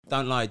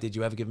don't lie. Did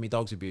you ever give me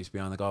dog's abuse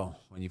behind the goal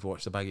when you've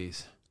watched the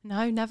Baggies?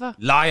 No, never.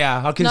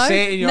 Liar! I can see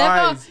it in your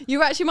eyes. You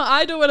were actually my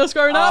idol when I was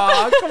growing up.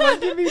 Oh, come on,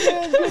 give me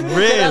this.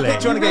 Really?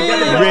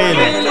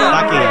 Really?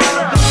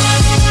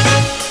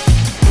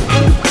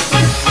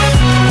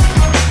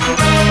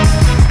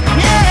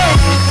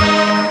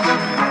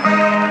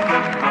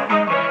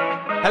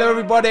 Hello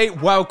everybody,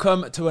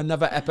 welcome to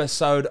another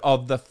episode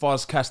of the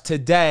Fozcast.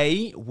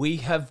 Today we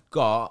have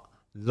got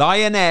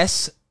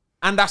Lioness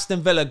and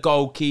Aston Villa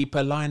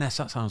goalkeeper. Lioness,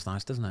 that sounds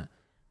nice, doesn't it?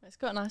 It's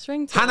got a nice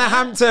ring to it.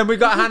 Hampton, we've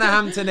got Hannah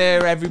Hampton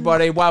here,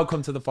 everybody.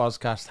 Welcome to the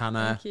Fozcast,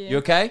 Hannah. Thank you. You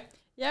okay?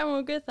 Yeah, I'm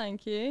all good,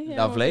 thank you. Yeah,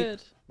 Lovely. I'm all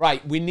good.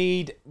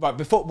 Right,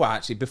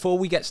 before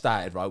we get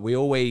started, right, we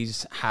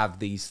always have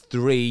these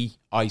 3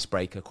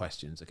 icebreaker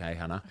questions, okay,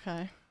 Hannah?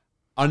 Okay.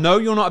 I know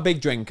you're not a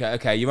big drinker,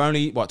 okay? You're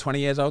only, 20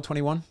 years old,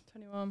 21?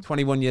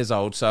 21 years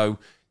old, so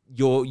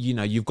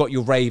you've got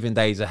your raving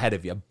days ahead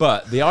of you.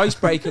 But the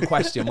icebreaker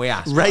question we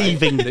asked,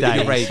 raving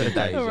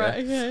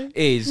days,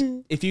 is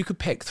if you could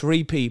pick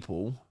 3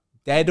 people,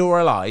 dead or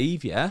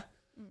alive,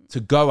 to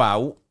go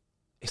out.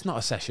 It's not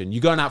a session.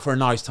 You're going out for a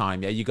nice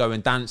time, You're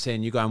going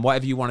dancing, you're going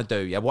whatever you want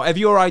to do, Whatever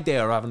your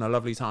idea of having a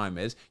lovely time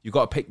is, you've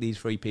got to pick these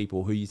 3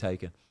 people. Who are you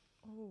taking?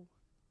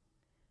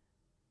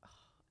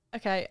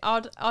 Okay,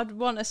 I'd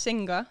want a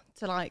singer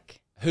to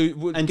who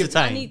would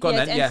entertain.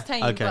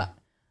 Entertain. Okay. But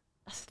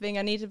that's the thing.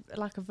 I need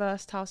a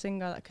versatile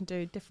singer that can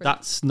do different.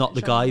 That's not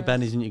the guy.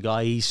 Ben isn't your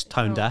guy. He's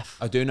tone deaf.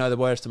 I do know the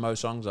words to most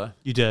songs, though.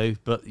 You do,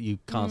 but you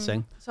can't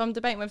sing. So I'm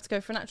debating whether to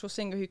go for an actual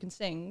singer who can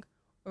sing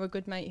or a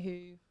good mate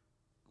who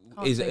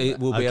can't It sing,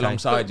 will be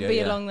alongside you. Be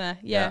along there,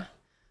 yeah.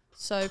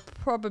 So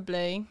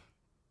probably.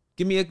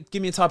 Give me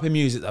a type of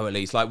music though, at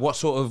least. Like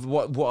what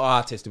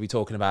artist are we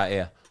talking about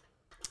here?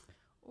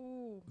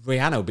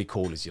 Rihanna would be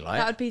cool, as you like.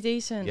 That would be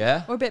decent.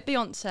 Yeah? Or a bit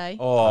Beyonce.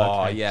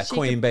 Oh, okay. Yeah.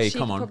 Queen Bee,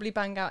 come on. She could probably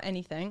bang out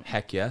anything.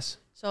 Heck yes.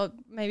 So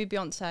maybe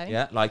Beyonce.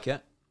 Yeah, like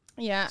it.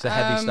 Yeah. It's a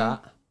heavy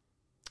start.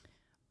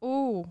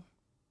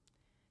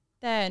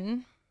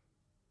 Then...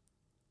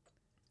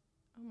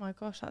 Oh my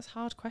gosh, that's a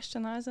hard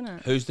question, that, isn't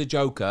it? Who's the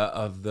joker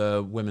of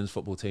the women's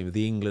football team, of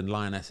the England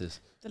Lionesses?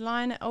 There's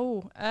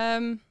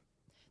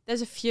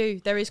a few.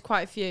 There is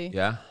quite a few.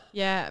 Yeah?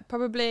 Yeah,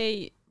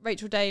 probably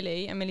Rachel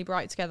Daly and Millie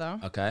Bright together.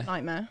 Okay.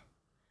 Nightmare.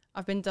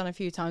 I've been done a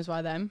few times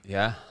by them.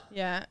 Yeah?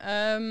 Yeah.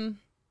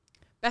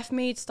 Beth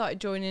Mead started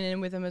joining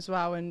in with them as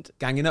well. And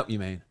ganging up, you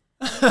mean?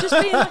 just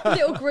being like a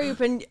little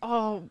group and,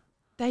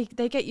 they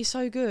get you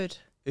so good.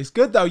 It's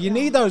good, though. You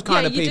need those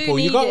kind of people.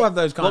 You've got to have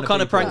those kind of people. What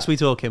kind of pranks we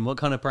talking? What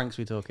kind of pranks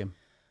we talking?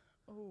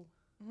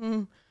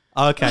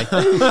 Okay. I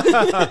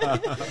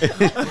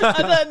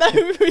don't know.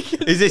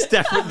 Is this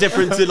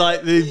different to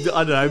like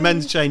the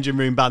men's changing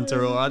room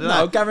banter or I don't know?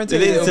 No,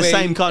 guaranteed. It's the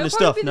same kind of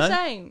stuff, no?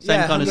 Same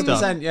kind of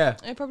stuff. Yeah.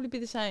 It'll probably be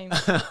the same.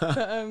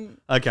 But,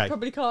 okay.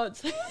 Probably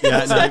can't.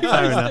 Yeah, no,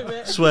 fair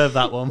enough. Swerve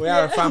that one. We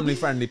are a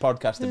family-friendly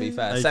podcast, to be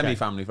fair. Okay.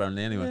 Semi-family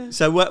friendly, anyway. Yeah.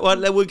 So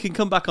we can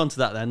come back onto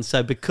that then.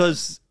 So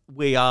because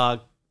we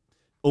are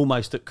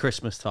almost at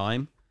Christmas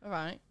time. All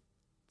right.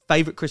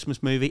 Favourite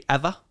Christmas movie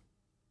ever?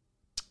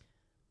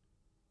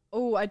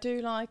 Oh, I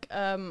do like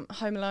Home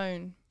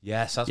Alone.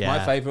 Yes, that's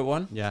my favourite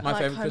one. Yeah. My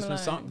like favourite Home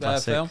Christmas Alone.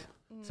 film.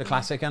 It's a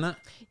classic, isn't it?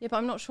 Yeah, but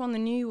I'm not sure on the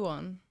new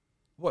one.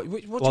 What do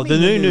you Well,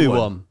 mean the new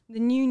one. The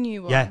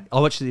new one. Yeah, I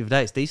watched it the other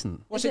day. It's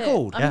decent. What's Is it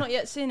called? I've not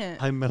yet seen it.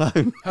 Home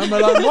Alone. Home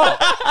Alone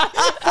what?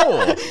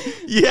 4?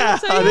 Yeah.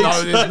 So I you- think No,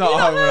 so. it's not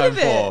Home Alone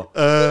 4.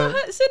 You've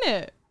not seen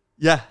it?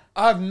 Yeah.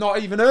 I've not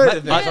even heard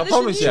of this, I there's a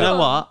promise new you. You know one.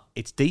 what?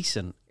 It's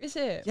decent. Is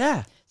it?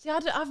 Yeah. See,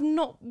 I've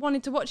not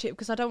wanted to watch it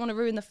because I don't want to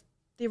ruin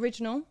the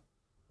original.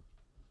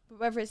 But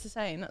whether it's the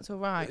same, that's all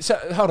right. So,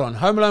 hold on.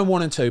 Home Alone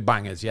 1 and 2,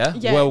 bangers, yeah?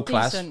 Yeah, World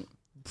class. decent.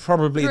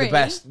 Probably 3?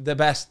 the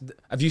best.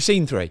 Have you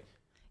seen 3?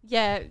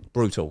 Yeah.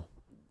 Brutal.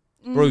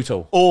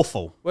 Brutal.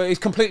 Awful. Well, it's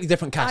completely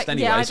different cast I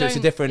anyway, so it's a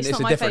don't- different, it's it's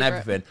not a my different favourite.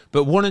 everything.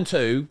 But 1 and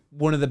 2,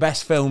 one of the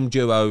best film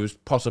duos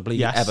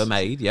possibly ever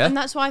made, yeah? And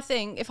that's why I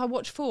think if I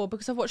watch 4,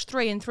 because I've watched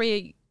 3 and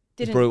 3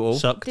 It's brutal.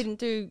 didn't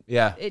do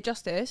Yeah. it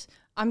justice,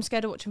 I'm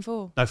scared of watching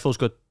 4. No, 4's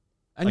good.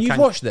 And you've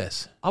watched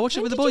this? I watched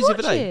it When with the did boys you the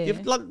other watch day.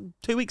 it? Like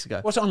 2 weeks ago.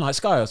 What's it on, like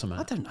Sky or something?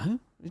 I don't know.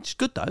 It's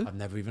good though. I've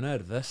never even heard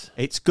of this.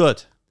 It's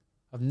good.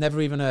 I've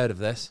never even heard of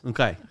this.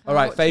 Okay. All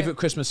right, watch favourite it.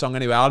 Christmas song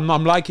anyway. I'm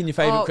liking your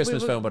favourite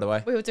Christmas film, by the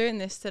way. We were doing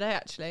this today,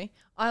 actually.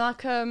 I like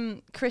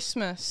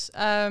Christmas. Christmas.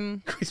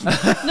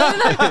 No,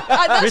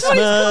 that's what it's called.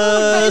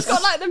 But it's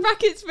got like the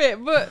brackets bit.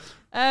 But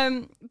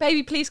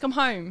Baby, Please Come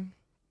Home.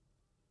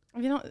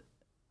 Have you not?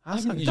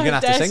 You're going to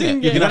have to sing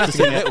it. You're going to have to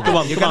give a little bit.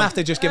 You're going to have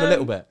to just give a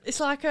little bit. It's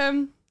like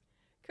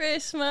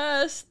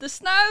Christmas, the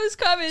snow's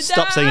coming down.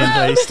 Stop singing,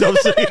 please. Stop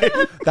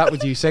singing. That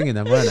was you singing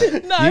then, weren't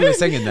it? No, you were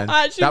singing then.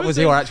 That was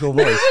your actual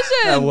voice.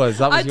 That was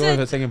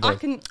your singing voice.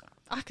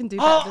 I can do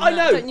Oh, better than I know.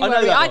 that. Don't you I know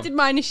worry. that I one. did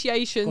my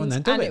initiations Go on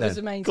then, do and it it then. was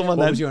amazing. Come on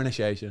What then. was your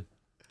initiation?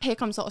 Here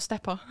comes sort of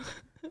stepper.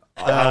 Oh,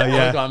 yeah.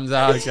 Here comes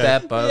our Okay.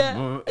 stepper. Yeah.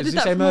 I Did did you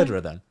that say for my-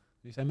 murderer then?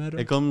 You say murderer?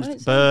 Here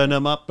comes burn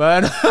 'em up.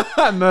 Burn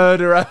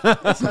murderer.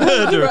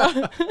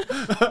 Murderer.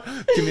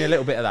 Give me a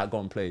little bit of that. Go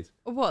on, please.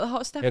 What, the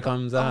hot step? Here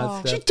comes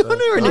that. She's done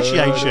her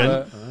initiation.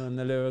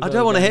 I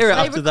don't want to hear it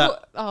after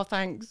that. Oh,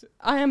 thanks.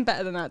 I am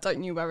better than that.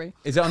 Don't you worry.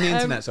 Is it on the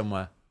internet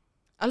somewhere?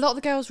 A lot of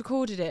the girls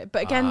recorded it,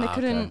 but again, they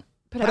couldn't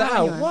put it out.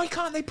 Anywhere. Why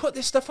can't they put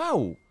this stuff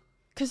out?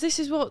 Because this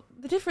is what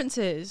the difference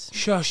is.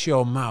 Shush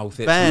your mouth.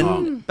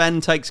 It's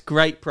Ben takes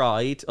great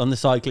pride on the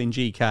cycling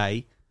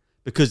GK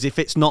because if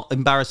it's not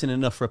embarrassing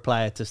enough for a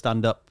player to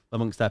stand up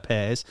amongst their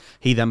peers,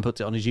 he then puts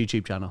it on his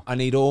YouTube channel. I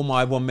need all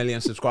my 1 million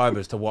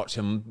subscribers to watch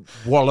him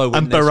wallow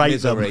in berate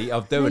this misery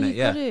of doing it.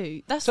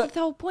 Yeah, that's the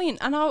whole point.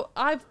 And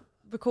I've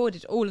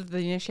recorded all of the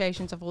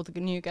initiations of all the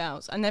new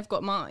girls, and they've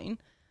got mine.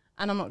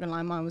 And I'm not going to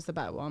lie, mine was the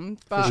better one.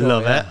 But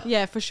Love it.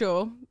 Yeah, for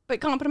sure.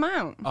 But can't put them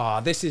out. Oh,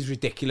 this is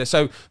ridiculous.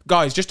 So,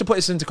 guys, just to put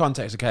this into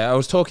context, okay, I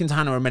was talking to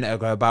Hannah a minute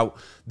ago about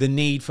the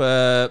need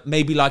for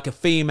maybe like a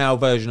female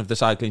version of the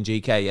cycling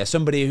GK, yeah?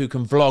 Somebody who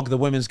can vlog the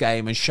women's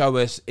game and show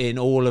us in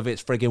all of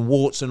its frigging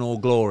warts and all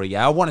glory,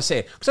 yeah? I want to see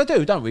it. Because I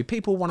do, don't we?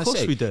 People want to see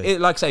it. Of course we do.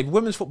 Like I say,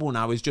 women's football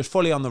now is just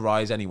fully on the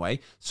rise anyway.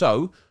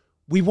 So,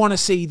 we want to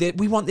see that.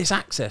 We want this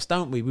access,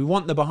 don't we? We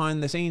want the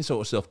behind-the-scenes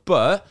sort of stuff.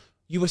 But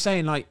you were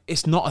saying, like,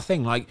 it's not a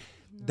thing. Like,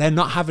 they're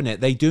not having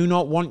it. They do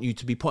not want you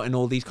to be putting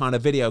all these kind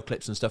of video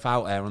clips and stuff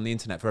out there on the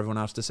internet for everyone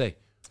else to see.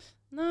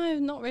 No,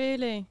 not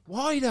really.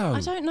 Why though?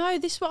 I don't know.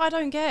 This is what I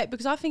don't get,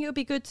 because I think it would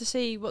be good to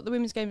see what the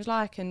women's game is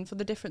like and for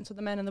the difference of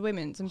the men and the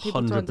women's and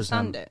people 100%. To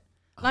understand it.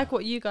 Like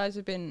what you guys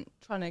have been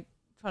trying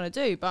to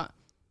do, but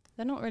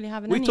they're not really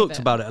having We've talked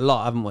about it a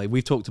lot, haven't we?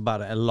 We've talked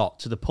about it a lot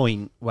to the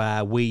point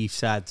where we've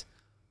said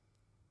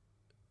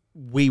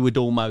we would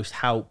almost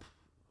help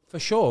for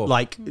sure.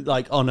 Like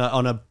on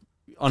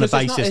a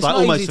basis, like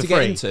almost for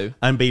free,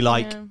 and be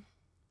like, do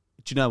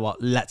you know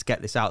what? Let's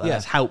get this out there. Yeah.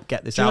 Let's help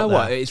get this out there.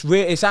 Do you know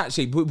what? It's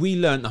actually, we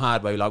learned the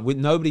hard way. Like,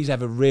 nobody's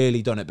ever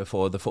really done it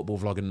before, the football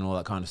vlogging and all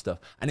that kind of stuff.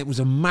 And it was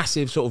a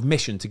massive sort of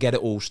mission to get it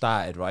all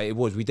started, right? It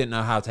was. We didn't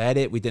know how to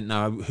edit. We didn't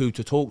know who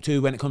to talk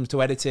to when it comes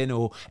to editing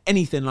or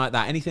anything like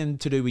that. Anything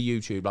to do with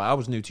YouTube. Like, I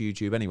was new to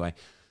YouTube anyway.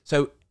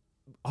 So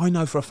I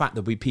know for a fact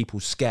there'll be people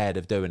scared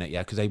of doing it,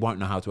 yeah, because they won't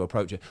know how to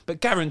approach it.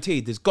 But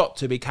guaranteed, there's got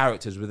to be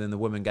characters within the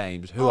women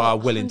games who are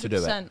willing to do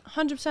it.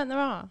 100% there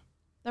are.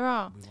 There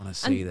are. We want to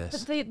see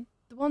this. But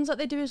the ones that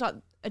they do is like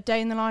a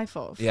day in the life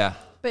of. Yeah.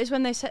 But it's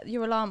when they set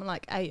your alarm at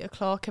like 8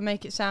 o'clock and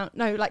make it sound,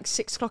 no, like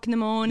 6 o'clock in the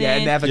morning. Yeah,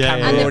 and they have a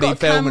camera already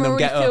filming them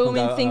get up and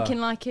go, thinking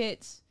like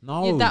it's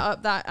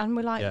that. And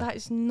we're like, that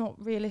is not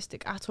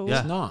realistic at all. Yeah.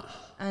 It's not.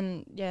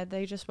 And yeah,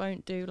 they just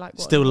won't do like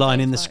what still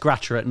lying in the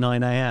scratcher at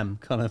 9 a.m.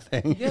 kind of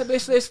thing. Yeah, but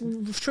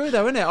it's true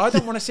though, isn't it? I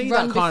don't want to see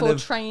that kind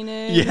of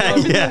training. Yeah.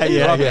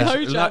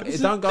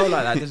 It don't go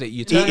like that, does it?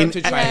 You turn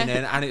into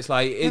training and it's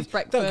like,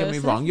 don't get me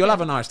wrong, you'll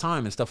have a nice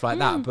time and stuff like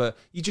that, but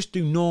you just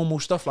do normal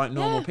stuff like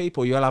normal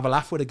people. You'll have a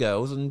laugh with the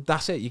girls and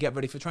that's it. You get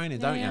ready for training,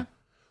 don't you?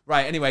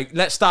 Right, anyway,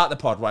 let's start the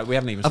pod. Right, we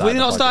haven't even started Have we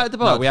not started the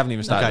pod? No, we haven't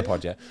even started the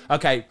pod yet.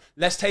 Okay,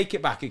 let's take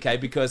it back, okay,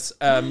 because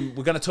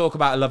we're going to talk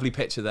about a lovely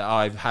picture that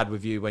I've had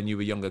with you when you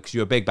were younger, because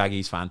you're a big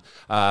Baggies fan,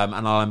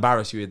 and I'll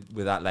embarrass you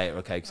with that later,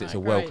 okay, because it's a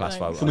world-class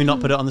photo. Can we not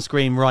put it on the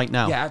screen right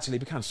now? Yeah, actually,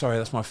 we can. Sorry,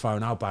 that's my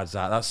phone. How bad's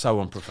that? That's so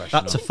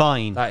unprofessional. That's a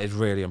fine. That is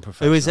really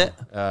unprofessional. Who is it?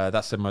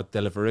 That's in my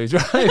deliveries,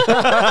 right?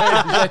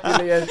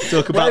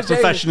 Talk about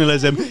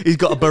professionalism. He's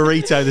got a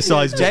burrito the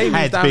size of his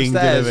head being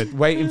delivered.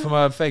 Waiting for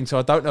my thing, so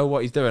I don't know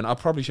what he's doing. I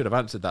probably should have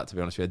answered that, to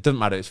be honest with you. It doesn't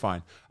matter, it's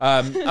fine.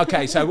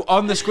 Okay, so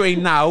on the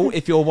screen now,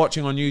 if you're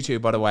watching on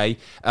YouTube, by the way,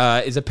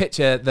 is a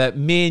picture that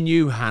me and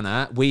you,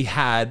 Hannah, we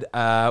had,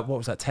 what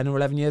was that, 10 or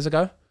 11 years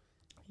ago?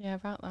 Yeah,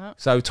 about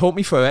that. So talk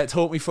me through it.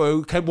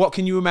 What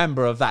can you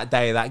remember of that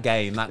day, that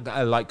game?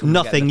 Like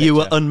nothing. You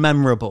were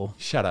unmemorable.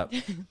 Shut up.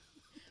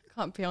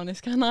 Can't be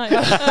honest, can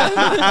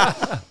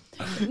I?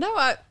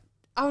 No,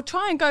 I'll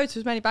try and go to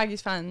as many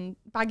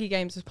Baggy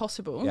games as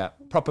possible. Yeah,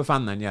 proper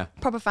fan then, yeah.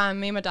 Proper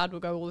fan. Me and my dad will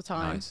go all the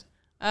time. Nice.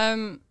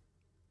 And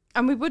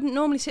we wouldn't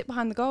normally sit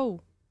behind the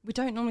goal. We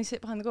don't normally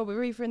sit behind the goal. We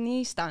were either in the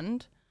east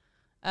stand,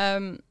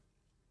 like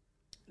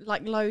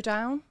low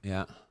down.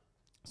 Yeah.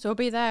 So we'll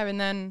be there, and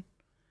then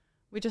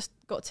we just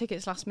got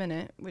tickets last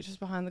minute, which was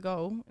behind the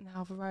goal in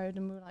Halver Road,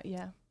 and we were like,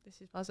 yeah, this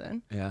is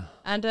buzzing. Yeah.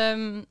 And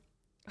I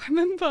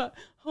remember,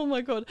 oh my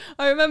God,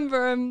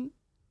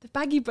 the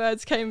baggy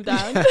birds came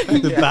down.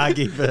 The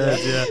baggy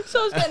birds, yeah.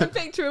 So I was getting a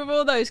picture of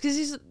all those,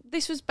 because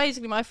this was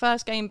basically my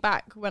first game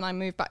back when I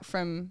moved back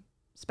from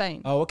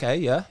Spain. Oh, okay,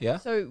 yeah.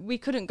 So we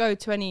couldn't go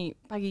to any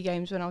baggy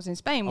games when I was in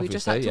Spain. Obviously, we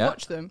just had to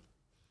watch them.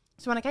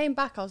 So when I came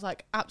back, I was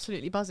like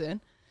absolutely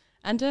buzzing.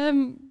 And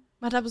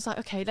my dad was like,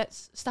 okay,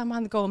 let's stand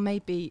behind the goal.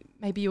 Maybe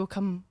you'll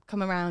come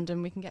around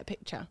and we can get a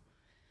picture.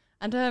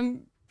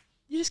 And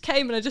you just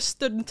came and I just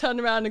stood and turned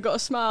around and got a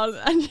smile.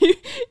 And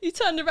you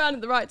turned around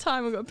at the right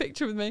time and got a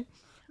picture with me.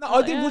 No,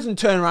 I wasn't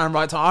turning around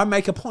right time. I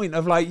make a point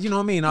of like, you know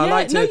what I mean? I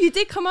like to. No, you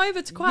did come over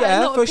to quite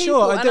a lot of people. Yeah, for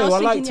sure, I do. I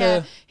like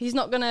to. He's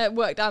not going to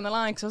work down the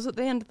line because I was at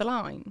the end of the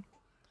line.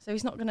 So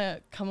he's not going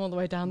to come all the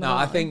way down the line.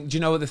 No, I think, do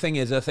you know what the thing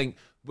is? I think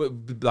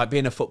like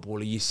being a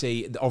footballer, you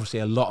see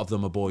obviously a lot of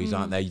them are boys,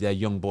 aren't they? They're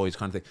young boys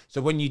kind of thing.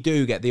 So when you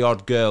do get the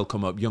odd girl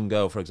come up, young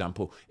girl for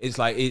example, it's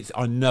like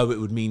I know it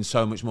would mean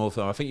so much more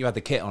for them. I think you had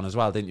the kit on as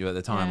well, didn't you, at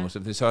the time or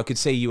something? So I could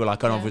see you were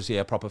like obviously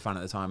a proper fan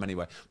at the time.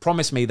 Anyway,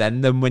 promise me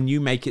then when you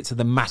make it to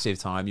the massive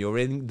time, you're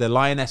in the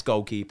Lioness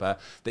goalkeeper,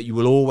 that you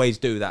will always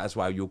do that as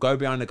well. You'll go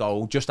behind the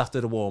goal just after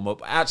the warm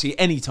up, actually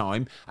any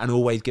time, and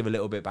always give a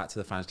little bit back to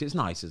the fans. 'Cause it's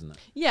nice, isn't it?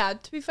 Yeah.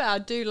 To be fair, I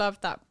do love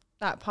that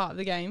part of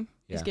the game.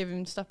 Is Yeah.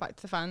 giving stuff back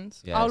to the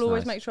fans. Yeah, I'll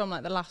always nice. make sure I'm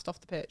like the last off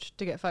the pitch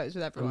to get photos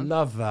with I everyone.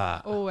 love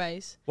that.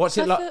 Always. What's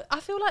it like? I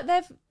feel like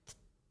they've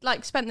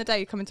like spent the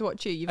day coming to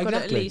watch you. You've got to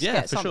at Exactly. least Yeah,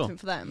 get for something sure.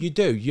 for them. You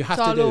do. You have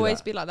so to I'll do always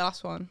that. be like the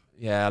last one.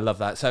 Yeah, I love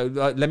that. So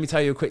let me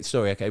tell you a quick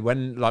story, okay?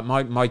 When like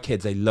my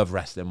kids, they love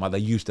wrestling. Well, they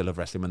used to love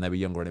wrestling when they were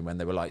younger and when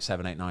they were like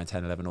 7, 8, 9,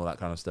 10, 11, all that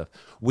kind of stuff.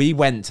 We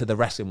went to the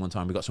wrestling one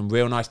time. We got some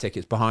real nice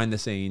tickets behind the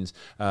scenes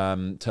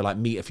to like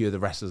meet a few of the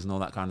wrestlers and all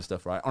that kind of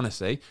stuff, right?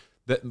 Honestly,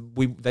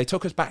 they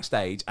took us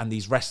backstage and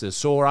these wrestlers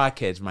saw our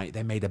kids, mate.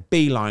 They made a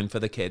beeline for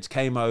the kids,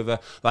 came over,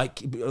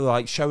 like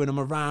showing them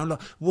around.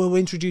 Like, we'll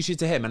introduce you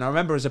to him. And I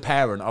remember as a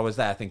parent, I was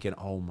there thinking,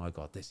 oh my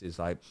God, this is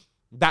like,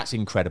 that's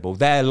incredible.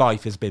 Their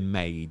life has been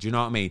made. You know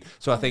what I mean?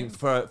 So I think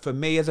for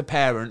me as a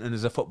parent and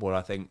as a footballer,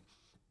 I think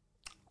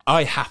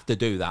I have to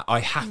do that. I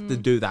have to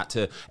do that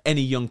to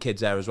any young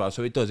kids there as well.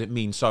 So it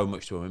means so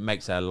much to them. It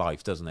makes their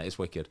life, doesn't it? It's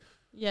wicked.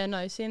 Yeah,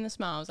 no, seeing the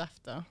smiles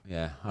after.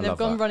 Yeah, I They've love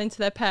gone that. running to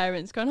their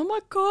parents going, oh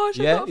my gosh,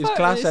 I Yeah, got a it's photo.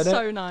 class, It's isn't it?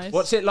 so nice.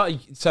 What's it like?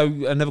 So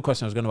another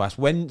question I was going to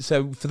ask.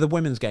 So for the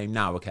women's game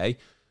now, okay,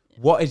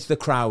 what is the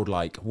crowd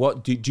like?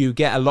 What do you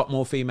get a lot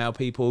more female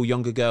people,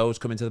 younger girls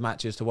coming to the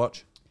matches to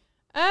watch?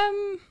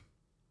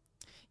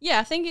 Yeah,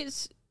 I think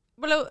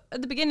well,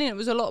 at the beginning it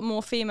was a lot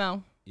more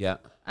female. Yeah.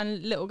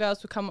 And little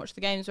girls would come watch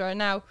the games, right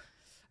now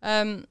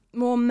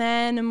more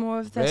men and more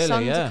of their Really?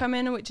 sons Yeah. are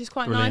coming in, which is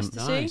quite Brilliant.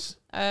 nice to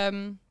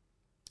see.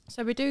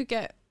 So we do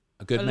get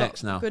A good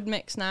mix now. Good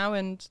mix now,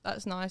 and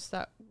that's nice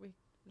that we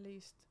at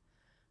least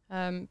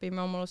be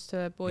role models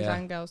to boys Yeah.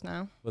 and girls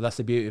now. Well, that's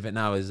the beauty of it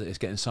now, is it's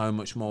getting so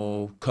much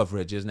more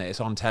coverage, isn't it?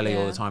 It's on telly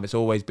all Yeah. the time. It's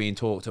always being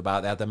talked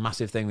about. They had the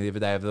massive thing the other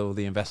day of all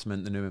the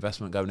investment, the new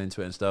investment going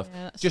into it and stuff.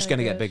 Yeah, that's Just so going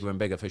to get good. bigger and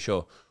bigger for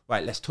sure.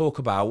 Right, let's talk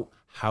about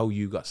how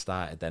you got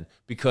started then,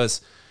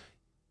 because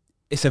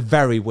it's a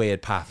very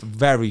weird path,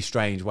 very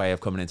strange way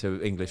of coming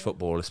into English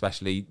football,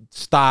 especially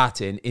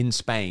starting in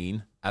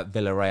Spain at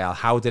Villarreal.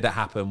 How did it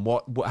happen?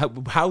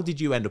 How did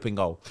you end up in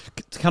goal?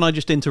 Can I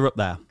just interrupt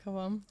there Come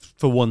on.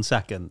 for 1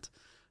 second?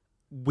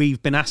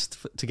 We've been asked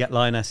to get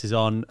Lionesses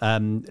on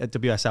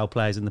WSL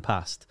players in the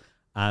past,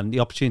 and the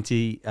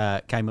opportunity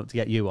came up to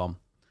get you on,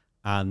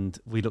 and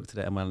we looked at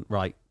it and went,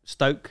 right,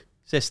 Stoke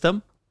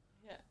system.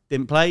 Yeah.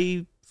 Didn't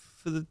play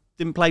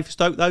for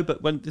Stoke though,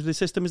 but went to the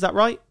system. Is that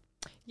right?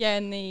 Yeah,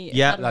 in the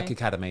Yeah, academy. Like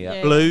academy, yeah.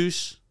 Yeah.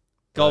 Blues,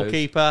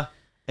 goalkeeper,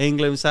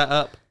 England set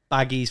up,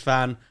 Baggies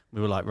fan. We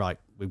were like, right,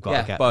 we've got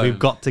Yeah, to get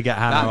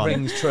boom. Hannah That on.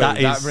 rings true. That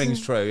That is-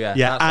 rings true. Yeah.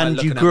 Yeah, That's like and you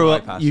looking at grew my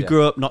up. pass, You yeah.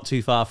 grew up not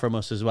too far from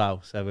us as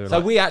well. So we were So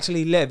like, we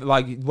actually live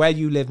like where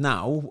you live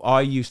now.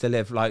 I used to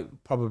live like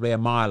probably a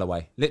mile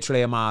away,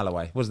 literally a mile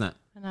away, wasn't it?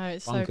 I know,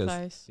 it's Bonkers. so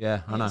close.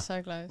 Yeah, I know. It's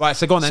so close. Right,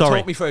 so go on then.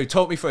 Sorry.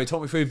 Talk me through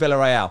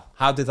Villarreal.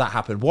 How did that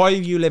happen? Why are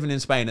you living in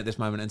Spain at this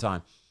moment in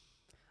time?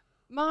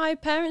 My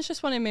parents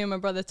just wanted me and my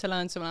brother to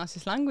learn someone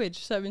else's language.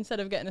 So instead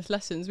of getting us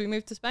lessons, we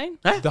moved to Spain.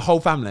 The whole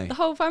family. The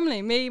whole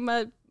family, me,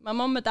 my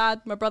mum, my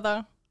dad, my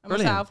brother, and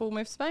Brilliant. myself all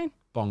moved to Spain.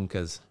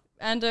 Bonkers.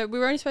 And we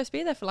were only supposed to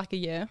be there for like a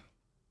year.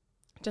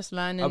 Just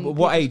learning. But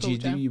what age people's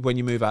do culture. you when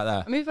you move out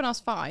there? I moved when I was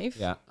 5.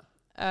 Yeah.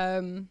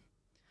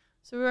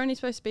 So we were only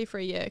supposed to be for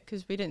a year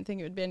because we didn't think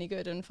it would be any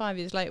good. And 5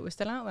 years later, we're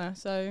still out there.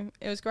 So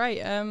it was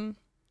great.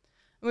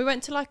 We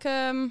went to like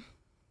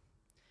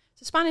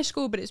it's a Spanish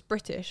school, but it's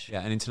British.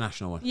 Yeah, an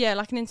international one. Yeah,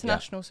 like an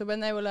international. So when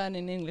they were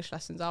learning English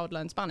lessons, I would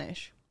learn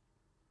Spanish.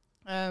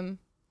 And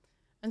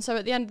so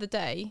at the end of the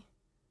day,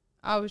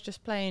 I was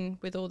just playing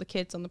with all the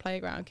kids on the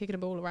playground, kicking a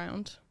ball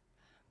around.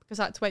 Because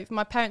I had to wait for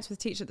my parents were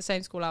the teacher at the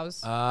same school I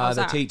was The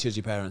at. teachers,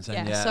 your parents,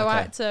 then. Yeah. So I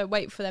okay. had to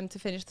wait for them to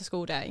finish the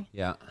school day.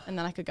 Yeah. And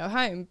then I could go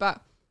home.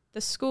 But the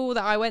school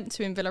that I went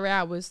to in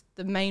Villarreal was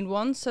the main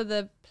one. So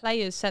the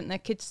players sent their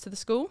kids to the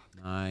school.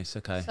 Nice.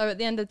 Okay. So at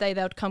the end of the day,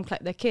 they would come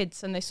collect their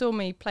kids. And they saw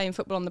me playing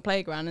football on the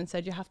playground and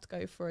said, you have to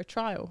go for a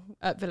trial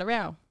at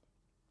Villarreal.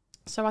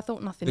 So I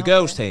thought nothing The of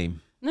girls' it.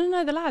 team,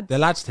 No, the lads. the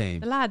lads' team.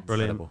 The lads.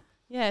 Brilliant. Incredible.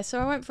 Yeah, so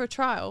I went for a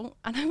trial,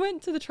 and I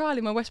went to the trial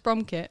in my West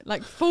Brom kit,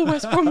 like full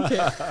West Brom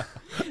kit.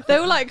 They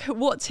were like,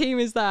 "What team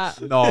is that?"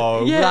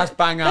 No, Yeah. that's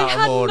bang out They of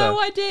had order.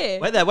 no idea.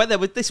 wait there.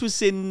 This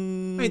was in.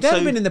 I mean,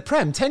 they've been in the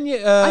Prem 10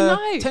 years. I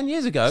know. 10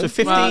 years ago. So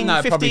 15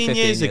 probably 15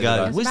 years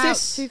ago. It was Was about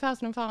this-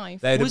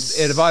 2005?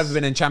 It'd have either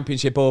been in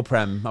Championship or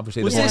Prem.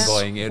 Obviously, Was the this- one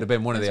going. It would have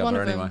been one of It's the one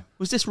other of them. anyway.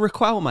 Was this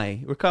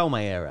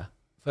Riquelme era?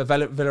 For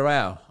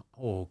Villarreal.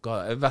 Oh,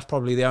 God. That's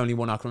probably the only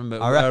one I can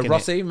remember. I reckon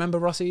Rossi. Remember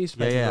Rossi? He used to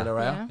play Yeah, for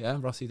yeah. Villarreal. Yeah,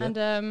 Rossi did.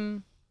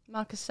 And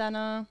Marcus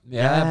Senna,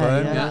 Yeah, boom.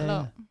 yeah, Yeah, that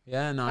lot.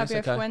 yeah, nice. Fabio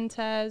Okay.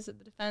 Fuentes at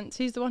the defence.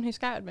 He's the one who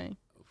scouted me.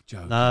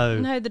 Joking.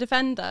 No. The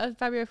defender,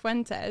 Fabio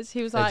Fuentes,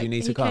 he was Said, like, "You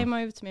need to he come." came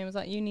over to me and was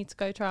like, you need to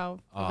go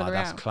trial for Oh, Villarreal.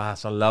 that's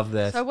class. I love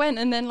this. So I went,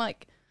 and then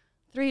like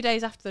 3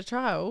 days after the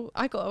trial,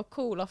 I got a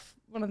call off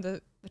one of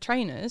the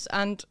trainers,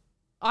 and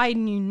I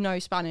knew no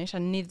Spanish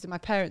and neither did my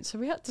parents. So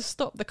we had to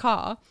stop the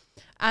car,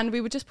 and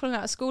we were just pulling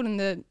out of school, and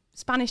the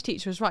Spanish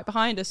teacher was right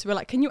behind us. So we're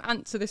like, can you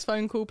answer this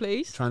phone call,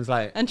 please?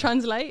 Translate. And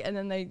translate. And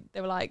then they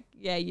were like,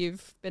 yeah,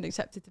 you've been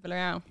accepted to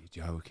Villarreal.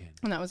 You're joking.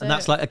 And that was And it.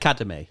 that's like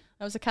academy.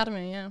 That was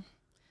academy, yeah.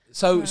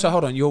 So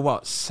hold on. You're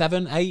what?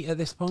 7, 8 at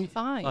this point?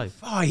 5.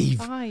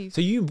 5.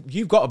 So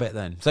you've got a bit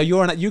then. So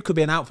you could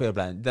be an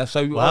outfielder then.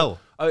 So Wow.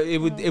 it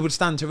would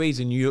stand to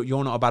reason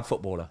you're not a bad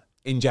footballer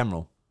in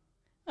general.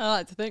 I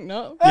like to think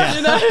not. Yeah.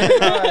 You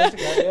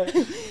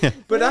know?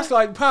 But that's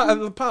like part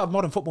of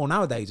modern football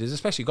nowadays is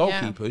especially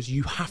goalkeepers.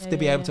 You have to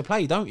be able to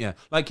play, don't you?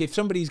 Like if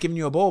somebody's giving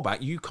you a ball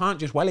back, you can't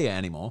just welly it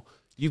anymore.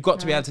 You've got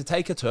to be able to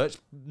take a touch,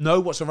 know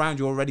what's around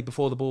you already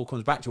before the ball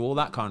comes back to you, all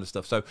that kind of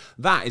stuff. So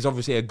that is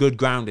obviously a good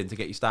grounding to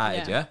get you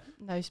started, yeah?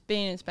 No,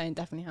 being in Spain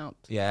definitely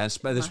helped. Yeah,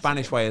 and the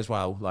Spanish way as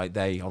well. Like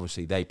they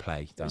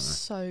play, don't they?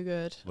 So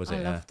good. Was I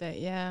it? loved it,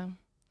 yeah.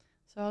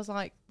 So I was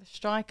like the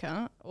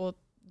striker or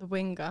the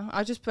winger.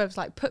 I just was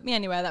like, put me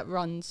anywhere that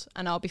runs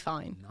and I'll be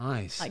fine.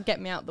 Nice. Like get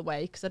me out the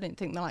way because I didn't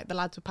think that the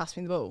lads would pass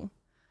me the ball.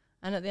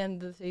 And at the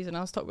end of the season,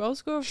 I was top goal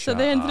scorer. So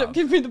they ended up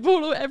giving me the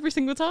ball every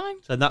single time.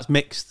 So that's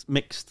mixed.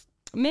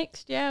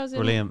 Mixed, yeah. I was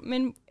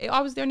Brilliant.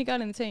 I was the only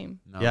girl in the team.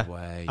 No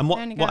way. And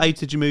what age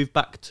did you move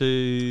back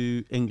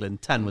to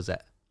England? 10 was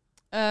it?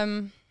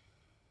 I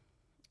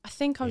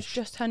think I was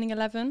just turning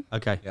 11.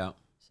 Okay. Yeah.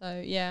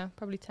 So yeah,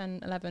 probably 10,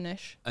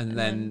 11-ish. And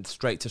then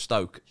straight to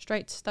Stoke.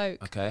 Straight to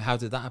Stoke. Okay. How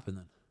did that happen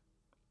then?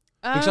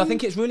 Because I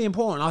think it's really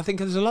important. I think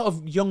there's a lot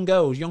of young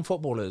girls, young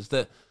footballers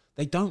that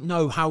they don't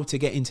know how to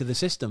get into the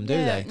system, do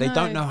they? They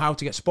don't know how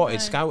to get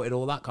spotted, scouted,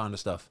 all that kind of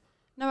stuff.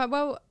 No,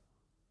 well,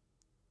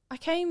 I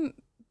came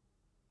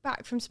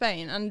back from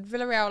Spain and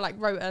Villarreal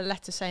wrote a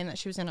letter saying that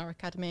she was in our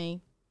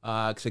academy.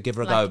 So give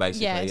her a go,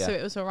 basically. Yeah, so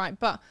it was all right.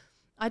 But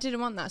I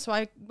didn't want that. So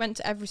I went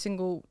to every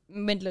single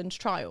Midlands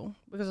trial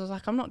because I was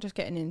like, I'm not just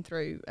getting in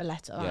through a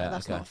letter.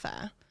 That's not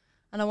fair.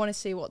 And I want to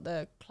see what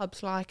the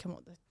club's like and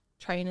what the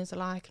trainers are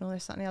like and all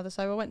this, that and the other.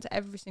 So I went to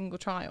every single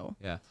trial.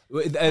 Yeah.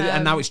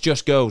 And now it's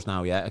just girls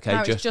now, yeah? Okay.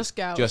 Now it's just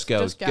girls. Just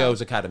girls.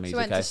 Girls academies, so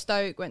went to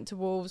Stoke, went to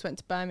Wolves, went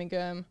to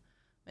Birmingham,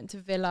 went to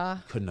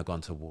Villa. Couldn't have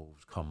gone to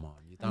Wolves. Come on.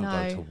 You don't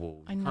go to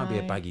Wolves. You can't be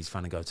a Baggies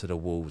fan and go to the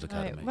Wolves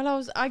academy.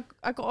 Well, I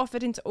got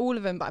offered into all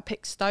of them, but I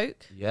picked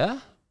Stoke.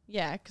 Yeah?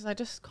 Yeah, because I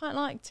just quite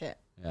liked it.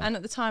 Yeah. And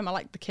at the time, I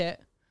liked the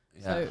kit.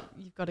 So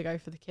you've got to go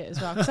for the kit as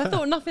well. Because I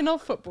thought nothing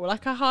of football.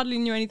 Like, I hardly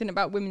knew anything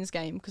about women's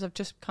game because I've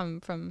just come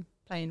from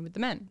playing with the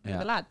men, with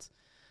the lads.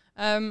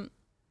 And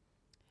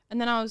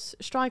then I was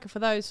a striker for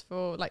those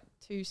for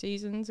 2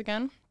 seasons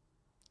again.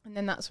 And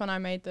then that's when I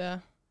made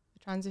the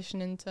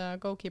transition into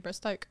goalkeeper at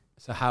Stoke.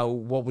 So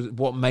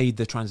what made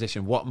the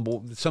transition? What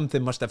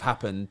something must have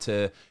happened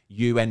to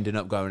you ending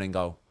up going in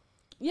goal?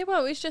 Yeah,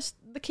 well, it's just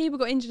the keeper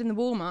got injured in the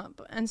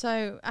warm-up, and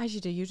so as you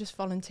do, you just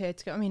volunteered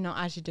to go. I mean,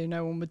 not as you do,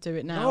 no one would do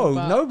it now.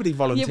 No, nobody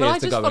volunteers to go in goal. Yeah, well, I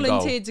just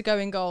volunteered to go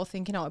in goal,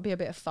 thinking, it'd be a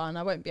bit of fun.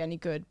 I won't be any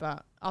good,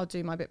 but I'll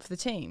do my bit for the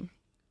team.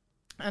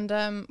 And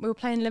we were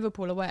playing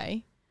Liverpool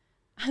away,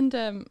 and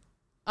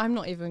I'm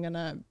not even going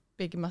to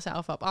big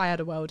myself up. I had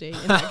a worldie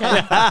in that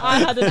game. I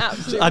had an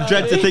absolute I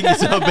dread to think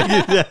it's so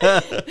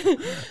big.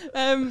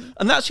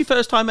 And that's your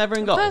first time ever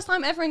in goal? First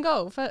time ever in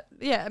goal. But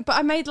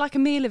I made a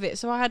meal of it.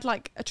 So I had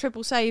a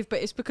triple save,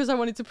 but it's because I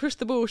wanted to push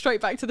the ball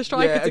straight back to the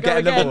striker to go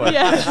again.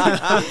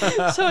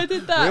 Yeah. So I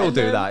did that. We all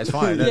do that. It's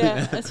fine.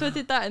 Yeah. So I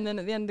did that. And then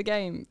at the end of the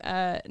game,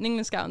 an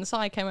England scout on the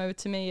side came over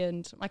to me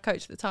and my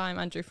coach at the time,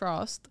 Andrew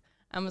Frost,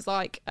 and was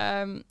like,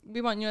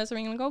 we want you as our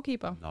England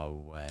goalkeeper.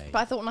 No way. But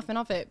I thought nothing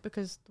of it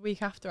because the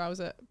week after I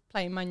was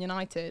playing Man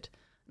United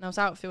and I was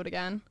outfield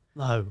again.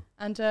 No.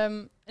 And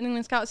an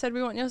England scout said,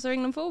 we want you as our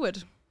England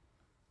forward.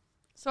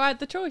 So I had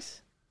the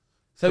choice.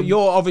 So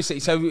you're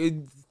obviously,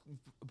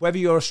 whether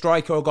you're a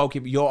striker or a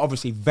goalkeeper, you're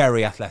obviously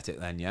very athletic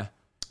then, yeah?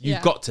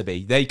 You've got to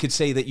be. They could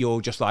see that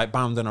you're just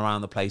bounding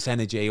around the place,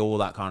 energy, all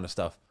that kind of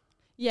stuff.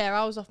 Yeah,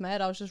 I was off my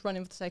head. I was just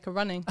running for the sake of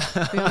running,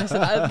 to be honest,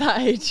 at that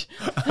age.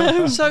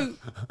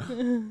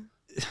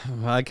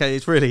 Okay,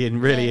 it's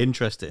really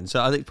interesting.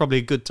 So I think probably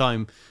a good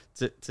time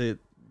to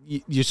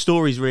your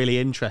story's really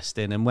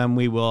interesting. And when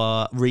we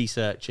were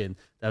researching,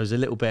 there was a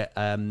little bit.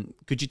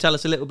 Could you tell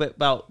us a little bit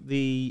about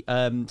the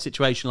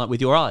situation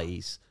with your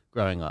eyes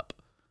growing up?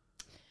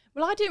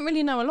 Well, I didn't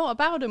really know a lot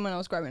about them when I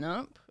was growing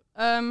up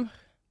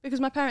because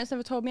my parents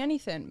never told me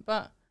anything.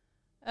 But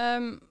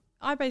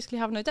I basically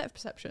have no depth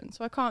perception,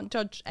 so I can't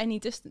judge any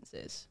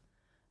distances,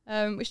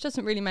 which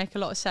doesn't really make a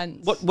lot of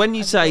sense. When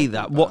you say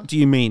that, what do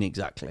you mean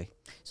exactly?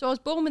 So I was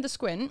born with a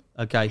squint.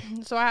 Okay.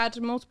 So I had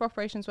multiple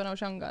operations when I was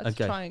younger to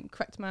try and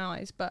correct my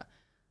eyes, but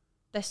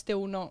they're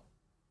still not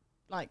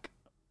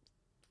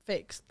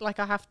fixed.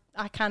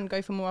 I can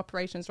go for more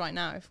operations right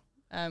now,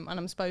 and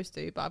I'm supposed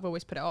to, but I've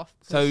always put it off.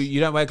 So you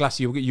don't wear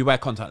glasses, you wear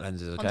contact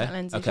lenses, okay? Contact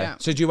lenses, okay. yeah.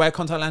 So do you wear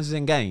contact lenses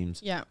in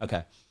games? Yeah.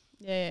 Okay.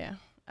 Yeah.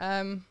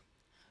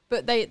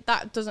 but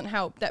that doesn't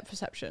help depth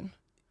perception.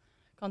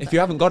 If you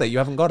haven't got it, you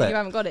haven't got it. You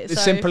haven't got it.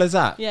 It's simple as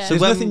that. Yeah. So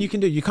there's nothing you can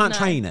do. You can't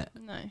train it.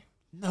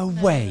 No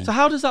way. So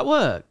how does that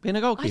work, being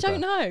a goalkeeper? I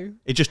don't know.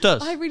 It just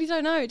does? I really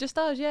don't know. It just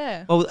does,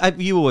 yeah. Well,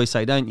 you always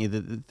say, don't you,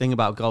 that the thing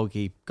about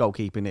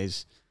goalkeeping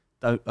is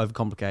don't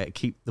overcomplicate it,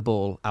 keep the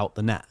ball out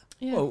the net.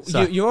 Yeah.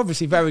 Well, you're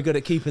obviously very good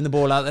at keeping the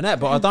ball out of the net,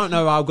 but I don't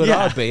know how good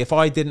I'd be if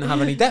I didn't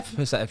have any depth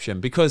perception,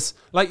 because,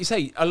 like you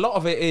say, a lot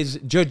of it is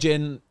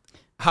judging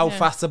how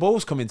fast the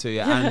ball's coming to you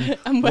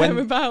and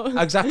whereabouts.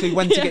 Exactly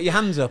when to get your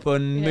hands up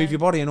and move your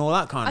body and all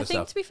that kind of stuff. I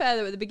think, to be fair,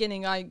 though, at the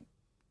beginning, I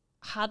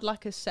had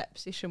like a set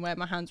position where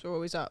my hands were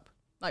always up,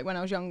 like when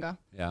I was younger,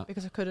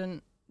 because I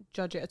couldn't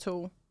judge it at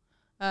all.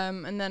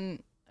 And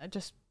then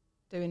just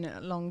doing it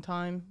a long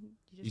time,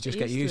 you just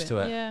get used to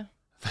it. Yeah.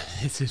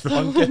 This is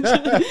wrong.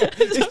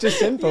 It's just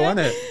simple, isn't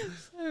it?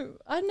 So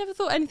I never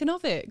thought anything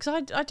of it,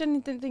 because I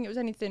didn't think it was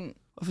anything.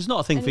 If it's not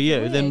a thing for you,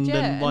 weird,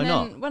 then why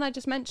not? When I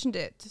just mentioned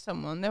it to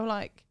someone, they were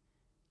like,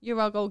 "You're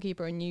our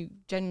goalkeeper, and you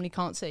genuinely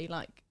can't see.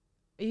 Like,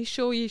 are you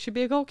sure you should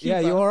be a goalkeeper?" Yeah,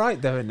 you're all right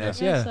doing this.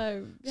 Yeah.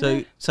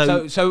 So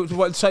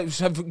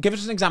give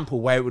us an example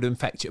where it would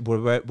affect you,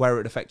 where it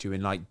would affect you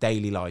in like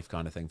daily life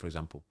kind of thing, for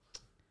example.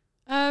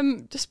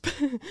 Just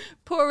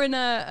pour in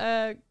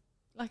a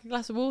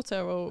glass of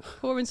water, or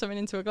pouring something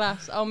into a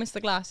glass. I'll miss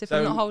the glass if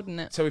I'm not holding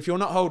it. So if you're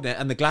not holding it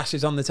and the glass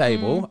is on the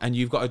table and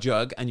you've got a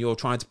jug and you're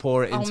trying to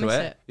pour it into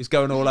it, it's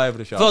going all over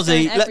the shop.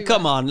 Fozzie,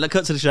 come on, let's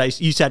cut to the chase.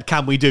 You said,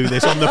 can we do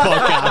this on the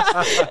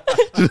podcast?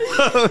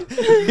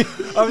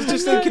 I was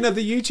just thinking of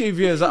the YouTube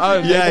viewers at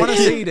home. They want to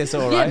see this,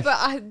 all right?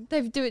 Yeah, but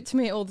they do it to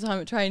me all the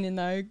time at training,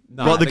 though.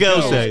 No, what the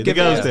girls do? The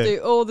girls do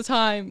all the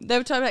time. They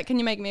were trying to like, "Can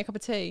you make me a cup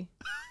of tea?"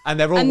 And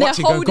they're all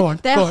watching. Go on.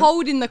 They're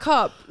holding the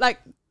cup like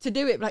to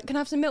do it. Like, "Can I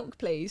have some milk,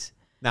 please?"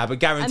 Nah, but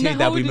guaranteed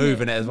they'll be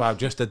moving it as well,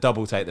 just to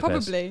double take the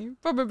piss.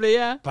 Probably,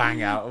 yeah.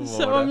 Bang out of So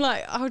water. I'm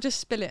like, I'll just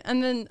spill it,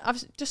 and then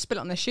I've just spill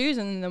it on their shoes,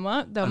 and then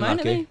they'll moan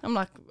at me. I'm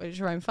like, it's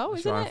your own fault, isn't it?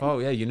 It's your own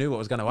fault. Yeah, you knew what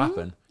was going to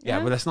happen. Yeah,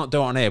 well, let's not do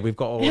it on here. We've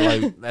got all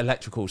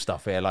electrical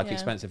stuff here, like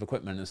expensive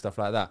equipment and stuff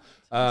like that.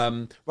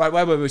 Right,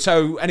 where were we?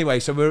 So anyway,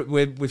 so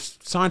we've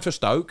signed for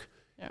Stoke.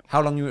 Yeah.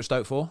 How long were you at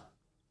Stoke for?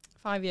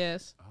 5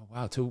 years. Oh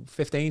wow, till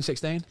 15,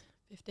 16?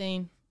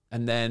 15.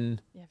 And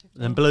then? Yeah, 15.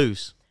 And then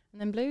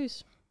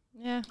Blues.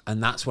 Yeah.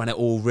 And that's when it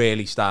all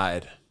really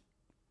started.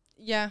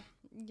 Yeah,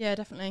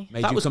 definitely.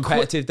 Made you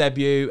competitive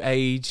debut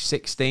age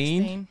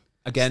 16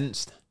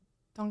 against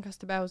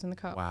Doncaster Bells in the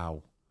cup.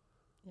 Wow.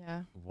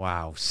 Yeah.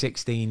 Wow,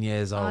 16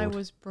 years old. I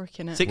was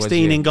bricking it.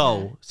 16 in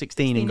goal. Yeah.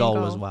 16 in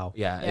goal as well.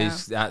 Yeah.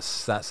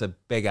 That's a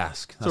big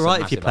ask. It's all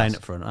right if you're playing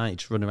up front, right?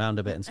 Just run around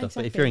a bit and stuff.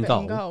 Exactly, but if you're in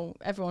goal,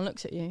 everyone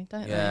looks at you,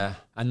 don't they? Yeah,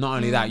 and not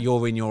only that,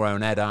 you're in your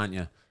own head, aren't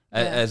you?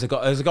 As a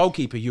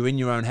goalkeeper, you're in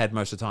your own head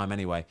most of the time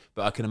anyway.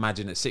 But I can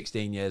imagine at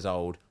 16 years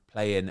old,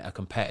 playing a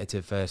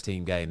competitive first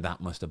team game, that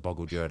must have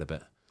boggled your head a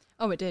bit.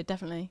 Oh, it did,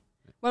 definitely.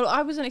 Well,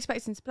 I wasn't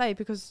expecting to play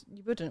because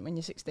you wouldn't when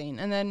you're 16.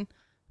 And then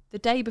the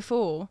day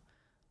before,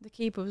 the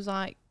keeper was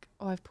like,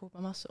 "Oh, I've pulled my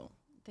muscle,"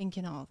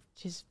 thinking, "Oh,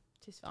 she's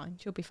fine.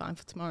 She'll be fine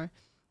for tomorrow."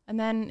 And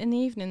then in the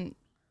evening,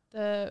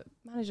 the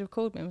manager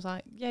called me and was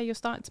like, "Yeah, you're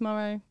starting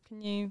tomorrow.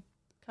 Can you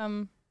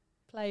come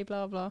play,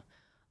 blah, blah."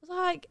 I was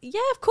like,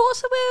 "Yeah, of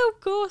course I will,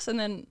 of course." And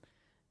then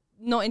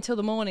not until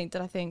the morning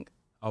did I think,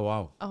 "Oh,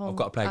 wow, I've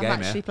got to play a game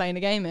I'm actually playing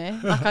a game here."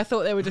 Like, I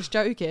thought they were just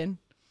joking.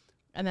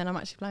 And then I'm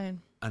actually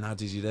playing. And how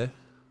did you do?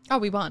 Oh,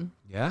 we won.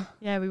 Yeah?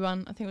 Yeah, we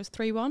won. I think it was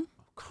 3-1.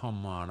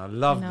 Come on, I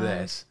love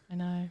this. I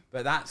know.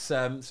 But that's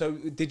so.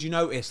 Did you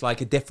notice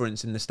like a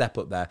difference in the step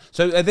up there?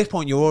 So at this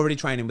point, you're already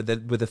training with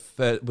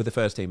the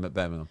first team at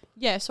Birmingham.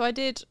 Yeah. So I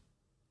did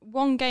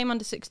one game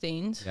under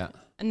 16s. Yeah.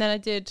 And then I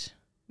did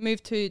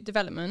move to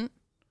development,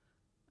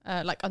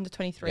 like under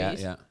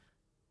 23s. Yeah.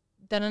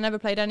 Then I never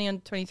played any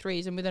under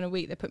 23s, and within a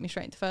week they put me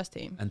straight into first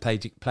team. And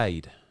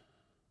played.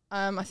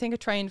 I think I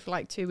trained for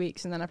like 2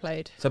 weeks, and then I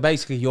played. So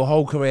basically, your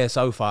whole career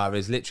so far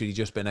has literally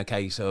just been a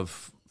case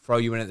of throw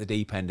you in at the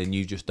deep end and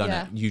you just done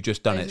it. You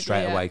just done it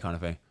straight away kind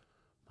of thing.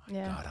 My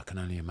God, I can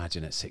only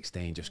imagine at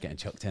 16 just getting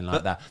chucked in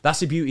like that. That's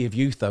the beauty of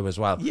youth though as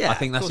well. Yeah, I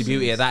think that's the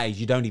beauty of that age.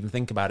 You don't even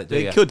think about it, do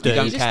you? It could do. You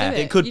don't care.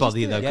 It could bother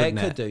you though, couldn't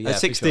it? It could do, at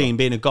 16,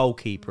 being a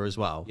goalkeeper as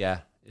well. Yeah.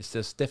 It's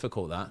just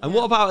difficult, that. And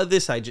what about at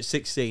this age, at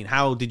 16?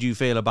 How did you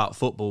feel about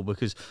football?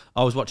 Because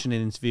I was watching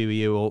an interview with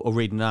you or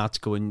reading an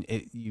article, and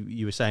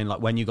you were saying like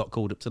when you got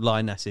called up to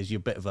Lionesses, you're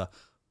a bit of a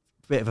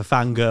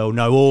fangirl,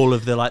 know all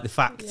of the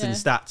facts and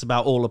stats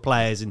about all the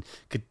players and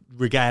could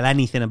regale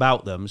anything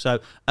about them. So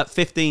at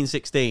 15,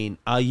 16,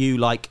 are you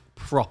like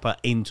proper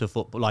into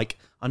football? Like,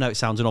 I know it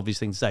sounds an obvious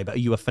thing to say, but are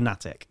you a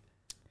fanatic?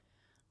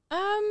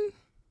 I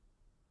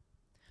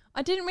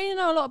didn't really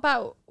know a lot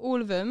about all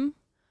of them.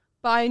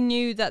 But I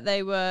knew that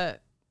they were,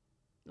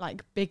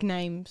 like, big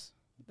names,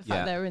 the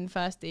fact they were in the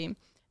first team.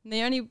 And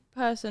the only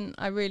person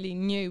I really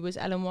knew was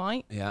Ellen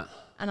White. Yeah.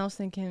 And I was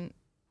thinking,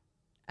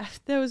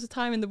 there was a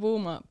time in the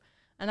warm-up,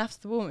 and after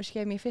the warm-up, she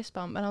gave me a fist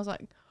bump, and I was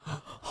like,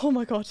 oh,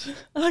 my God.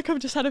 Like, I've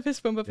just had a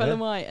fist bump of Ellen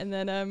White. And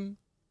then I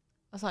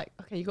was like,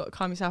 okay, you got to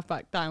calm yourself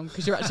back down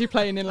because you're actually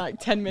playing in,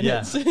 like, 10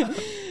 minutes.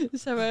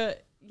 So,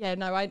 yeah,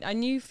 no, I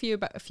knew a few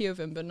of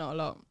them, but not a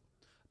lot.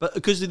 But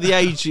because of the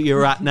age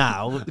you're at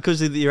now,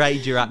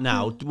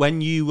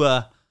 when you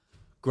were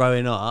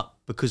growing up,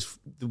 because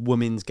the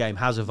women's game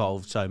has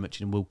evolved so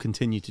much and will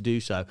continue to do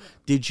so,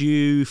 did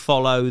you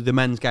follow the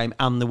men's game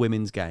and the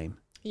women's game?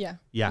 Yeah.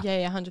 Yeah.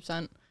 Yeah,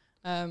 100%.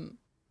 And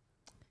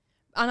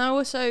I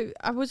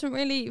wasn't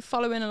really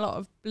following a lot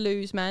of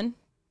Blues men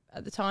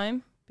at the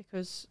time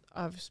because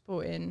I was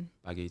sporting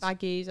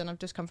baggies and I've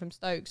just come from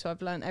Stoke, so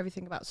I've learned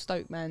everything about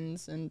Stoke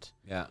men's and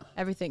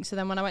everything. So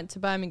then when I went to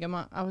Birmingham,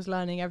 I was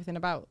learning everything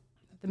about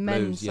the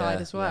men's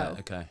side as well. Yeah,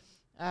 okay.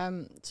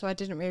 So I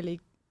didn't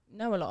really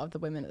know a lot of the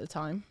women at the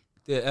time.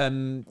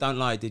 Don't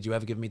lie, did you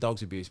ever give me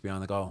dogs abuse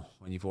behind the goal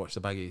when you've watched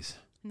the baggies?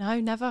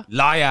 No, never.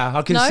 Liar!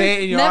 I can see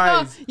it in your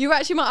eyes. You were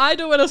actually my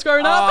idol when I was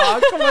growing up.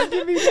 Oh, come on,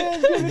 give me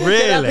this.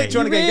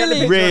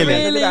 Really?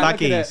 Really?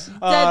 Baggies.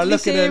 Oh,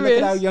 look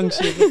at how young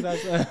she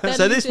is.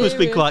 So this must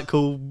be quite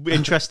cool,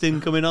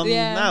 interesting coming on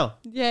now.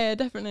 Yeah,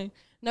 definitely.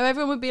 No,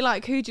 everyone would be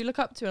like, who do you look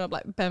up to? And I'm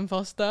like, Ben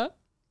Foster.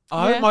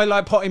 I hope my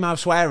like potty mouth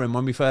swearing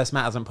when we first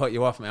met hasn't put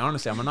you off me.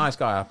 Honestly, I'm a nice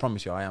guy. I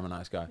promise you, I am a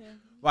nice guy. Yeah.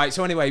 Right,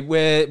 so anyway,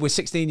 we're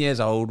 16 years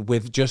old.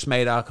 We've just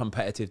made our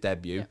competitive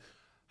debut. Yeah.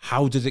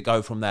 How does it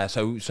go from there?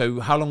 So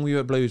how long were you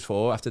at Blues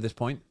for after this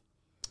point?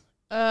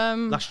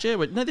 Last year?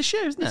 No, this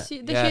year, isn't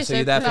it? This year, so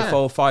you're there for 4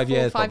 or 5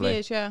 years, 5 probably.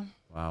 years, yeah.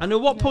 Wow. And at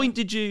what point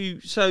did you...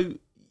 So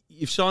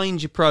you've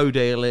signed your pro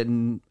deal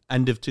in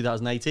end of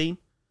 2018?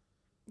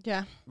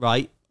 Yeah.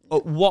 Right.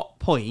 At what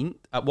point,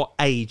 at what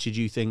age did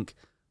you think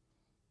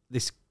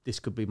this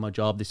could be my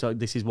job?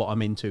 This is what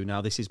I'm into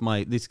now. This is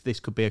this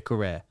could be a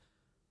career.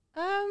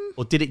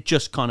 Or did it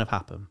just kind of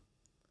happen?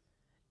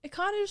 It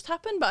kind of just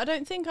happened, but I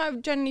don't think I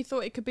genuinely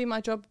thought it could be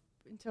my job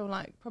until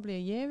like probably a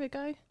year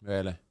ago.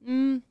 Really?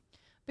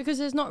 Because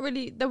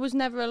there was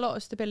never a lot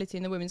of stability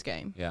in the women's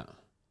game. Yeah.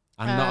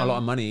 And not a lot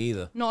of money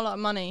either. Not a lot of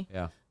money.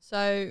 Yeah.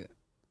 So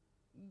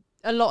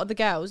a lot of the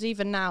girls,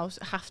 even now,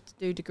 have to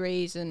do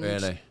degrees and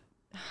really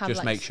have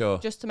just make sure.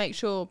 Just to make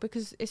sure,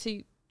 because it's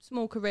a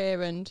small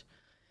career, and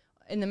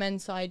in the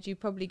men's side, you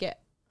probably get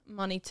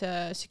money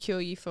to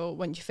secure you for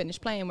when you finish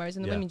playing, whereas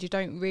in the women's, you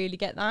don't really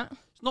get that.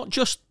 It's not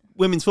just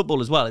women's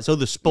football as well, it's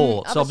other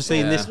sports. Obviously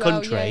in this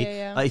country,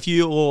 like if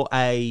you're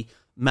a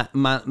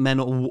man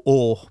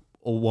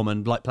or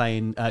woman, like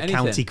playing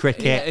county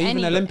cricket,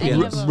 even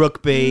Olympians,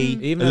 rugby,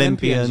 even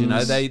Olympians, you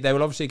know, they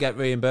will obviously get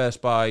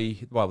reimbursed by,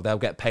 well, they'll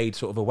get paid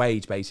sort of a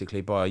wage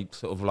basically by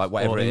sort of like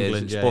whatever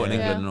Sport in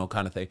England and all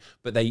kind of thing.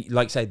 But they,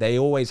 like say, they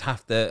always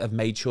have to have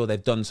made sure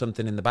they've done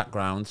something in the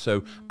background,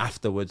 so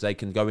afterwards they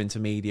can go into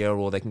media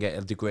or they can get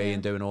a degree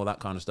and doing all that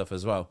kind of stuff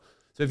as well.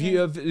 So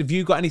have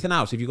you got anything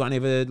else? Have you got any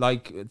other,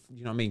 like, you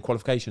know what I mean,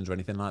 qualifications or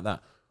anything like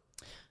that?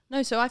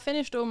 No, so I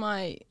finished all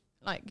my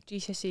like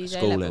GCSEs,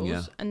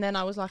 A-levels, and then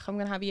I was like, I'm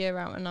going to have a year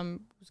out and I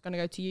was going to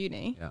go to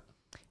uni. Yeah.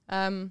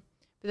 But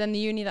then the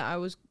uni that I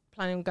was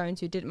planning on going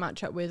to didn't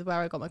match up with where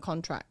I got my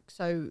contract.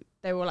 So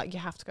they were like, you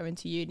have to go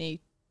into uni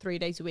 3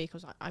 days a week. I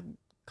was like, I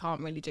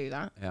can't really do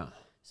that. Yeah.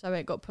 So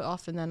it got put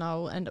off, and then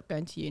I'll end up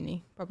going to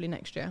uni probably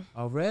next year.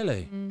 Oh,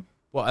 really?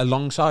 What,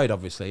 alongside,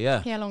 obviously,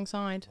 yeah? Yeah,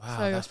 alongside. Wow,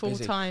 so that's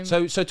full-time.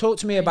 So talk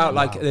to me about,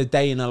 like, the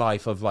day in the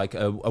life of, like,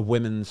 a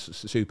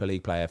women's Super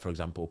League player, for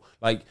example.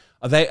 Like,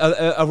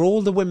 are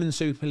all the women's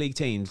Super League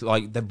teams,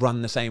 like, they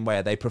run the same way?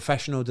 Are they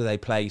professional? Do they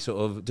play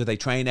do they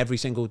train every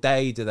single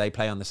day? Do they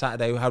play on the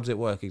Saturday? How does it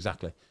work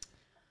exactly?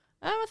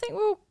 I think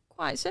we're all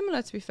quite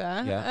similar, to be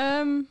fair.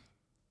 Yeah.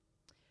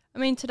 I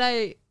mean,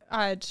 today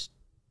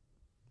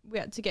we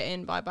had to get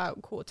in by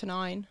about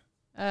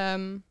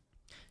 9:15,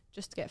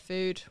 just to get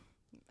food.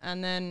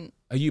 And then...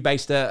 Are you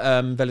based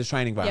at Village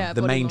Training Ground? Yeah,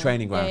 the main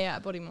training ground? Yeah,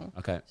 at Bodymore.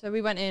 Okay. So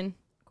we went in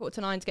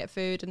 9:15 to get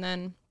food, and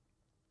then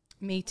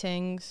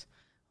meetings,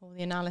 all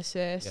the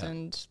analysis,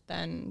 and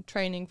then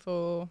training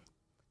for,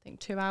 I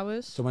think, 2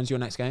 hours. So when's your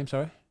next game,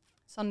 sorry?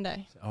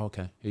 Sunday. Oh,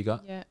 okay. Who you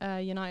got? Yeah,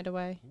 United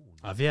away.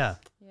 Have you?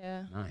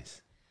 Yeah.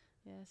 Nice.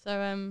 Yeah,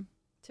 so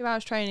 2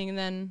 hours training, and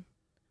then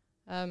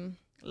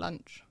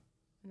lunch,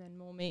 and then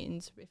more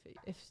meetings if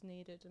it's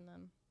needed, and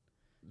then...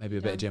 Maybe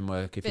a bit of gym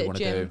work if you want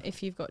to do.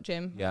 If you've got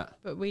gym. Yeah.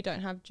 But we don't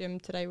have gym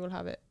today. We'll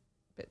have it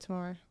a bit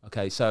tomorrow.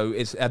 Okay, so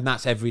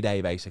that's every day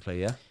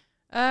basically, yeah?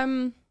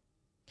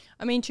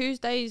 I mean,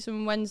 Tuesdays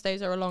and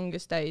Wednesdays are our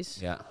longest days.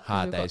 Yeah,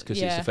 hard days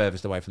because it's the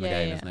furthest away from the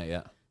game, isn't it?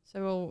 Yeah.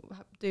 So we'll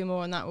do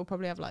more on that. We'll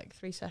probably have like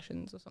 3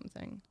 sessions or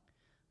something.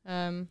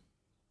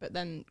 But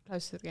then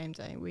close to the game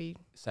day, we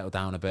settle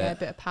down a bit. Yeah, a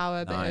bit of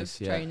power, a bit of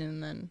training,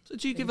 and then. So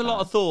do you give a lot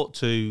of thought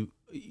to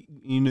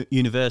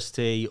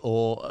university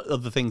or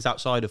other things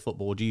outside of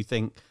football? Do you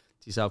think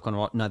to yourself kind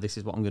of like, no, this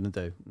is what I'm going to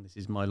do, and this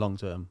is my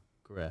long-term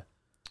career?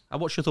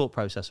 What's your thought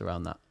process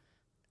around that?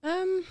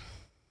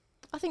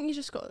 I think you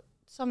just got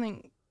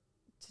something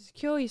to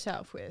secure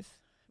yourself with,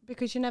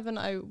 because you never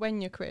know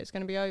when your career is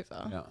going to be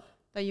over. Yeah.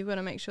 That you've got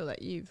to make sure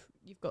that you've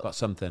got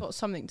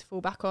something to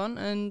fall back on,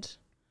 and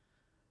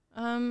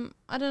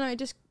I don't know.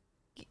 Just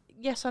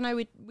yes, I know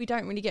we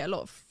don't really get a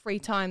lot of free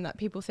time that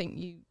people think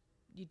you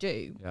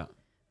do. Yeah.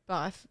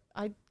 But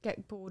I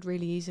get bored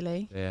really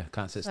easily. Yeah,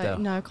 can't sit still.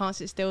 No, I can't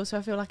sit still. So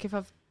I feel like if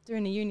I've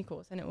doing a uni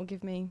course, and it will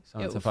give me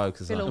something to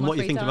focus on. And what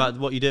you think about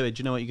what you're doing? Do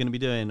you know what you're going to be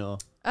doing? Or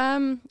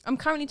I'm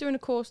currently doing a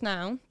course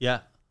now. Yeah.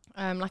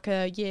 Like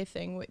a year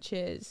thing, which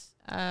is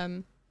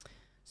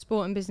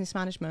sport and business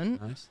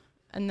management. Nice.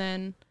 And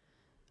then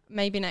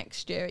maybe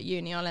next year at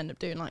uni I'll end up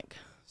doing like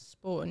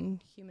sport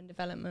and human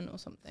development or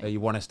something. So you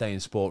want to stay in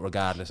sport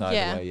regardless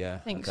either way, yeah? I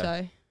think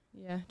so.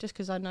 Yeah, just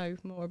because I know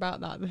more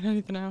about that than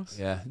anything else.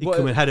 Yeah. You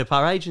come and head up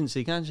our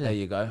agency, can't you? There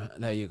you go.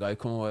 There you go.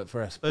 Come and work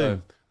for us.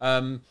 Boom.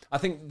 I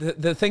think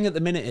the thing at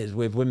the minute is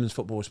with women's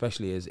football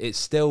especially is it's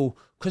still,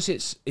 because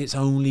it's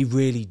only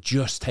really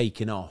just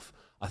taking off.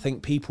 I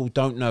think people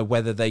don't know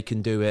whether they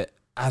can do it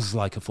as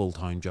like a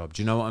full-time job.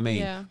 Do you know what I mean?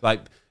 Yeah.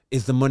 Like,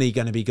 is the money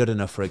going to be good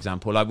enough, for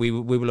example? Like we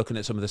were looking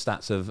at some of the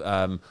stats of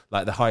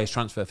like the highest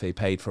transfer fee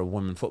paid for a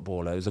woman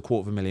footballer. It was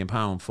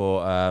 £250,000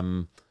 for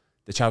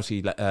the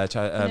Chelsea...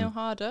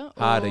 Harder?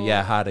 Harder,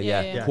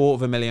 yeah.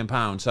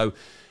 £250,000. So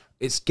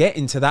it's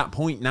getting to that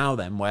point now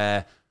then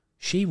where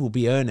she will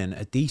be earning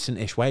a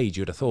decent-ish wage,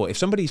 you'd have thought. If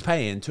somebody's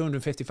paying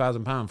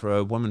 £250,000 for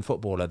a woman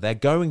footballer, they're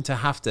going to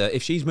have to...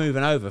 If she's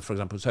moving over, for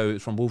example, so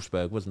it's from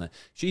Wolfsburg, wasn't it?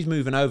 She's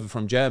moving over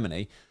from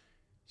Germany...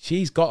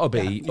 She's got to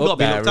be up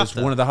there as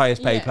one of the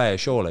highest paid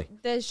players, surely.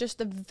 There's just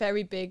a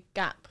very big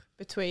gap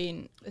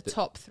between the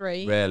top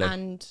three really?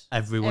 And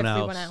everyone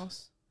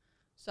else.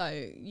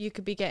 So you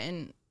could be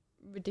getting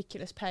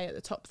ridiculous pay at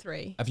the top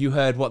three. Have you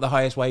heard what the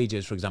highest wage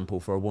is, for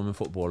example, for a woman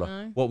footballer?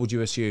 No. What would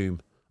you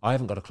assume? I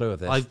haven't got a clue of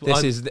this. I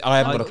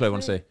haven't got a clue. I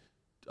want to see.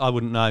 I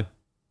wouldn't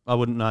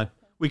know.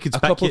 We could a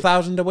couple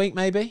thousand a week,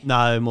 maybe.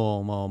 No,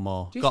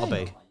 more. Got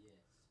to be.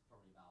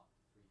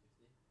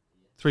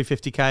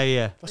 350k a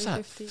year. What's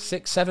that?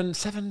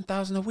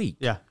 7,000 a week?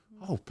 Yeah.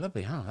 Oh,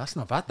 bloody hell. That's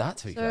not bad, that,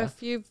 to be fair.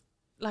 If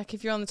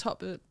you're on the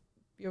top,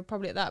 you're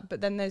probably at that.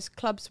 But then there's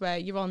clubs where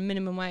you're on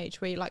minimum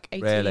wage, where you're like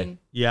 18, really?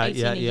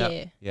 18 a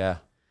year. Yeah.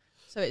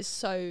 So it's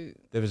so...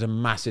 There was a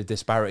massive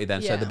disparity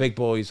then. Yeah. So the big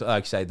boys,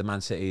 like I say, the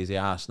Man Cities, the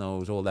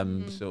Arsenals, all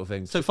them sort of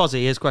things. So,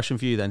 Fozzie, here's a question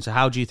for you then. So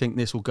how do you think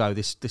this will go,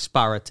 this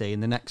disparity in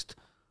the next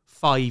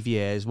 5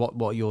 years? What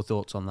are your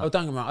thoughts on that? Oh,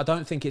 don't get me wrong. I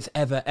don't think it's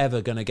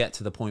ever going to get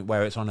to the point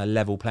where it's on a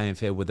level playing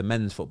field with the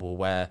men's football,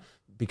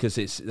 because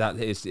it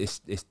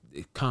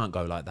can't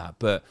go like that.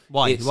 But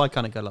why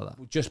can't it go like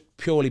that? Just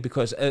purely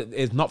because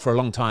it's not for a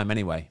long time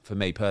anyway. For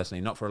me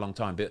personally, not for a long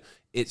time. But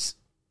it's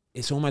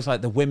almost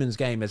like the women's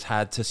game has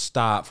had to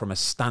start from a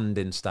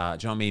standing start.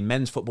 Do you know what I mean?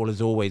 Men's football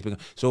has always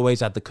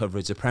had the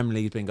coverage. The Premier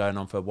League's been going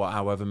on for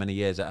however many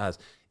years it has.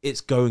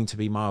 It's going to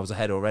be miles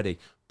ahead already.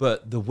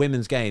 But the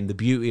women's game, the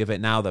beauty of it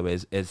now, though,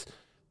 is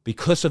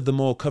because of the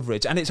more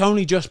coverage, and it's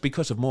only just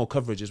because of more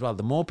coverage as well.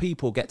 The more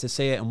people get to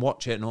see it and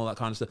watch it and all that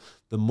kind of stuff,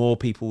 the more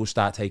people will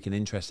start taking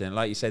interest in it.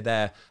 Like you said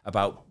there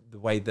about the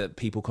way that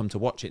people come to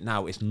watch it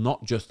now, it's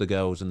not just the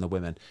girls and the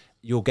women.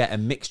 You'll get a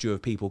mixture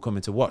of people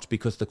coming to watch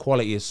because the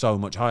quality is so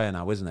much higher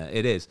now, isn't it?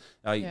 It is.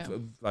 I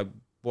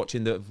watched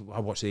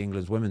the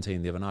England's women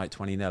team the other night,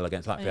 20-0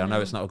 against Latvia. I know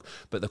it's not,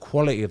 but the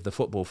quality of the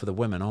football for the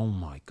women, oh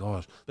my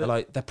god,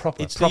 they're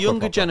proper. It's the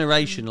younger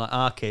generation, like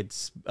our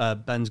kids.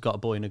 Ben's got a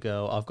boy and a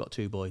girl. I've got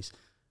 2 boys.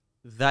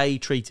 They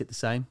treat it the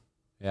same.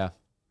 Yeah,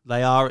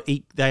 they are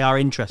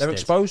interested. They're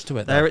exposed to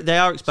it. They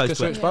are exposed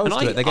to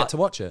it. They get to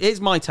watch it. Here's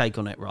my take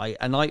on it, right?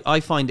 And I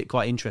find it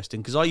quite interesting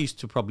because I used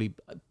to probably,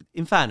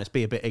 in fairness,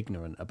 be a bit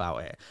ignorant about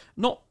it.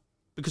 Not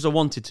because I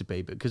wanted to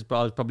be, but because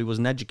I probably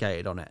wasn't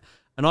educated on it.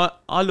 And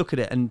I look at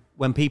it, and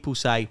when people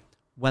say,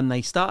 when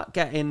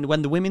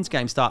the women's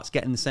game starts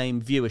getting the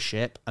same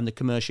viewership and the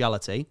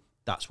commerciality,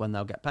 that's when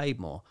they'll get paid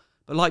more.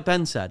 But like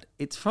Ben said,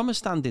 it's from a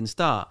standing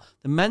start.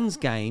 The men's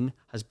game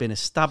has been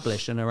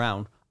established and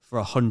around for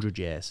 100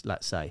 years,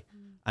 let's say,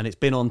 and it's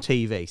been on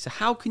TV. So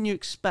how can you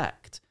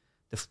expect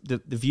the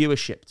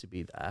viewership to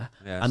be there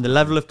and the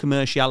level of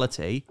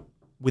commerciality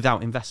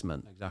without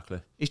investment? Exactly.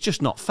 It's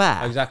just not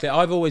fair. Exactly.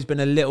 I've always been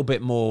a little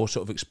bit more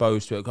sort of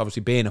exposed to it,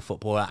 obviously being a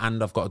footballer,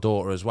 and I've got a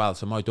daughter as well.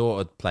 So my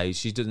daughter plays.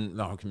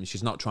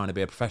 She's not trying to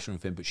be a professional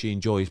thing, but she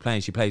enjoys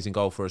playing. She plays in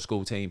goal for a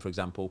school team, for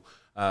example.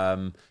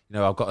 I've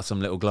got some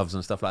little gloves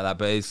and stuff like that.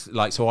 But it's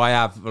like, so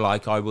I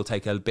will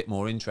take a bit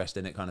more interest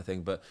in it, kind of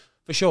thing. But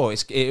for sure,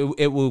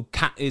 it will.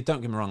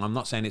 Don't get me wrong. I'm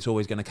not saying it's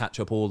always going to catch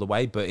up all the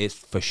way, but it's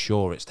for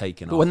sure it's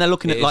taking off. But when they're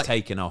looking at like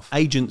taking off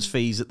agents'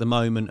 fees at the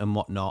moment and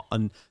whatnot,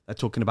 and they're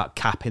talking about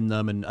capping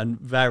them and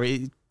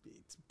very,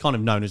 it's kind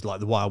of known as like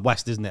the Wild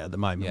West, isn't it, at the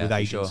moment, with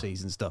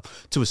agencies and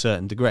stuff to a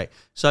certain degree.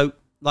 So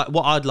like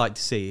what I'd like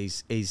to see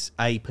is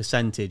a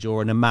percentage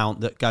or an amount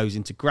that goes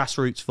into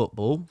grassroots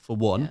football for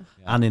one,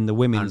 and in the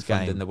women's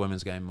game, in the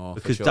women's game more,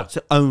 because for sure. that's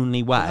the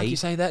only way. Like you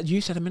say that, you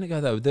said a minute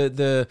ago though,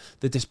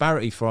 the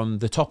disparity from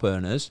the top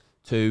earners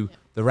to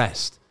the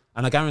rest.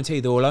 And I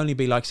guarantee there will only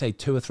be, like, say,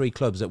 2 or 3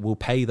 clubs that will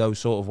pay those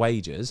sort of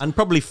wages. And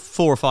probably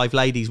 4 or 5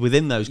 ladies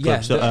within those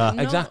clubs.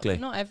 Exactly.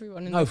 Not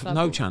everyone in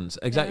no chance.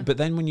 Exactly. Yeah. But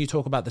then when you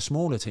talk about the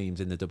smaller teams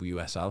in the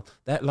WSL,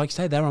 like you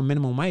say, they're on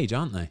minimum wage,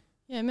 aren't they?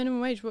 Yeah, minimum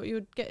wage, what you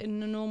would get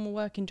in a normal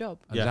working job.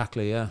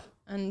 Exactly, yeah.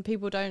 And I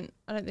don't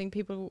think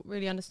people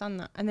really understand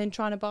that. And then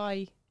trying to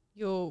buy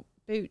your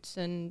boots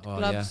and Oh,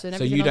 gloves and so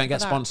everything. you don't else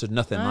get like sponsored,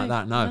 nothing No. like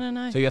that, no.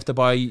 No. So you have to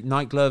buy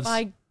night gloves.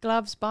 Buy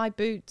gloves, buy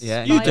boots.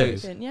 Yeah, You buy do?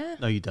 everything. Yeah.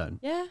 No, you don't.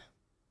 Yeah.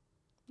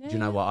 Do you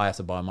know what? I have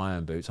to buy my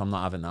own boots. I'm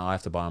not having that. I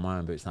have to buy my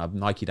own boots now.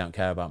 Nike don't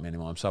care about me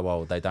anymore. I'm so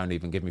old. They don't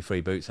even give me free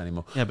boots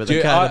anymore. Yeah, but Do they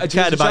you-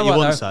 cared about you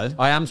once, though.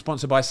 I am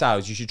sponsored by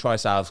Sal's. You should try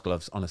Sal's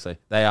gloves. Honestly,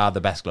 they are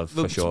the best gloves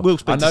for sure. We'll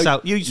speak I to know-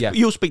 Sal. yeah.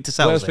 You'll speak to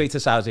Sal. We'll speak to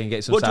Sal's and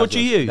get some. What Sal's do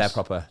you gloves. use? They're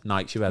proper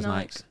Nike. She wears Nikes.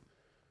 Nikes.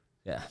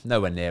 Yeah,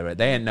 nowhere near it.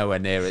 They ain't nowhere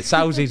near it.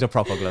 Salsy's are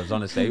proper gloves.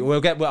 Honestly,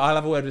 I'll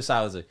have a word with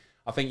Salsy.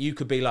 I think you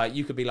could be like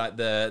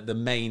the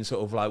main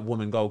sort of like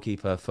woman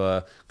goalkeeper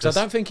for, because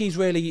I don't think he's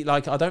really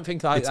like, I don't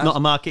think like It's not a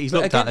market he's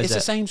but looked again, at, it's is the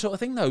it? same sort of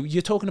thing though.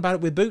 You're talking about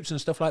it with boots and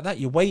stuff like that.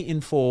 You're waiting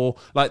for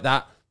like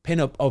that pin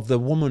up of the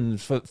woman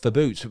for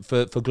boots,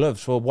 for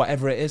gloves, for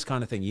whatever it is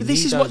kind of thing. You This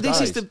need is those what this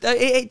guys. is.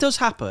 It does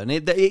happen.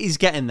 It is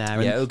getting there,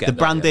 and Yeah, it'll get the there,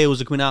 brand yeah.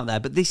 deals are coming out there.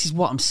 But this is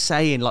what I'm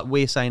saying. Like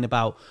we're saying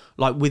about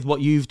like with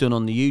what you've done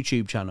on the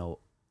YouTube channel,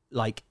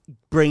 like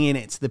bringing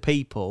it to the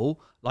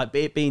people, like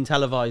it being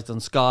televised on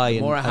Sky, The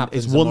more it and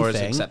happens, is the one more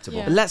thing. it's acceptable.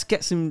 Yeah. But let's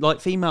get some like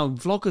female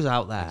vloggers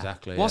out there.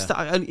 Exactly, What's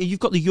yeah. that? And you've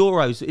got the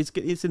Euros.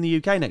 It's in the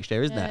UK next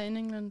year, isn't Yeah, it? in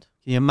England.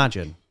 Can you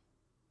imagine?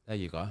 There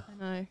you go. I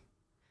know.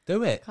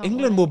 Do it. Can't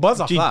England wait. will buzz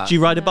off Do you, that. do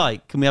you ride a Yeah.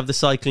 bike? Can we have the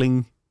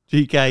cycling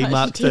GK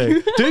Mark do.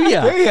 II? Do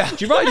you?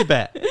 Do you ride a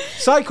bit?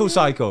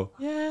 Cycle.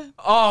 Yeah.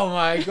 Oh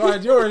my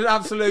god, you're an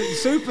absolute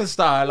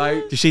superstar. Like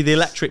Do you see the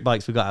electric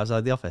bikes we got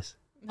outside the office?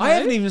 I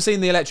haven't even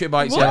seen the electric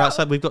bikes Yeah, yet.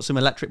 outside we've got some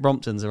electric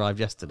Bromptons arrived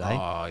yesterday.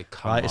 Oh,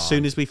 come Right, on. as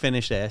soon as we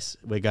finish this,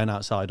 we're going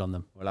outside on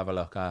them. We'll have a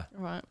look.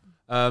 Right.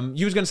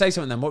 You was going to say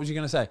something then. What was you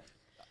going to say?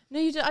 No,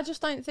 I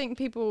just don't think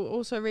people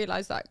also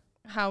realise like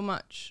how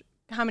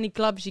many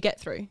gloves you get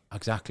through.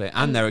 Exactly.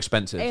 And they're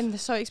expensive. And they're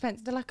so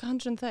expensive. They're like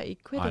 130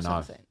 quid I or know.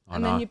 something. I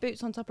And know. then your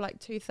boots on top are like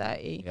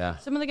 230. Yeah.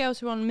 Some of the girls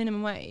who are on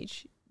minimum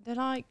wage, they're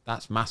like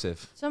That's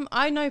massive.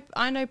 I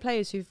know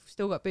players who've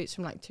still got boots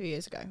from like 2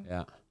 years ago.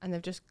 Yeah. And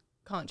they've just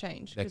can't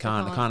change. They 'cause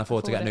can't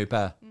afford to get a new it.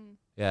 pair.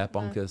 Yeah,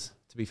 bonkers.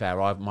 To be fair,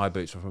 my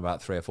boots were from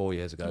about 3 or 4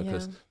 years ago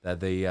because they're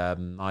the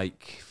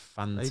Nike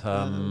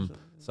Phantom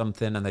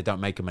something, and they don't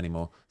make them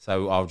anymore.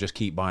 So I'll just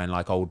keep buying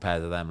like old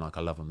pairs of them. Like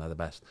I love them; they're the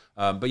best.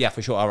 But yeah,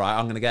 for sure. All right,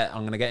 I'm gonna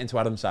get into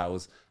Adam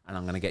Sales, and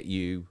I'm gonna get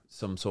you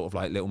some sort of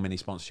like little mini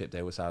sponsorship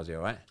deal with Salesy.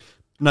 All right?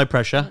 No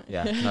pressure.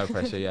 Yeah, no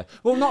pressure. Yeah.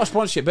 Well, not a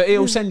sponsorship, but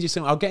he'll send you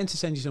some. I'll get him to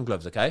send you some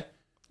gloves. Okay.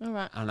 All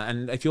right.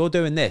 And if you're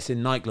doing this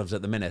in night gloves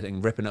at the minute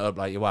and ripping it up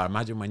like you are,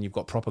 imagine when you've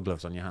got proper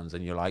gloves on your hands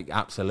and you're like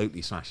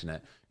absolutely smashing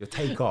it. You'll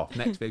take off.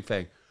 Next big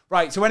thing.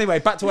 Right. So anyway,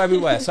 back to where we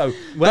were. So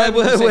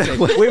Birmingham City.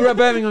 We were at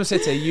Birmingham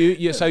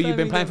City. So you've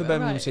been playing for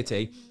Birmingham right.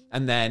 City,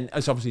 and then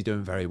it's obviously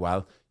doing very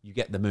well. You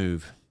get the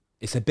move.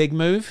 It's a big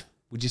move.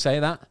 Would you say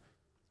that?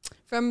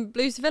 From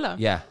Blues to Villa?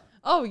 Yeah.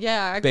 Oh,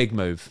 yeah. Big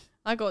move.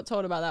 I got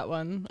told about that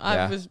one.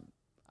 Yeah.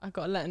 I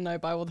got let know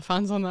by all the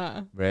fans on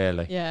that.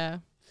 Really? Yeah.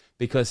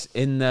 Because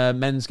in the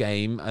men's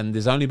game, and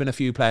there's only been a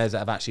few players that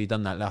have actually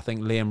done that. I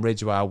think Liam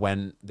Ridgewell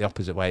went the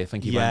opposite way. I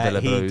think he went Villa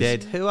Blues. he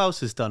did. Who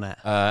else has done it?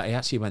 He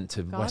actually went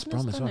to West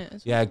Brom as done well. it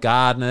as Yeah,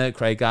 Gardner,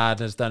 Craig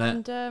Gardner's done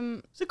it.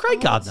 And Is it Craig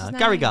what's Gardner? his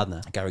Gary name?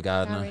 Gardner. Gary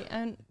Gardner. Gary,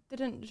 and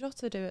didn't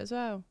Jota do it as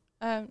well?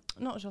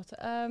 Not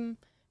Jota.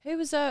 Who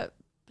was at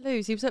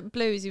Blues? He was at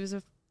Blues. He was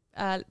a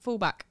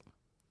fullback.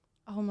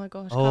 Oh my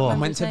gosh! Oh, can't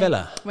went to remember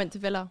his Villa. name. Went to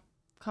Villa.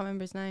 Can't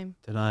remember his name.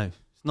 Don't know.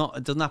 It's not.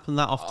 It doesn't happen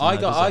that often. I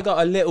though, got does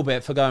it? a little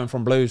bit for going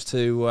from Blues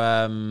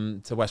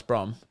to West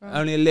Brom. Right.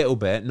 Only a little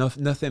bit,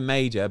 nothing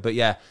major, but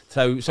yeah.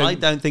 So I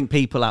don't think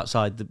people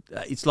outside the.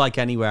 It's like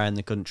anywhere in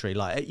the country.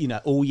 Like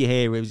all you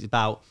hear is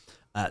about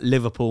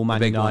Liverpool, Man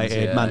big ones,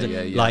 United, yeah,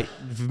 Man. yeah. Like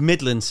the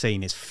Midland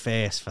scene is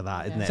fierce for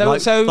that, isn't it?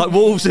 So- like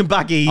Wolves and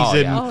Baggies Oh,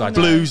 and yeah. Oh,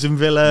 Blues and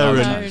Villa,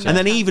 No, and, no, and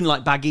then even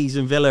like Baggies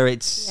and Villa,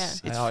 it's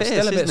Yeah. it's Oh, fierce, it's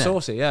still a bit isn't it?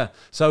 saucy, yeah.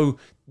 So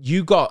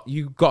you got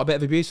a bit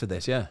of abuse for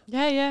this, yeah.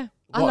 Yeah.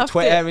 I What, loved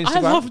Twitter, it. Instagram? I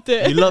loved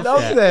it. You loved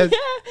it.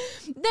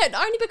 this. No,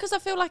 only because I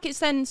feel like it's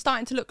then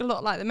starting to look a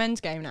lot like the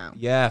men's game now.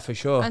 Yeah, for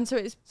sure. And so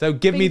it's So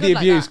give been me the good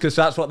like abuse that. because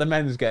that's what the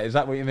men's get. Is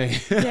that what you mean?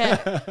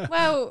 yeah.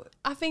 Well,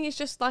 I think it's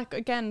just like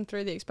again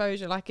through the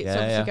exposure, like it's Yeah,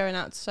 obviously yeah. going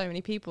out to so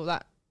many people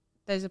that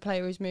there's a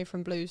player who's moved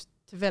from Blues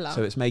to Villa.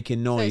 So it's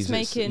making noise.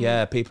 making-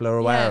 yeah, people are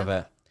aware yeah. of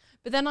it.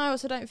 But then I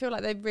also don't feel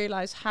like they've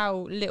realised how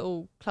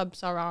little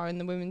clubs there are in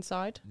the women's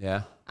side,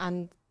 Yeah.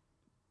 and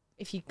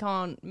if you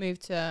can't move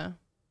to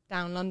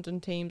down London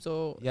teams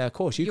or Yeah, of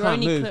course. You your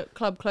can't only move.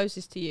 club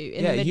closest to you,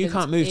 in Yeah, the you Midlands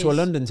can't move to a is-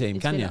 London team,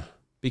 is can you? Villa.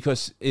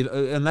 Because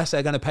unless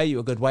they're going to pay you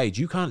a good wage,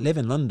 you can't live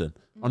in London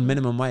on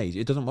minimum wage.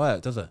 It doesn't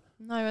work, does it?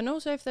 No, and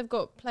also if they've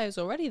got players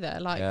already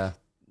there, like Yeah.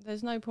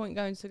 there's no point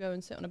going to go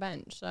and sit on a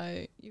bench.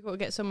 So you've got to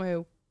get somewhere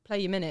who'll play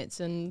your minutes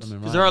and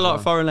Because there are a lot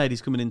of foreign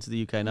ladies coming into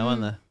the UK now,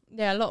 aren't there?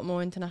 yeah, a lot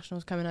more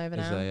internationals coming over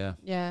Is now. there, yeah.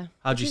 Yeah.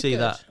 How which do you is see good.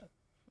 that?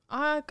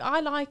 I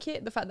like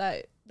it. The fact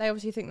that they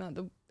obviously think that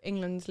the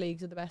England's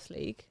leagues are the best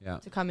league Yeah.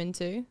 to come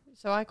into.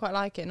 So I quite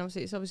like it, and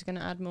obviously it's obviously going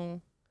to add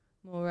more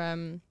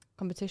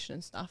competition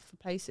and stuff for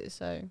places.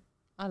 So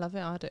I love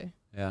it. I do.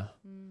 Yeah.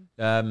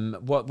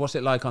 Mm. What's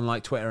it like on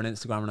like Twitter and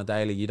Instagram on a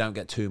daily? You don't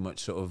get too much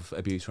sort of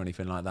abuse or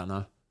anything like that,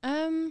 no?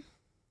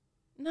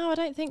 No, I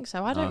don't think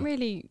so. I don't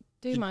really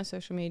do my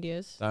social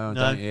medias. Don't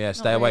you? Yeah, Not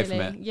stay away from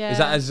really. it.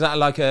 Yeah. Is that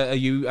like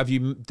have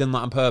you done that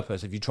on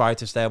purpose? Have you tried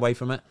to stay away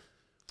from it?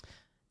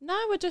 No,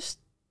 we're just.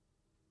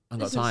 I've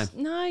got time.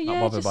 No, Not yeah,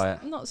 bothered just by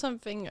it. not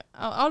something.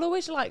 I'll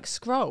always like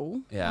scroll.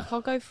 Yeah. Like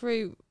I'll go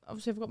through.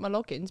 Obviously, I've got my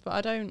logins, but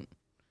I don't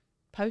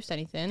post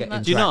anything. Get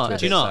Like, Do you not? Interact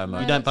Do you with it not? so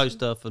much. You don't post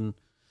stuff and.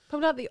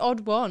 probably like the odd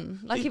one.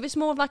 Like if it's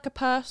more of like a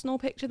personal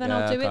picture, then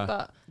I'll do okay. it.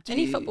 But Do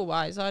any you- football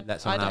wise, I Let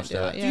someone don't else do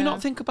do it. it. Yeah. Do you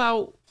not think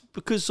about,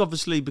 because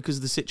obviously because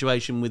of the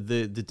situation with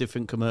the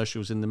different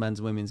commercials in the men's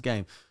and women's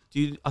game?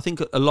 I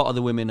think a lot of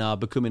the women are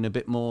becoming a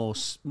bit more,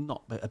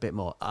 not a bit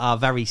more, are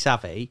very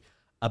savvy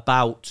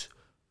about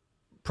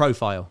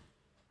profile.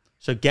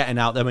 So getting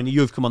out there, when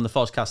you've come on the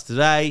Foscast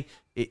today,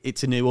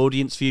 it's a new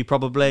audience for you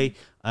probably,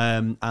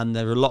 and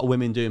there are a lot of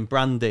women doing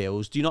brand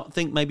deals. Do you not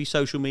think maybe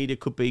social media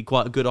could be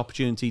quite a good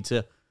opportunity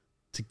to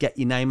get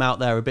your name out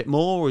there a bit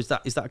more, or is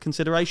that a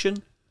consideration?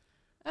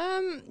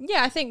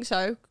 Yeah, I think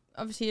so.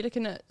 Obviously, you're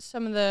looking at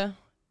some of the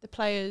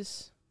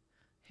players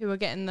who are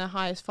getting the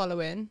highest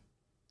following.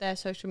 Their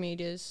social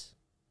medias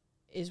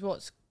is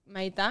what's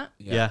made that.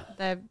 Yeah.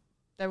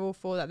 They're all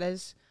for that.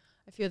 There's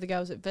a few of the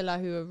girls at Villa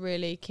who are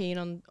really keen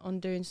on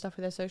doing stuff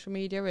with their social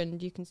media,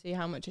 and you can see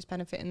how much it's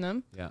benefiting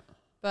them. Yeah.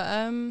 But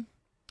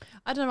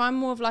I don't know. I'm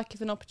more of like,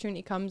 if an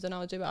opportunity comes, then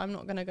I'll do it. I'm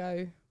not going to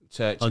go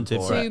Searching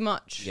for too it.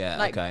 much. Yeah,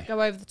 like okay.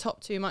 go over the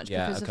top too much,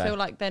 Yeah, because okay. I feel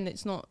like then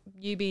it's not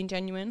you being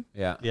genuine.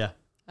 Yeah. Yeah.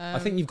 I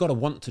think you've got to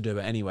want to do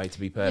it anyway, to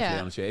be perfectly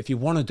honest with you. If you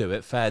want to do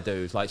it, fair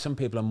dues. Like, some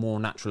people are more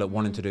natural at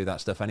wanting to do that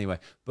stuff anyway.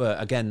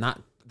 But again, that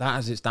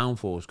has its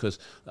downfalls, because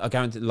I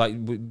guarantee, like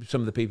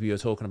some of the people you were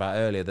talking about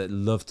earlier that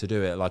love to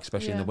do it, like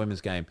especially in the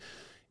women's game,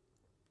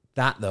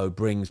 that though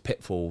brings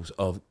pitfalls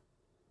of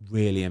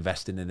really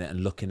investing in it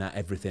and looking at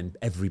everything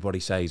everybody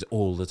says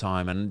all the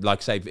time. And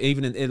like say,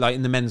 even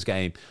in the men's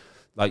game,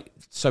 like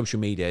social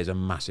media is a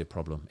massive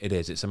problem. It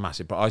is. It's a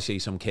massive problem. I see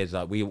some kids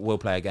like we'll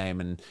play a game,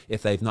 and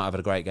if they've not had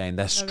a great game,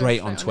 they're straight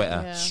on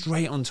Twitter.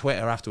 Straight on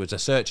Twitter afterwards. They're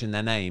searching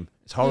their name.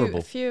 It's horrible.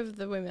 A few of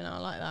the women are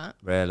like that.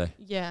 Really?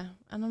 Yeah.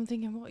 And I'm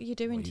thinking, what are you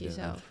doing to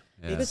yourself?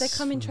 Yeah. Because they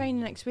come in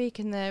training next week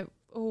and they're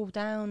all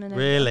down and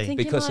Really? everything. I'm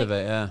thinking, Because like, of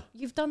it, yeah.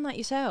 You've done that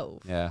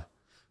yourself. Yeah.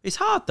 It's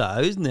hard though,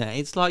 isn't it?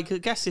 It's like, I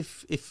guess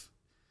if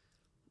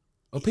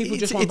Well, people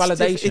just It's- want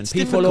it's validation. it's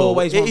people difficult.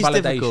 always It want is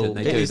validation. difficult.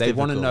 They It do. is They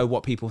want to difficult. know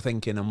what people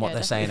thinking and what Yeah,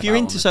 they're saying. if you're about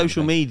into them and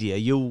social everything. media,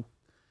 you'll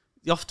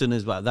often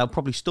as well, they'll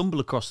probably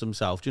stumble across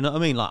themselves. Do you know what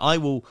I mean? Like I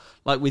will,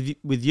 like with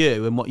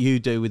you and what you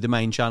do with the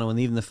main channel and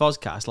even the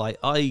Foscast, like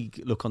I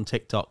look on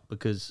TikTok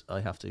because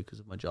I have to, because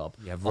of my job.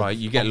 Yeah, right.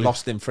 You get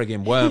lost in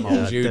frigging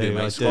wormholes. You do,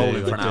 mate.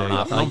 Scrolling for an hour and a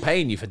half. I'm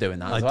paying you for doing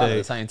that as well at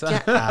the same time.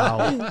 Get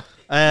out.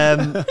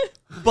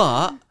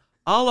 But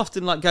I'll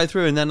often like go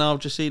through and then I'll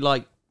just see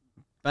like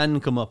Ben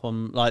come up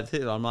on like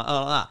I'm like, oh,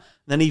 like that.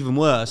 And then even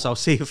worse, I'll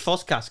see a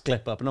Foscast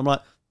clip up and I'm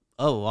like,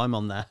 oh, I'm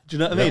on there. Do you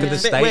know what I mean? Look at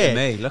It's the a bit state weird. of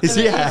me. Look It's,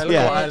 at yeah, look what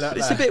I yeah. look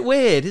It's like. a bit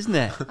weird, isn't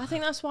it? I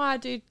think that's why I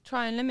do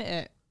try and limit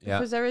it. Yeah.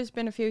 Because there has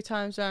been a few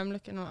times where I'm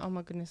looking like, oh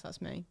my goodness,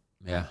 that's me.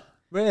 Yeah.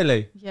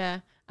 Really? Yeah.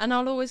 And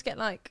I'll always get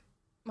like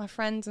my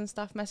friends and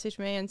stuff message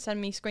me and send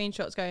me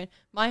screenshots going,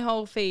 my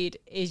whole feed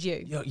is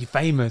you. You're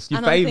famous. You're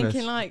and famous. I'm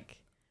thinking like,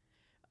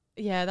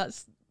 yeah,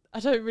 I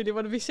don't really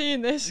want to be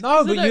seeing this. No,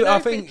 'cause but don't you- know I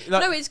if think,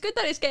 like- no, it's good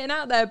that it's getting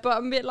out there, but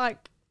I'm a bit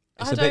like,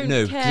 It's I a bit don't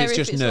new, 'cause care it's if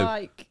just it's new.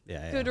 like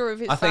good or if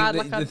it's I think bad. the,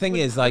 Like, the thing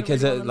is, like,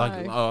 as really a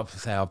like, know.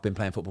 say I've been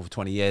playing football for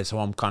 20 years, so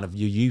I'm kind of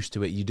you're used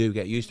to it. You do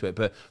get used to it,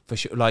 but for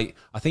sure, like,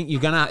 I think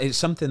it's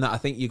something that I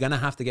think you're gonna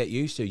have to get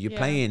used to. You're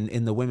playing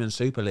in the Women's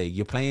Super League.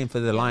 You're playing for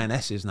the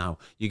Lionesses now.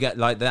 You get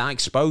like that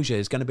exposure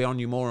is going to be on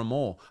you more and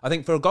more. I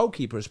think for a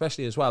goalkeeper,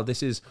 especially as well,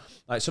 this is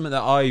like something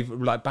that I've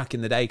like back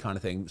in the day kind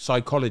of thing.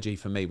 Psychology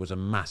for me was a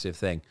massive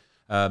thing.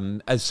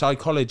 Has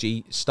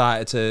psychology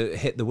started to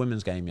hit the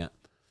women's game yet?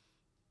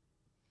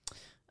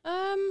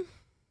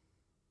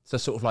 So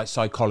sort of like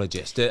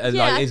psychologist. Like,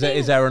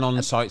 is there an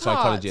on-site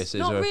psychologist?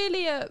 Not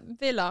really at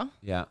Villa.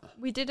 Yeah.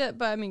 We did at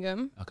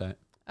Birmingham. Okay.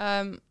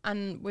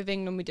 And with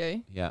England we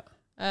do. Yeah.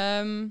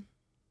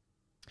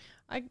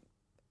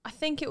 I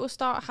think it will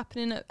start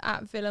happening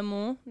at Villa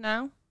more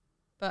now,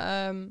 but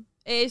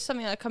it is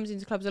something that comes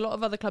into clubs. A lot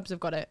of other clubs have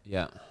got it.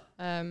 Yeah.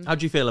 How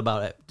do you feel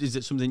about it? Is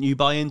it something you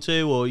buy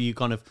into, or are you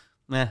kind of,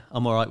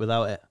 I'm all right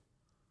without it?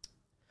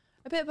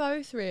 A bit of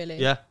both, really.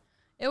 Yeah.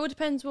 It all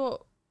depends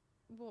what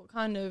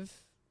kind of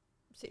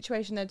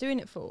situation they're doing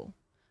it for.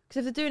 Because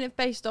if they're doing it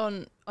based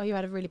on, oh, you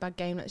had a really bad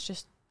game, let's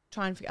just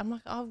try and forget. I'm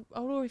like, I'll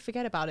already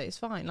forget about it. It's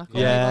fine. Like,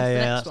 I'll move on to the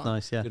next that's one.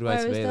 nice. Yeah. Good way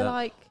Whereas to be they're that.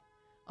 like,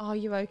 are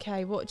you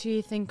okay? What do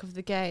you think of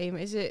the game?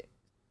 Was it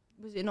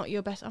not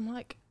your best? I'm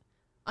like,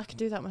 I can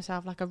do that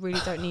myself. Like, I really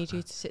don't need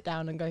you to sit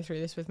down and go through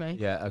this with me.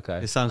 Yeah. Okay.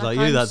 It sounds like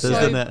I'm you, that does,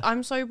 doesn't it?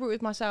 I'm so brutal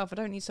with myself. I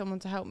don't need someone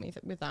to help me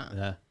with that.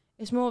 Yeah.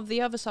 It's more of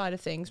the other side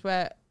of things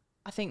where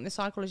I think the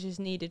psychologist is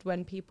needed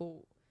when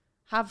people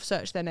have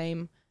searched their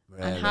name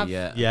and have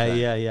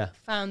Yeah.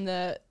 found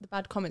the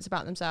bad comments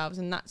about themselves,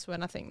 and that's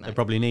when I think They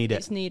probably need it.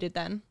 it's needed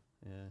then.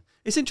 Yeah,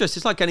 it's interesting.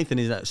 It's like anything,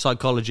 isn't it?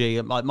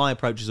 Psychology. Like my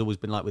approach has always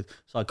been like with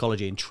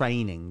psychology and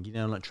training. You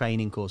know, like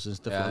training courses and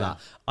stuff like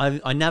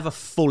that. I never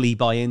fully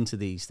buy into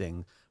these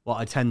things. What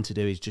I tend to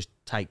do is just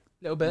take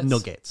little bits,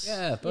 nuggets.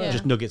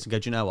 Just nuggets, and go,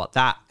 do you know what?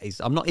 That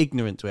is. I'm not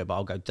ignorant to it, but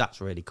I'll go, that's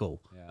really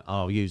cool. Yeah.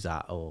 I'll use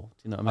that. Or do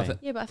you know what I mean?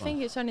 Yeah, but I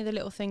think it's only the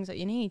little things that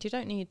you need. You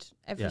don't need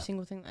every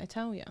single thing that I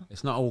tell you.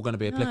 It's not all going to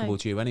be applicable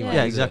to you anyway.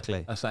 Yeah,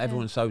 exactly. That's like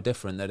everyone's so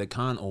different that it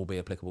can't all be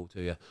applicable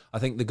to you. I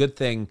think the good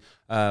thing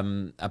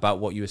about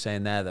what you were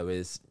saying there, though,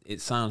 is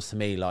it sounds to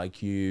me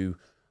like you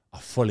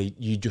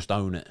just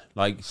own it.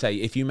 Like, say,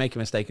 if you make a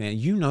mistake and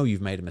you know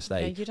you've made a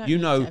mistake, you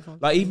know,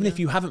 like, even if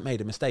you haven't made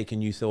a mistake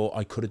and you thought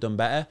I could have done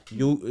better,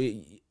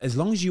 as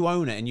long as you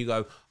own it and you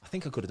go, I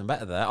think I could have done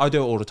better there. I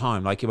do it all the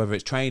time. Like, whether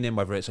it's training,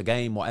 whether it's a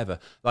game, whatever.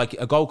 Like,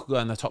 a goal could go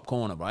in the top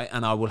corner, right?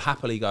 And I will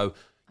happily go,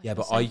 yeah,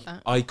 but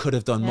I could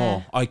have done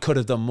more. I could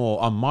have done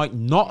more. I might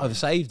not have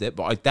saved it,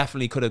 but I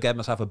definitely could have given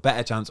myself a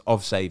better chance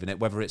of saving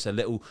it, whether it's a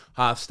little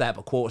half step,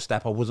 a quarter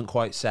step, I wasn't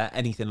quite set,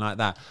 anything like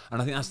that.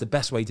 And I think that's the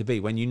best way to be.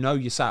 When you know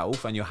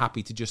yourself and you're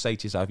happy to just say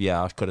to yourself,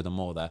 yeah, I could have done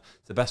more there.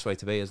 It's the best way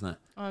to be, isn't it?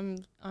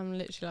 I'm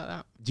literally like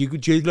that.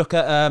 Do you look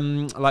at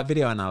like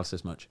video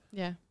analysis much?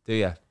 Yeah. Do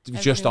you?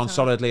 Just on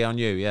solidly on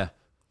you, yeah?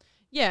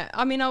 Yeah,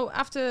 I mean,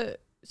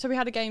 so we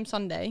had a game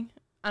Sunday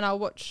and I'll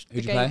watch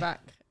the game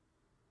back.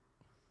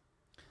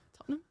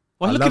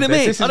 Well, looking at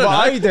me. This is what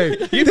I do.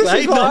 You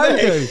played, what I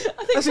do.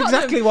 That's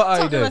exactly what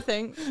I do. I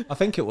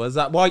think it was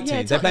that white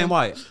team. They're playing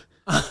white.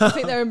 I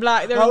think they're in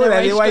black. They're in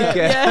their awake.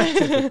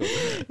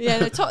 Yeah,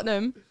 they're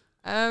Tottenham.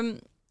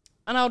 And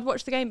I would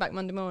watch the game back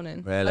Monday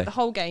morning. Really? Like the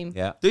whole game.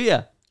 Yeah. Do you?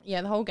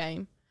 Yeah, the whole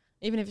game.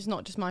 Even if it's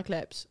not just my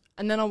clips.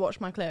 And then I'll watch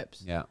my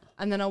clips. Yeah.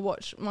 And then I'll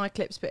watch my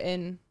clips put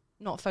in,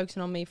 not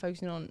focusing on me,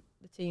 focusing on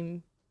the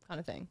team kind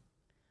of thing.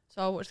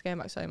 So I'll watch the game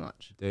back so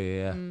much. Do you?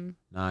 Yeah. Yeah.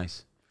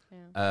 Nice.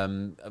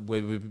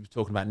 We were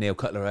talking about Neil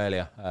Cutler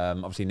earlier.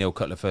 Obviously, Neil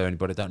Cutler, for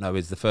anybody that don't know,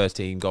 is the first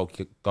team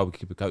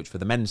goalkeeper coach for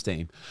the men's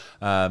team.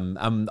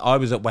 And I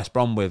was at West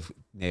Brom with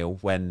Neil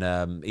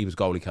when he was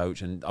goalie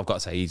coach, and I've got to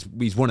say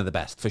he's one of the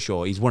best for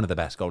sure. He's one of the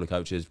best goalie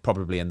coaches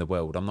probably in the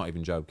world. I'm not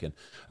even joking.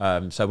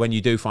 So when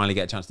you do finally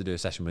get a chance to do a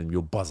session with him,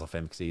 you'll buzz off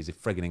him because he's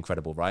frigging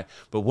incredible, right?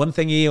 But one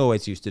thing he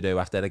always used to do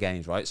after the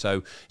games, right?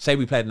 So say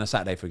we played on a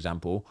Saturday, for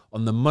example,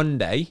 on the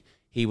Monday,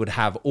 he would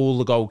have all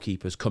the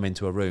goalkeepers come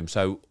into a room.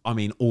 So, I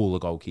mean, all the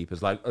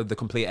goalkeepers, like the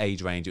complete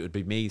age range. It would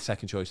be me,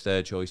 second choice,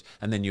 third choice.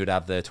 And then you would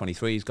have the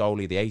 23s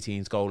goalie, the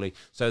 18s goalie.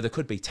 So there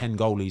could be 10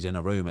 goalies in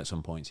a room at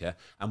some points, yeah?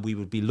 And we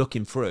would be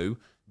looking through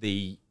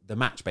the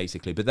match,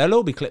 basically. But they'll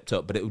all be clipped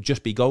up, but it would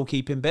just be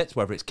goalkeeping bits,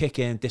 whether it's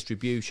kicking,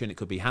 distribution, it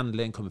could be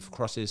handling, coming for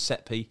crosses,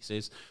 set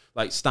pieces,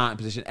 like starting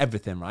position,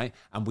 everything, right?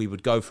 And we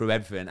would go through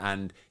everything.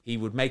 And he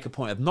would make a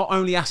point of not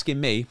only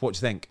asking me, what do you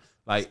think?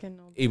 Like,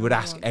 he would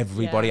ask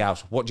everybody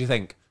else, what do you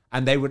think?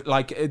 And they would,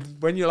 like,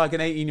 when you're like an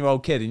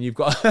 18-year-old kid and you've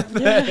got a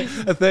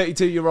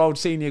 32-year-old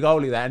senior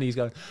goalie there, and he's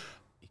going,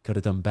 he could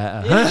have done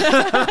better.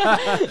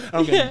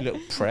 I'm going,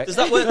 little prick. Does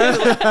that work the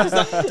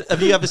other way?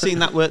 Have you ever seen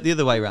that work the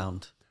other way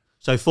around?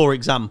 So, for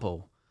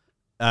example,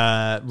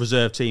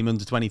 reserve team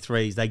under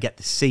 23s, they get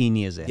the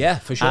seniors in. Yeah,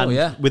 for sure,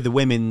 and with the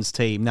women's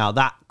team, now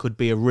that could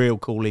be a real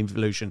cool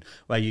evolution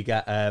where you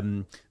get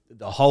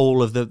the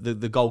whole of the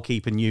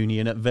goalkeeping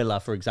union at Villa,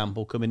 for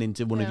example, coming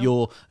into one of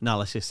your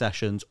analysis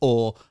sessions,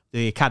 or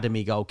the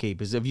academy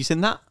goalkeepers. Have you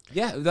seen that?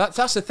 Yeah,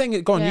 that's the thing.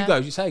 Go on, you go.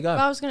 You say go.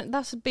 Well,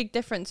 that's a big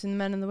difference in the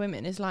men and the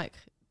women. Is like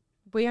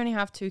we only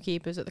have 2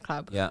 keepers at the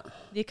club. Yeah.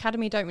 The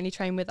academy don't really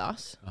train with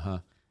us.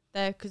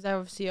 They're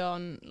obviously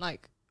on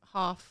like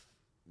half.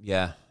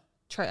 Yeah.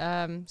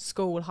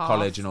 School, half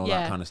college, and all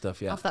that kind of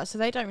stuff. Yeah. Half that, so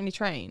they don't really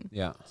train.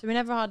 Yeah. So we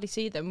never hardly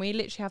see them. We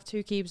literally have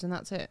 2 keepers, and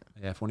that's it.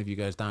 Yeah. If one of you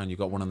goes down, you've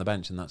got one on the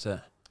bench, and that's it.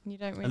 You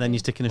don't really. And then you're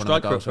sticking a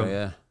striker up.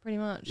 Yeah. Pretty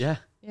much. Yeah.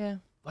 Yeah.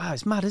 Wow,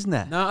 it's mad, isn't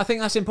it? No, I think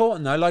that's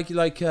important though.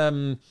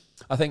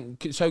 I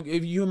think so.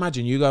 If you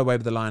imagine you go away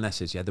with the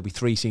Lionesses, there'll be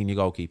 3 senior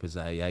goalkeepers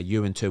there. Yeah,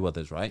 you and 2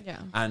 others, right? Yeah.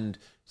 And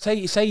say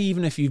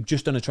even if you've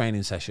just done a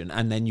training session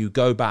and then you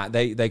go back,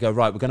 they go,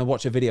 right, we're going to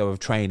watch a video of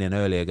training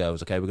earlier,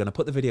 girls. Okay, we're going to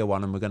put the video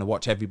on and we're going to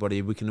watch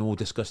everybody. We can all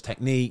discuss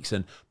techniques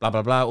and blah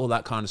blah blah, all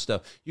that kind of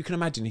stuff. You can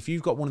imagine if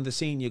you've got one of the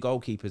senior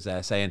goalkeepers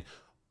there saying,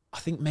 I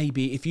think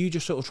maybe if you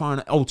just sort of try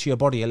and alter your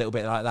body a little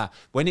bit like that,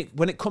 when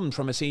it comes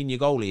from a senior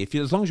goalie,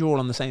 as long as you're all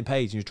on the same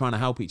page and you're trying to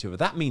help each other,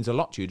 that means a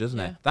lot to you, doesn't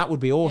it? That would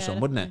be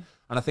awesome, wouldn't it?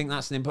 And I think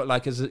that's an input.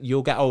 Like, as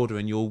you'll get older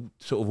and you'll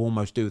sort of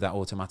almost do that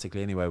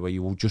automatically anyway, where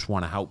you will just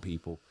want to help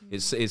people.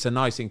 It's a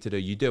nice thing to do.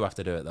 You do have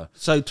to do it though.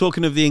 So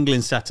talking of the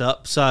England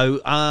setup,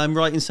 so I'm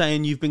right in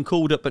saying you've been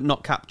called up but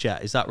not capped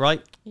yet. Is that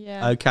right?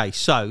 Yeah. Okay,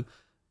 so.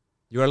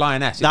 You're a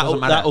Lioness. It doesn't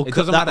matter. It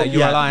doesn't matter.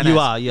 You're a Lioness. You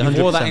are.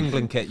 You wore that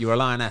England kit. You're a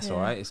Lioness, all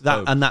right? It's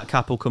and that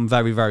cap will come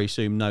very, very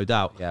soon, no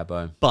doubt. Yeah,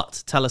 boom.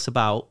 But tell us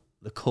about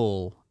the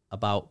call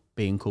about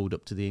being called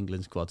up to the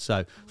England squad.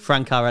 So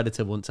Frank, our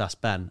editor, once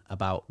asked Ben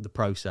about the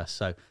process.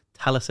 So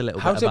tell us a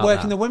little bit about that. How does it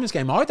work in the women's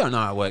game? I don't know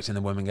how it works in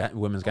the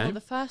women's game. The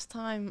first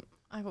time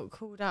I got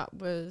called up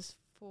was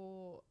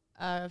for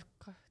a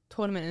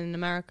tournament in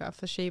America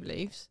for the Sheep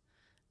Leaves.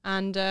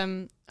 And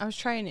I was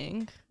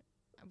training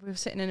we were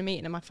sitting in a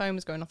meeting and my phone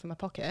was going off in my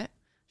pocket.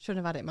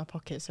 Shouldn't have had it in my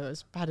pocket, so it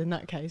was bad in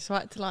that case. So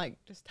I had to like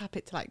just tap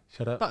it to like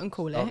button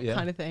call it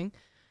kind of thing.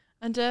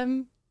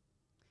 And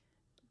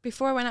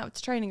before I went out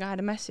to training, I had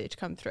a message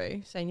come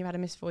through saying you had a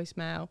missed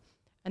voicemail,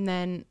 and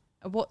then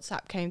a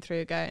WhatsApp came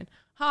through going,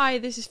 "Hi,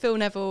 this is Phil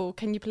Neville.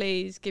 Can I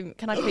please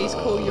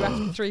call you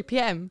after 3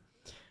 p.m?"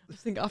 I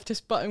think I've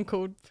just button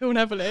called Phil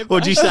Neville.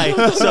 What'd you say?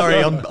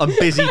 Sorry, I'm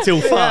busy till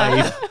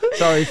 5.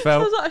 Sorry, Phil. I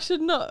was like, I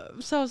should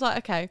not. So I was like,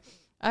 okay.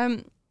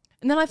 And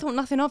then I thought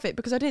nothing of it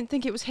because I didn't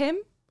think it was him.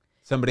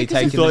 Somebody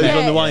taking taking the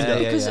from the wind up.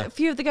 Because a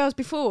few of the girls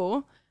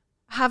before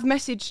have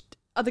messaged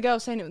other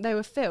girls saying that they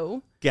were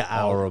Phil. Get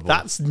out. Horrible.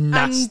 That's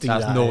nasty.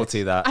 That's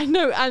naughty, that. I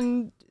know,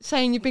 and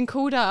saying you've been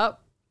called up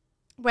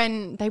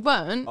when they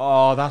weren't.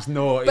 Oh, that's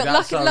naughty. But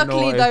that's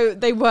luckily, naughty. though,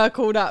 they were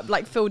called up.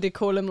 Like, Phil did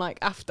call them, like,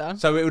 after.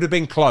 So it would have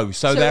been close.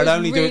 So it they'd was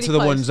only do really it to the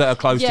close. ones that are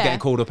close to Yeah. getting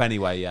called up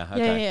anyway, yeah.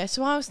 Okay. Yeah.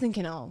 So I was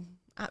thinking, oh,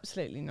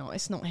 absolutely not.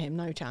 It's not him.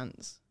 No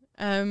chance.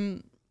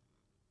 And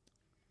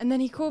then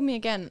he called me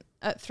again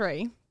at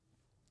 3.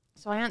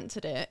 So I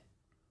answered it.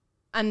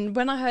 And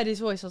when I heard his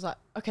voice, I was like,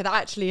 okay, that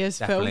actually is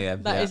Definitely Phil.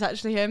 him, That yeah. is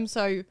actually him.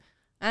 So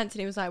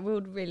Anthony was like, we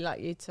would really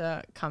like you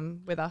to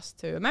come with us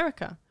to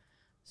America.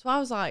 So I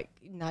was like,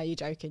 no, you're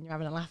joking. You're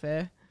having a laugh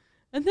here.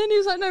 And then he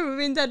was like, no, we're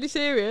being deadly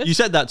serious. You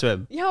said that to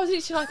him? Yeah, I was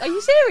literally like, are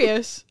you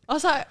serious? I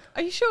was like,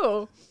 are you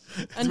sure?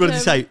 And What did he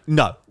say?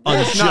 No. I'm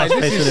Nice. just This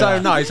pissing is it so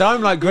out. nice.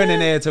 I'm like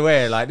grinning ear to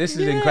ear. Like, this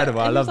is Yeah. incredible.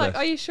 I And he love was like, this.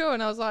 are you sure?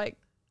 And I was like,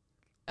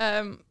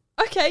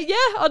 okay,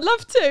 yeah, I'd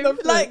love to.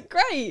 Like,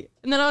 great.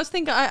 And then I was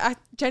thinking, I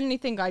genuinely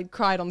think I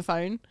cried on the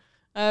phone.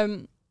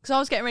 Because I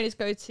was getting ready to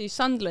go to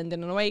Sunderland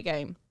in an away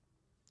game.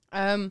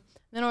 Then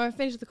when I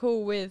finished the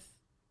call with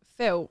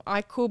Phil,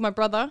 I called my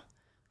brother,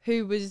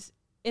 who was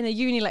in a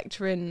uni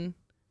lecture in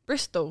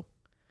Bristol.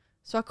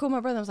 So I called my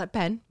brother. I was like,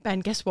 Ben,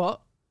 guess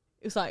what?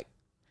 It was like,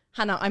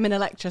 Hannah, I'm in a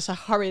lecture, so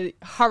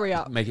hurry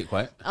up. Make it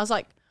quick. I was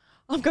like,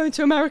 I'm going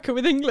to America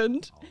with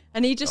England.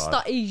 And he just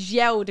started, he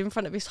yelled in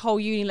front of his whole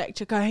uni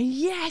lecture going,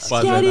 yes,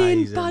 Buzzing. get in,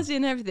 Amazing. buzzing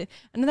and everything.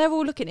 And they're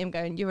all looking at him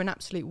going, you're an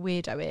absolute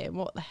weirdo here.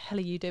 What the hell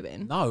are you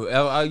doing?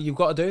 No, you've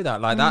got to do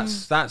that. Like,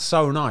 that's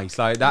so nice.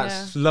 Like,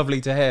 that's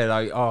lovely to hear.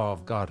 Like, oh,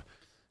 God.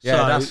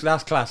 Yeah, So-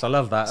 that's class. I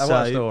love that.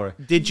 What a story.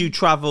 Did you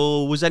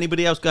travel? Was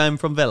anybody else going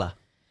from Villa?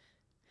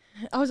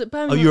 I was at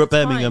Birmingham. Oh, you were at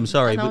the at Birmingham, time,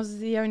 sorry, And I but- was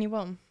the only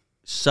one.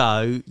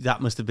 So that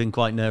must have been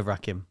quite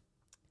nerve-wracking.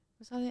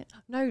 Was that it?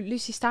 No,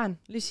 Lucy Stan.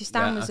 Lucy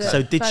Stan was okay. at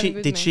So did Birmingham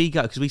with me. she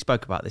go? Because we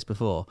spoke about this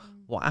before.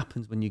 What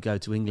happens when you go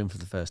to England for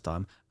the first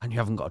time and you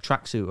haven't got a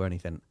tracksuit or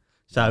anything?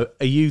 So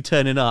are you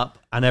turning up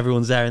and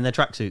everyone's there in their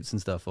tracksuits and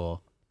stuff,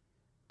 or?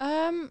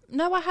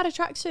 No, I had a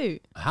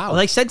tracksuit. How? Well,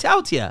 they sent it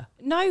out to you.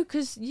 No,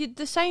 because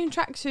the same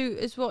tracksuit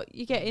is what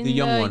you get in The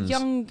young ones.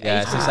 young Yeah,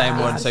 age it's the group. same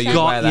It's one. the So you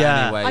same. wear that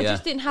Yeah. anyway. I Yeah.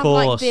 just didn't have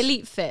like Course. the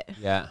elite fit.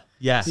 Yeah.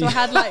 Yeah. So I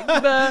had like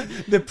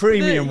The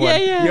premium The- one.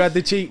 yeah, yeah. You had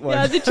the cheap one.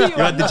 yeah, the cheap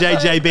You had the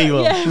JJB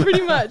one. Yeah,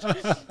 pretty much.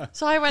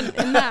 So I went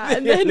in that,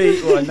 and The then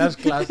elite one. That's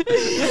class. and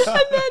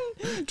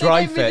then they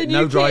Dry gave me fit, the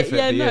no new dry kit.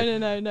 fit Yeah, for you.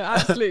 no,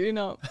 absolutely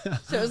not.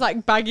 So it was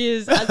like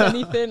baggies as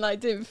anything, like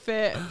didn't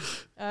fit.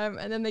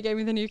 And then they gave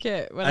me the new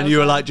kit. When I And was you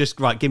were like, just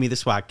right, give me the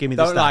swag, give me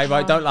the Don't lie, stuff.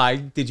 right? Don't lie.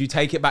 Did you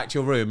take it back to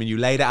your room and you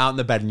laid it out in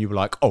the bed and you were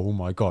like, "Oh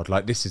my God!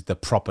 Like, this is the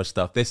proper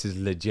stuff. This is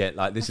legit.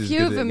 Like, this a is few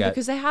good of as it them gets."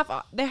 because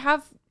they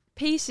have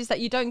pieces that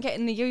you don't get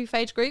in the youth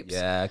age groups.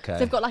 Yeah. Okay.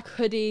 They've got like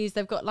hoodies,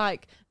 they've got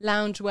like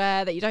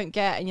loungewear that you don't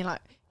get, and you're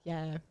like,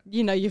 yeah,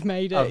 you know you've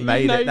made it. I've You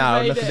made know it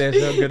now. you've Look made at it.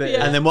 this. I'm good at it.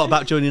 Yeah. And then what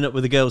about joining up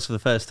with the girls for the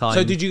first time?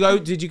 So did you go?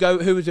 Did you go?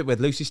 Who was it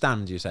with? Lucy Stan?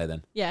 Did you say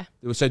then? Yeah.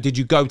 So did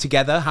you go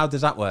together? How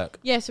does that work?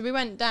 Yeah, so we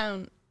went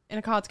down in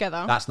a car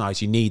together. That's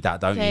nice. You need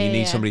that, don't you? Yeah, You need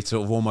yeah. somebody to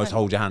sort of almost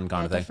hold your hand,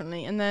 kind Yeah, of thing.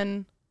 definitely. And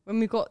then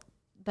when we got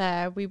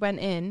there, we went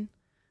in,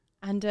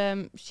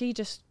 and she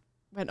just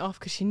went off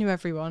because she knew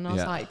everyone. I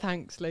was Yeah. like,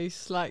 thanks,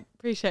 Luce. Like,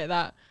 appreciate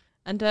that.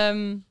 And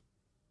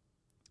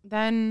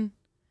then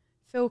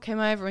Phil came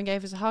over and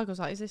gave us a hug. I was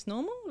like, is this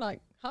normal? Like,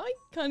 hi,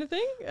 kind of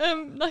thing.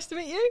 Nice to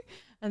meet you.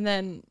 And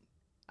then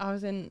I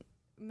was in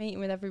meeting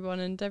with everyone,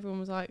 and everyone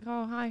was like,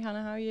 oh, hi,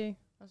 Hannah, how are you?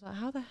 I was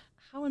like,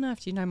 how on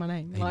earth do you know my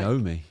name? They Like, know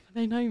me.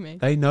 They know me.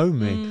 They know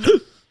me.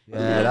 Mm,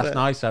 Yeah, that's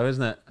nice though,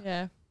 isn't it?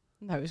 yeah.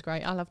 No, it was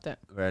great. I loved it.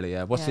 Really,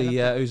 yeah. What's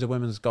Yeah, I who's the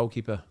women's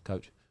goalkeeper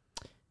coach?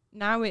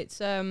 Now it's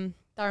Darren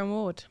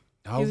Ward.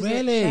 Oh, He was the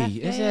really? chef.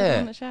 Is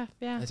yeah, it? The chef,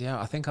 yeah.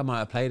 Yeah, I think I might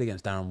have played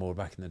against Darren Ward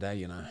back in the day,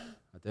 you know.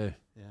 I do.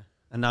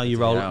 And now you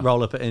Yeah.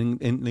 roll up in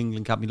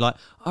England camp. You're like,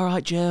 all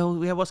right, Jill,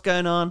 yeah, what's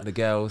going on? And the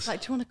girls. Like,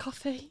 do you want a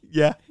coffee?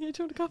 Yeah. Yeah, do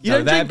you want a coffee? You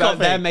don't drink coffee?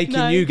 They're making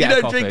No. you get You a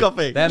don't coffee. drink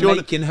coffee? They're Do you want-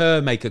 making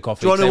her make a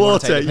coffee. Do you want 'cause a they wanna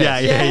water? take the Yeah,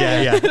 piss.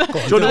 yeah. Do you want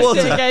a That's it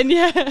water? again,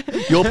 yeah.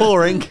 You're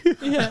pouring.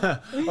 yeah.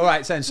 All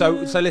right, so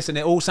listen,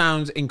 it all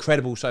sounds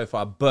incredible so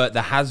far, but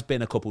there has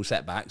been a couple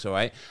setbacks, all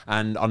right?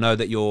 And I know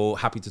that you're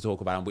happy to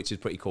talk about them, which is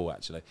pretty cool,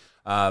 actually.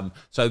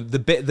 So the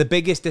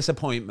biggest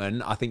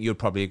disappointment, I think you'd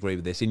probably agree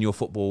with this, in your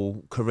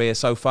football career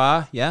so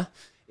far,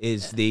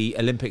 is the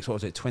Olympics, what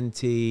was it,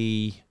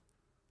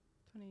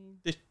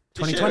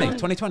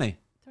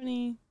 2020?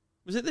 20,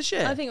 Was it this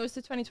year? I think it was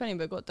the 2020,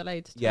 but got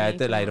delayed. To Yeah,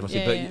 delayed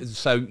obviously. But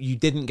so you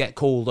didn't get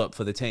called up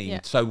for the team.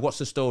 Yeah. So what's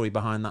the story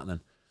behind that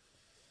then?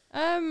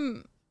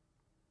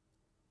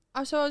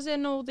 So I was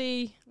in all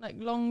the like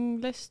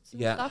long lists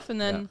and stuff, and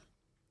then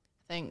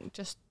I think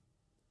just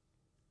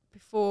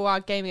before our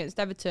game against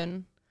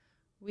Everton,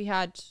 we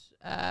had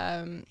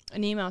an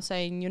email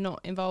saying you're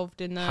not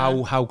involved in the.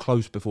 How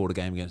close before the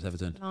game against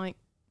Everton? Like,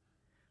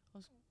 I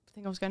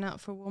think I was going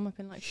out for a warm up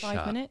in like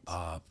 5 minutes.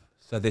 Up.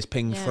 So this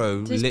pinged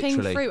through, this literally.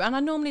 pinged through, and I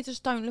normally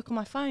just don't look on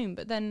my phone.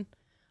 But then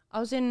I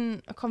was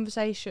in a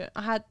conversation.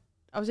 I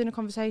was in a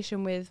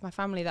conversation with my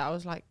family that I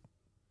was like,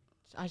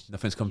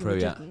 Nothing's come through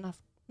yet.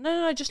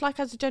 No, just like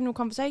as a general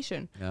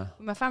conversation Yeah.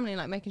 with my family,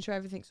 like making sure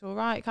everything's all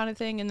right, kind of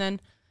thing. And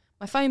then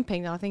my phone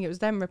pinged, and I think it was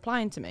them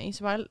replying to me.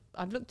 So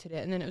I've looked at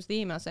it, and then it was the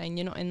email saying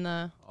you're not in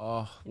the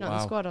in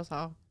the squad. I was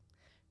like,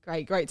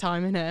 oh, great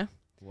time in here.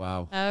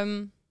 Wow.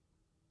 And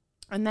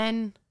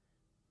then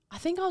I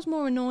think I was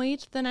more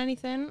annoyed than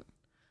anything.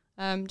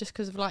 Just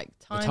because of like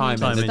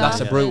timing. That's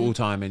a brutal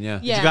timing, yeah.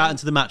 Did you go out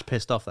into the match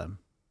pissed off then?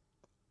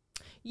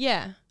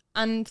 Yeah,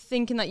 and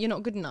thinking that you're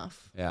not good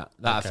enough. Yeah,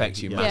 that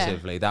affects you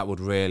massively. That would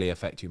really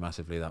affect you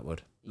massively, that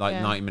would.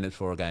 Like 90 minutes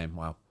before a game,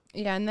 wow.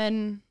 Yeah, and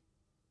then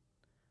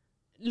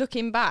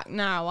looking back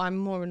now, I'm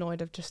more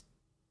annoyed of just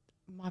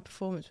my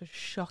performance was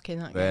shocking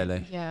that game.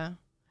 Really? Yeah.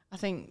 I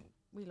think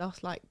we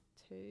lost like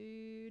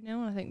 2-0,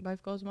 and I think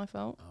both goals were my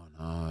fault. Oh,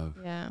 no.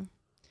 Yeah.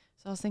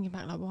 So I was thinking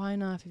back, like, why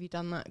on earth have you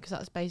done that? Because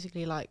that's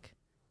basically, like,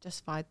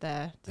 justified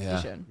their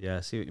decision. Yeah,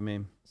 I see what you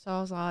mean. So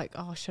I was like,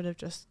 oh, I should have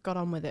just got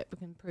on with it. We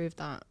can prove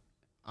that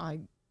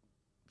I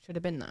should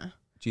have been there.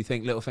 Do you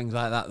think little things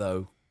like that,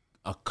 though,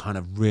 are kind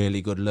of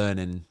really good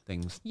learning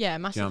things? Yeah,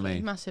 massively, Do you know what I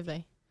mean?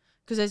 massively.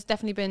 Because there's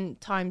definitely been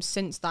times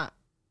since that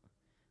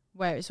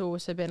where it's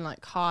also been,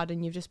 like, hard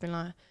and you've just been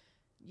like,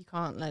 you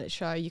can't let it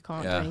show, you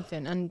can't do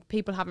anything. And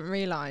people haven't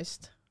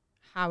realised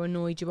how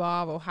annoyed you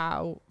are or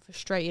how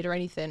frustrated or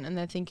anything, and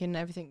they're thinking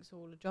everything's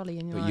all a jolly,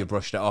 and you're But like, you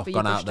brushed it off, but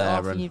gone you out brushed it there,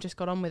 off and you've just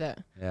got on with it.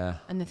 Yeah.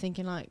 And they're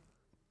thinking like,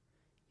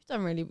 you've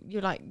done really,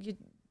 you're like,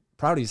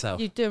 Proud of yourself.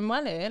 you're doing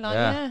well here, like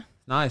yeah,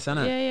 Nice, isn't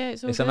it? yeah,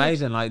 it's all It's good.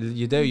 amazing. Like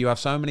you do, you have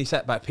so many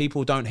setbacks.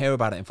 People don't hear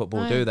about it in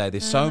football, No, do they?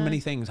 There's so no. many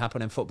things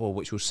happen in football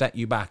which will set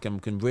you back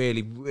and can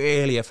really,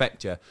 really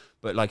affect you.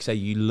 But like I say,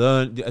 you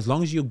learn as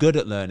long as you're good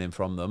at learning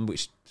from them,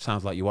 which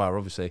sounds like you are,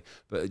 obviously.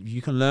 But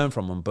you can learn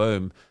from them.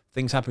 Boom,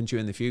 things happen to you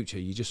in the future.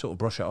 You just sort of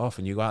brush it off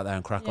and you go out there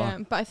and crack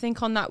on. But I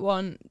think on that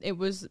one,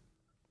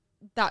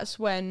 that's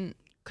when,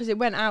 because it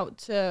went out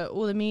to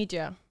all the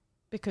media,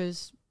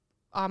 because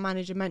our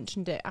manager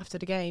mentioned it after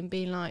the game,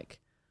 being like,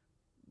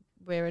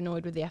 we're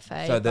annoyed with the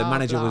FA. So the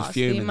manager was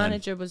fuming. The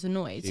manager was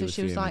annoyed. So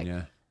she was like,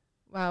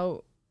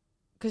 well,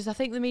 because I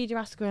think the media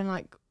asked her,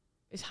 like,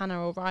 is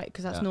Hannah all right?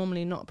 Because that's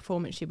normally not a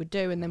performance she would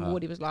do. And then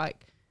Wardy was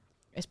like,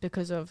 it's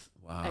because of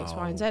X,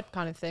 Y, and Z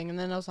kind of thing. And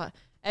then I was like,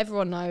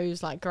 everyone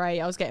knows, like, great.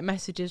 I was getting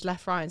messages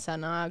left, right, and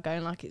centre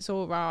going like, it's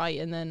all right.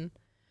 And then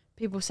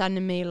people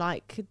sending me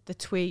like the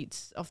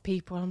tweets of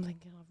people. I'm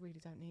thinking, I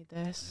really don't need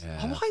this.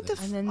 Yeah. Why the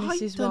and then I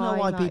this is don't know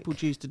why like, people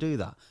choose to do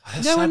that.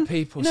 Some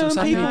people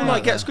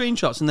like get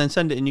screenshots and then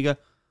send it, and you go,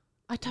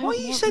 I don't. why are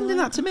you sending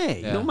that to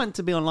me? Yeah. You're meant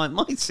to be on like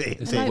my team.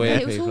 It's No, weird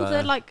but it was people all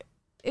like the like,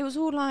 it was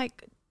all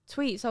like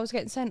tweets I was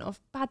getting sent of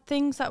bad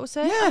things that were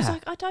said. I was Yeah.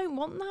 like, I don't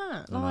want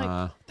that.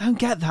 Like, Don't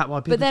get that why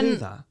people then do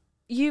that.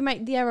 you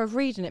make the error of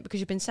reading it because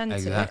you've been sent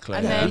Exactly, it,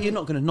 and yeah. then But you're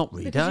not going to not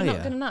read, because are you're you?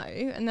 not going to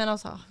know. And then I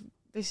was like, oh,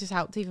 this has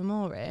helped even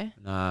more here.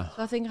 Nah.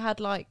 So I think I had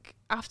like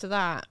after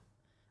that,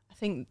 I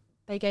think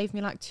they gave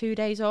me like 2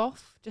 days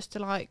off just to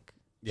like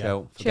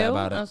Chill. Forget chill.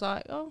 about And I it. was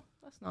like, oh,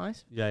 that's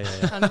nice, Yeah.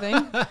 kind of thing.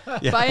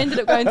 Yeah. But I ended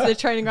up going to the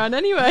training ground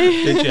anyway.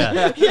 Did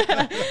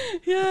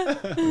you? yeah.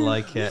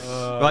 Like it.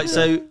 Right,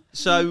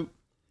 so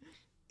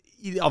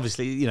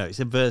obviously, you know, it's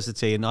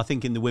adversity, and I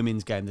think in the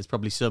women's game there's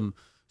probably some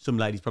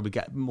ladies probably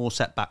get more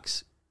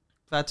setbacks,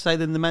 fair to say,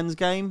 than the men's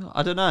game.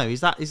 I don't know. Is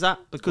that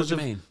because What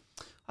do you mean?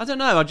 I don't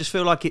know. I just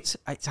feel like it's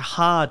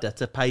harder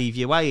to pave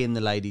your way in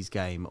the ladies'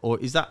 game, or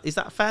is that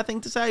a fair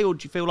thing to say, or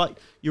do you feel like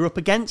you're up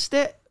against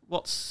it?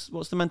 What's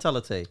the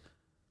mentality?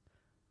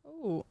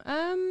 Oh,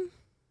 I'm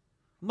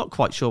not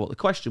quite sure what the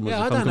question was.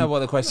 Yeah, I if don't I'm know what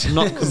the question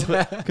not is.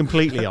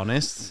 completely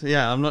honest.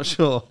 Yeah, I'm not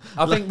sure.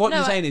 I think what No,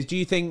 you're saying is, do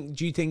you think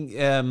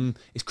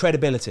it's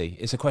credibility?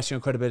 It's a question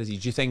of credibility.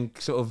 Do you think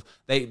sort of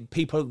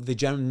the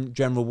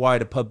general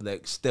wider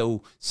public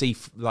still see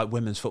like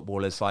women's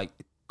football as like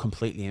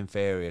completely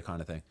inferior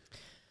kind of thing?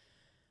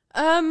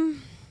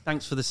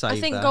 Thanks for the save.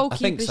 I think there. goalkeepers, I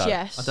think so.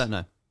 yes. I don't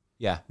know.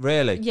 Yeah,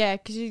 really. Yeah,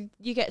 because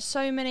you get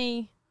so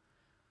many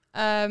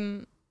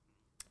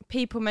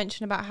people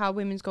mention about how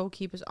women's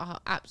goalkeepers are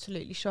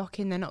absolutely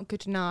shocking. They're not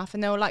good enough,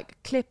 and they'll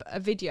like clip a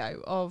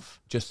video of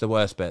Just the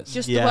worst bits.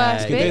 just Yeah, the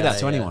worst you can do bits. that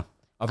to anyone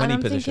of And any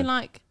I'm position. thinking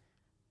like,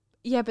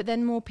 yeah, but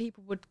then more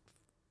people would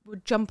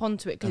jump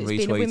onto it because And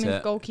it's been a retweet women's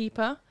it.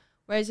 goalkeeper.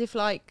 Whereas if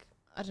like,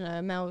 I don't know,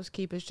 a male's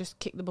keeper's just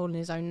kicked the ball in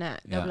his own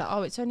net, they'll be Yeah. like,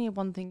 oh, it's only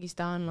one thing he's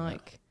done,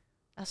 like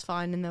that's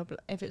fine. And they'll be,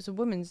 if it's a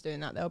woman's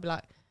doing that, they'll be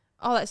like,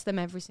 oh, that's them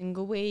every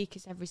single week,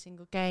 it's every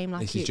single game.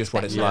 Like This you is just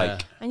what it's expect Yeah.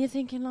 like. And you're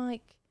thinking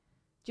like,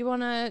 do you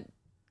want to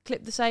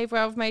clip the save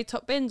where I've made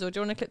top bins, or do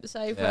you want to clip the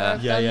save where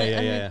I've Yeah, done yeah, it? yeah,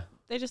 And yeah.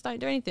 They just don't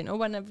do anything. Or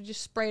when I've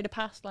just sprayed a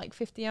pass like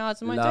 50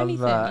 yards and won't do Love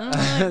anything. that. And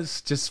I'm like,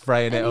 It's just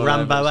spraying it all over.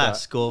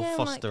 Rambo-esque or Yeah, I'm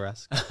like-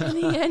 Foster-esque.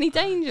 any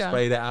danger?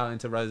 Sprayed it out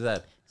into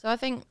Rosette. So I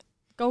think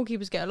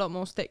goalkeepers get a lot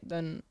more stick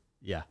than.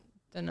 Yeah.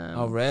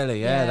 Oh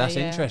really? Yeah, that's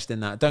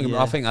interesting. That don't. Get me-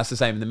 Yeah. I think that's the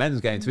same in the men's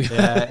game. To be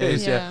Yeah, fair,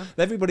 It's, yeah.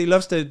 Everybody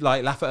loves to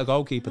like laugh at a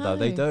goalkeeper though.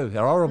 They No. do.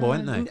 They're horrible,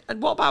 aren't they?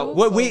 And what about...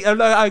 Well,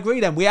 I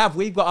agree. Then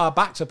we've got our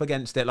backs up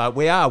against it. Like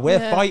we're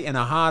Yeah. fighting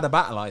a harder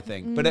battle. I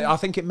think, but I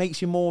think it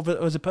makes you more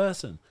as a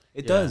person.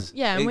 It does.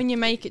 Yeah, and It- when you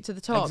make it to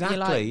the top, you're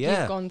like, yeah.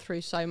 you've gone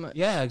through so much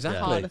Yeah,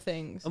 exactly. harder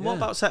things. And what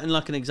about setting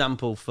like an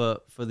example for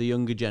the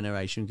younger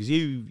generation? Because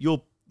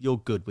you're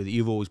good with it.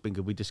 You've always been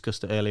good. We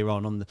discussed it earlier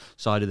on the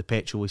side of the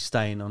pitch, always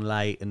staying on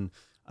late and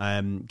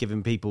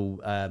giving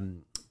people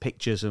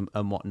pictures and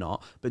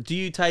whatnot. But do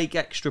you take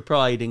extra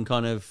pride in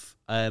kind of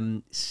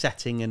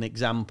setting an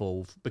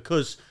example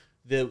because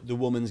the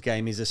women's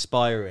game is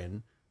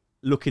aspiring,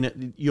 looking at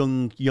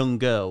young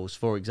girls,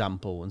 for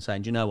example, and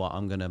saying, do you know what,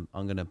 I'm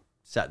gonna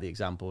set the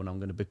example and I'm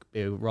gonna be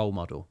a role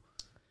model.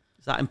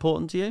 Is that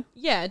important to you?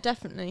 Yeah,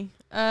 definitely.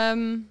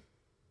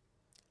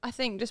 I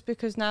think just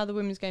because now the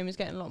women's game is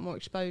getting a lot more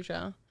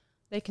exposure,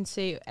 they can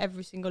see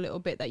every single little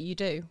bit that you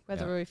do.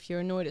 Whether if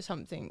you're annoyed at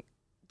something,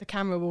 the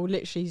camera will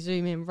literally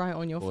zoom in right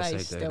on your face. They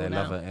do. Still They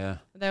now. love it. Yeah.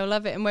 They'll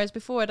love it. And whereas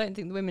before, I don't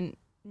think the women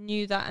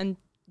knew that and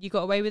you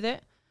got away with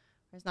it.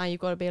 Whereas now you've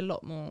got to be a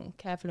lot more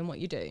careful in what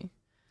you do.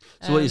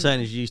 So what you're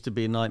saying is you used to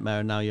be a nightmare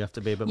and now you have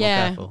to be a bit more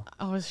careful.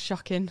 I was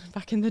shocking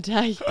back in the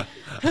day.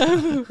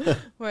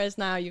 Whereas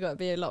now you've got to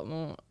be a lot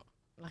more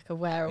like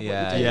aware of what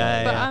you're doing.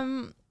 Yeah, but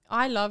yeah.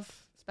 I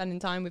love spending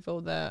time with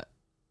all the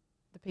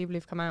people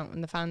who've come out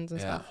and the fans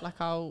and stuff. Like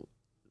I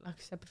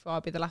said before,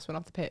 I'll be the last one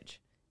off the pitch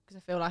because I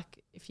feel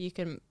like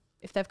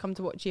if they've come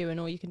to watch you and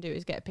all you can do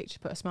is get a picture,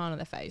 put a smile on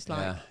their face,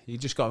 like you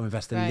just got to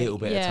invest a Right, little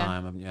bit of yeah.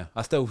 time, haven't you?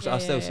 I still see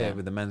yeah. it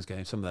with the men's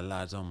game. Some of the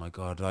lads, oh my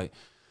god, like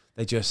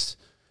they just,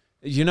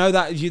 you know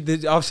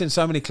that I've seen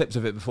so many clips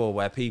of it before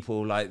where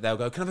people like they'll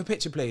go, "Can I have a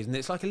picture, please?" And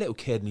it's like a little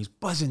kid and he's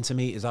buzzing to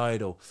meet his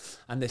idol,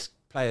 and this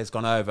player's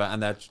gone over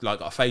and they've like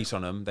got a face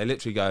on them. They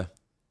literally go,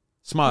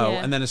 smile,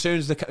 Yeah. and then as soon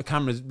as the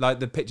camera's like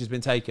the picture's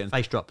been taken,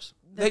 Face drops.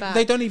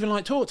 they don't even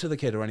like talk to the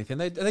kid or anything.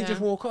 They Yeah. just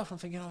walk off. I'm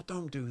thinking, oh,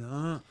 don't do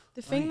that.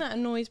 The thing that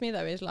annoys me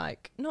though is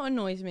like, not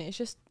annoys me, it's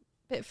just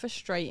a bit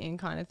frustrating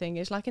kind of thing.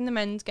 It's like in the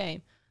men's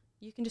game,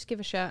 you can just give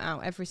a shirt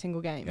out every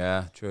single game.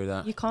 Yeah, true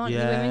that. You can't.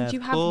 Yeah, The women's, you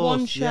of have one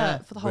course, shirt yeah.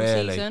 for the whole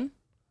Really? season.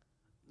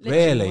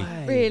 Really?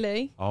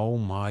 Really? Oh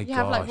my You gosh.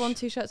 have like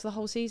 1-2 shirts for the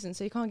whole season,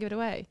 so you can't give it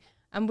away.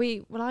 And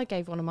I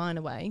gave one of mine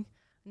away,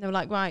 and they were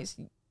like, right,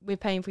 we're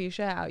paying for your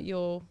shirt out,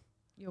 your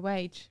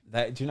wage.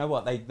 Do you know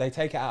what they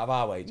take it out of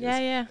our wages?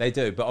 Yeah. They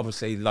do, but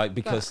obviously, like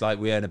because like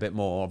we earn a bit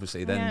more,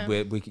 obviously, then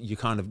you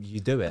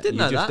do it. didn't you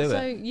know just that. do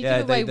So it. you Yeah,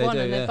 give away they one,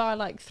 do, and yeah. they buy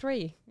like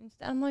 3.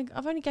 Instead, I'm like,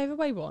 I've only gave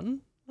away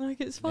one.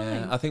 Like it's fine.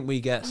 Yeah, I think we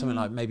get something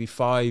like maybe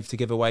 5 to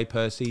give away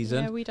per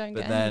season. Yeah, we don't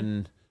But get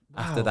then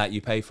after Wow. that,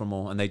 you pay for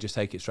more, and they just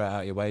take it straight out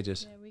of your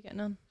wages. Yeah, we get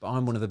none. But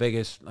I'm one of the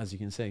biggest, as you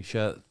can see,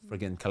 shirt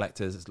friggin'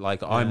 collectors.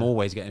 Like I'm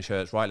always getting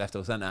shirts right, left,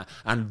 or centre.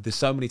 And there's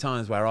so many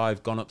times where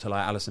I've gone up to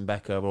like Alison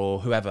Becker or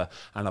whoever,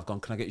 and I've gone,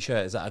 "Can I get your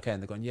shirt? Is that okay?"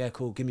 And they're going, "Yeah,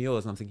 cool. Give me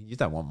yours." And I'm thinking, "You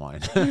don't want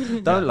mine.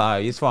 Don't lie.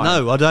 It's fine."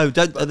 No, I don't.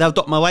 They'll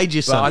dock my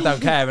wages, But son. I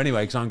don't care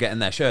anyway because I'm getting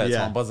their shirts. Yeah.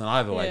 So I'm buzzing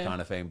either way, Yeah.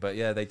 kind of thing. But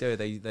yeah, they do.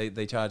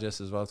 They charge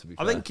us as well. To be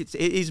fair, I think it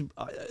is.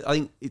 I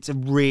think it's a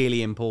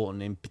really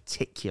important, in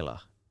particular,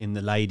 in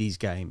the ladies'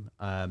 game,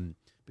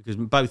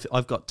 because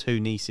I've got 2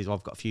 nieces.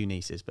 I've got a few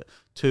nieces, but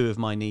 2 of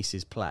my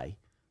nieces play,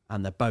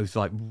 and they're both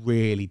like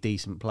really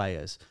decent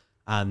players.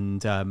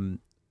 And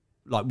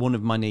like one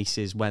of my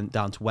nieces went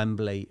down to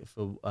Wembley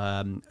for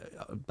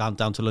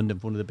down to London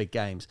for one of the big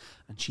games,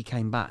 and she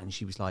came back and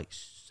she was like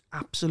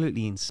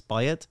absolutely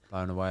inspired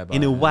blown away by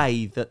in it, a yeah.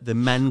 way that the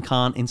men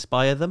can't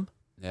inspire them.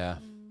 Yeah.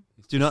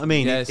 Do you know what I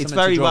mean? Yeah, It's something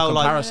very to draw well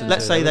like, comparison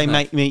let's to, say they isn't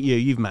it? meet you.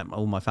 You've met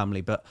all my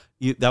family, but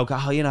they'll go,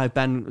 oh,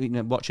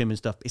 Ben, watch him and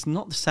stuff. It's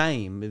not the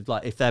same. It's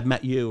like if they've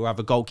met you or have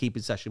a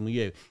goalkeeping session with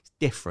you, it's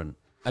different.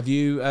 Have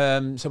you?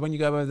 So when you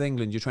go over to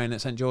England, you train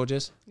at St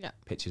George's. Yeah.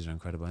 Pitches are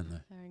incredible, aren't they?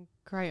 They're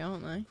great,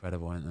 aren't they?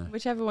 Incredible, aren't they?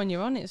 Whichever one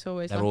you're on, it's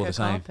always They're like all a the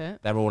same. carpet.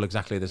 They're all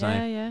exactly the same.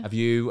 Yeah, yeah. Have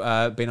you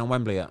been on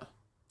Wembley yet?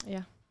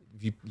 Yeah.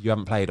 You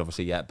haven't played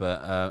obviously yet,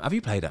 but have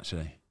you played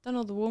actually? Done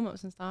all the warm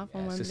ups and stuff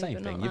on Yeah, it's Wembley. the same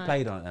but thing. not You like-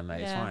 played on it then,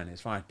 mate. It's Yeah. fine.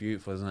 It's fine. It's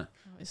beautiful, isn't it?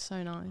 Oh, it's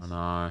so nice. I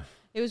know.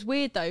 It was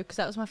weird though, because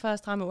that was my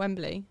first time at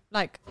Wembley,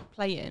 like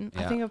playing.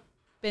 I Yeah. think I've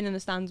been in the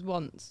stands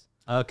once.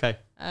 Okay.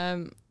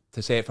 To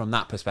see it from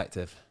that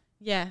perspective.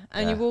 Yeah,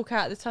 and Yeah. you walk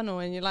out the tunnel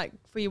and you're like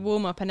for your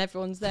warm up, and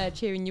everyone's there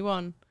cheering you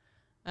on.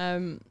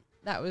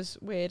 That was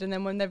weird. And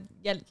then when they've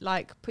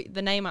put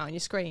the name out on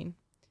your screen,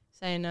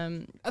 saying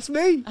That's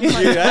me. I'm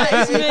like,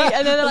 that is me,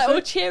 and then they're like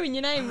all cheering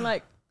your name,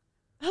 like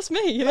that's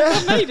me. You're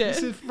like, I made it.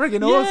 This is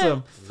friggin' Yeah.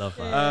 awesome. Love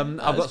that. Yeah. I've that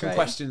got was some great.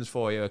 questions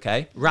for you.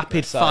 Okay.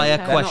 Rapid So- fire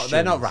Okay. questions.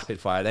 They're not rapid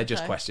fire. They're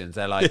just Okay. questions.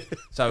 They're like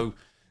so.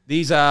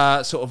 These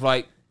are sort of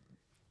like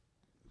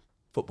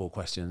football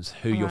questions.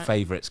 Who your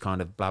favourites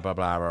kind of blah, blah,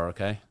 blah are,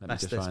 okay? Let me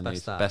just find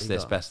these. Best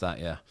this, best that,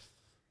 yeah.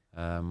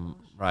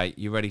 Right,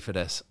 you ready for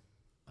this?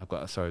 I've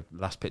got, sorry,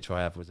 last picture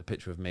I have was a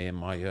picture of me and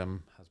my Hezbollah.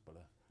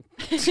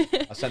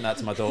 I sent that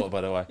to my daughter,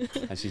 by the way,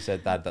 and she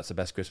said, Dad, that's the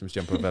best Christmas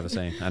jumper I've ever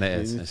seen. And it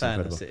is. It's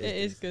incredible. It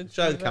is good.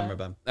 Show the camera,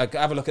 Ben.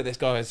 Have a look at this,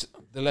 guys.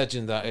 The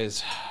legend that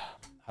is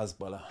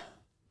Hezbollah.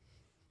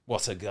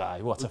 What a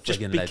guy. What a friggin'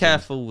 legend. Just be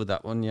careful with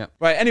that one, yeah.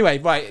 Right, anyway,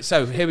 right.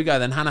 So here we go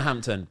then. Hannah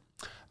Hampton.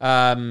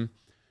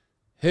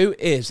 Who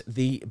is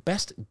the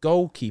best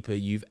goalkeeper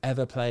you've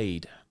ever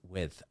played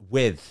with?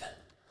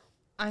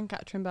 Anne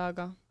Catherine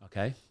Berger.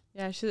 Okay.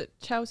 Yeah, she's at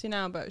Chelsea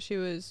now, but she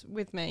was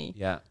with me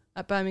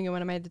at Birmingham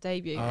when I made the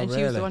debut. Oh, and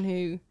really? she was the one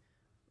who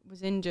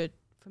was injured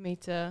for me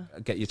to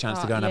get your chance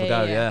to go and have a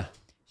go, yeah.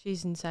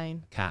 She's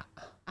insane. Cat.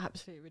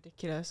 Absolutely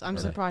ridiculous. I'm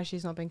surprised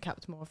she's not been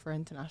capped more for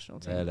international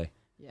team. Really?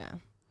 Yeah.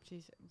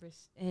 She's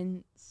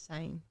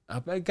insane.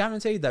 I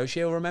guaranteed though,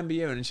 she'll remember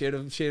you and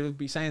she'll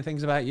be saying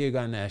things about you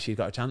going there. She's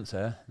got a chance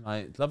here.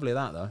 Like, lovely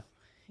that though.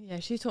 Yeah,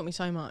 she taught me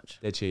so much.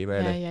 Did she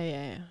really?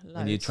 Yeah.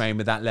 When you train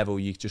with that level,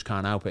 you just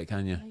can't help it,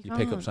 can you? You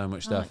pick up so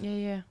much stuff.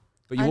 Yeah.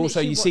 But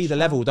you see the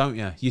level, don't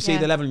you? You see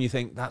the level and you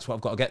think, that's what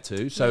I've got to get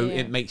to. So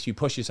it makes you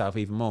push yourself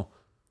even more.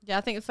 Yeah,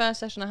 I think the first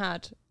session I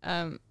had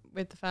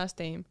with the first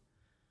team,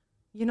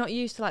 you're not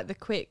used to like the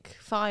quick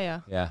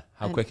fire. Yeah,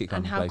 how quick it comes,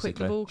 and how basically. quick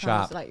the ball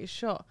comes, like your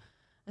shot.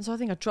 And so I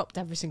think I dropped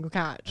every single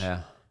catch.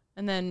 Yeah.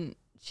 And then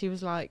she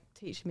was like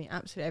teaching me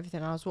absolutely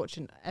everything. I was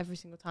watching every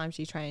single time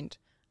she trained,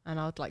 and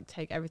I would like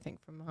take everything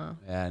from her.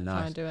 Yeah, nice.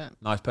 Try and do it.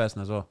 Nice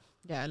person as well.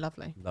 Yeah,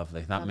 lovely.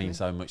 That means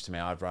so much to me.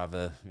 I'd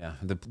rather,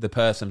 the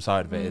person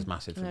side of it is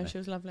massive for me. She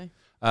was lovely.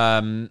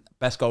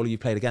 Best goalie you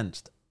played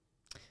against?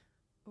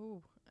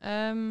 Oh,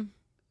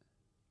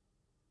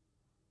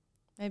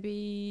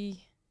 maybe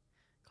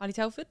Carly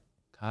Telford.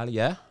 Carly,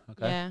 yeah,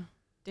 okay. Yeah,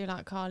 do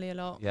like Carly a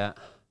lot. Yeah.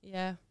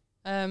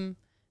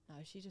 No,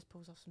 she just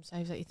pulls off some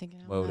saves that you're thinking,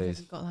 well, have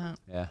you got that?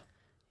 Yeah.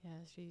 Yeah,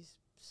 she's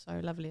so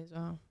lovely as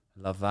well.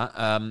 Love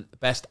that.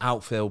 Best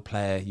outfield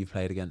player you've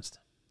played against?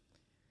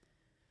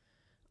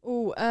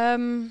 Oh,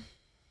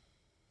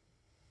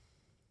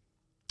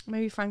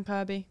 maybe Frank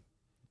Kirby.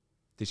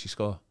 Did she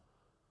score?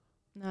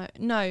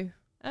 No.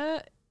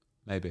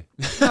 Maybe.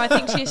 No, I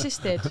think she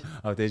assisted.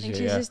 Oh, did I think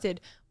she assisted.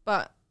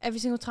 But every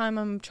single time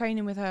I'm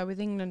training with her with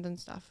England and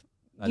stuff,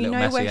 you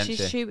know where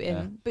she's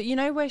shooting, but you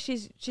know where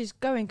she's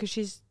going because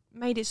she's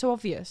made it so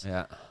obvious.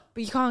 Yeah.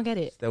 But you can't get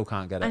it. Still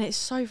can't get it. And it's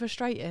so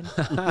frustrating.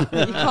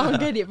 You can't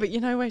get it, but you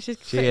know where she's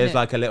She is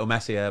like a little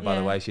Messi, by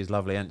the way. She's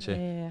lovely, isn't she?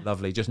 Yeah.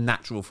 Lovely. Just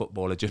natural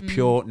footballer, just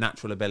pure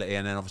natural ability.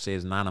 And then obviously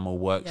as an animal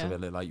works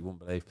with it like you wouldn't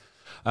believe.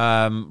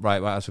 Right,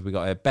 what else have we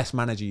got here? Best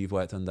manager you've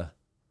worked under?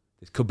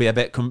 This could be a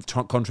bit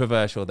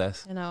controversial,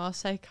 this. You know, I'll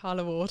say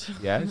Carla Ward.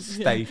 Yeah,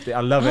 safe. I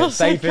love it.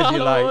 Safe if you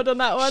Carla like. Ward on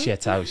that one.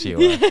 Shit house you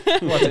are.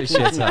 What a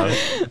shit house.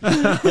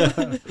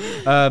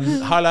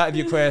 Highlight of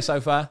your career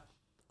so far?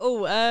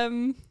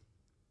 Oh,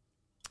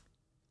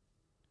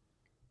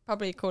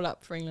 probably a call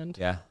up for England.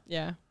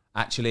 Yeah.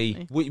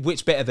 Actually,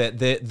 which bit of it?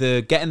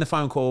 The getting the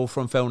phone call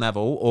from Phil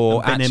Neville,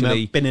 or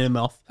actually binning him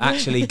off?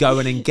 Actually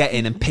going and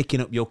getting and picking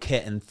up your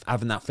kit and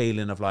having that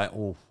feeling of like,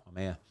 oh, I'm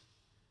here.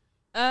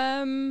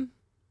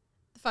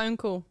 The phone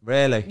call.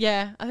 Really?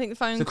 Yeah, I think the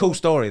phone call. It's a cool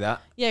story,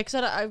 that. Yeah, because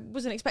I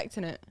wasn't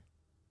expecting it.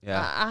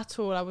 Yeah. At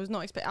all. I was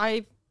not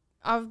expecting.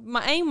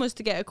 My aim was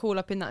to get a call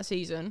up in that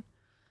season.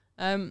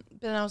 But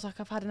then I was like,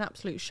 I've had an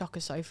absolute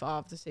shocker so far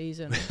of the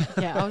season.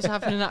 Yeah, I was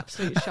having an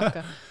absolute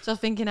shocker. So I was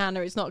thinking,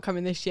 Anna, it's not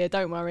coming this year.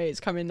 Don't worry,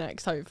 it's coming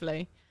next,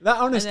 hopefully. That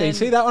honesty,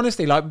 see that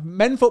honesty. Like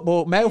male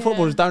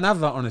footballers don't have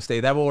that honesty.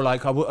 They're all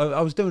like, I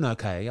was doing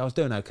okay. I was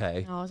doing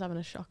okay. I was having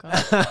a shocker.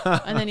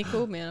 And then he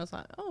called me and I was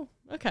like, oh,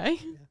 okay.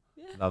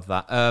 Yeah. Love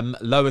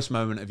that. Lowest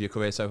moment of your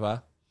career so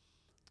far?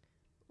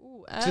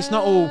 Ooh, it's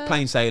not all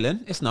plain sailing.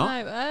 It's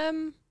not.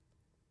 No,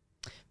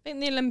 I think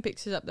the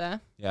Olympics is up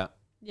there. Yeah.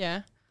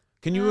 Yeah.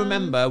 Can you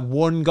remember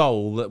one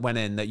goal that went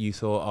in that you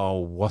thought,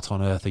 oh, what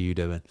on earth are you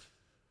doing?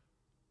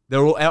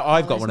 They're all.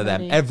 I've got one of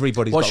them.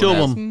 Everybody's got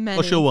one.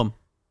 What's your one?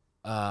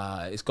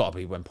 It's got to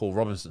be when Paul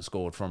Robinson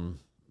scored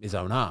from his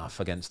own half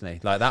against me.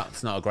 Like,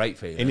 that's not a great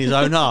feeling. In his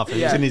own half?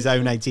 It was in his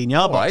own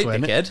 18-yard box,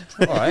 wasn't it?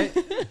 All right.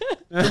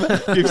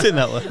 You've seen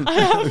that one? I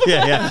have.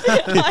 Yeah.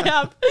 I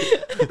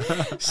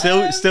have.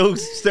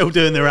 Still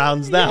doing the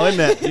rounds now, isn't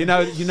it? You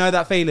know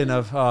that feeling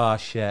of, oh,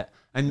 shit.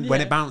 And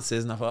when it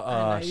bounces, and I thought,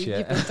 oh,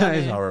 shit. That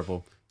is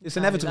horrible. It's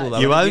inevitable, though.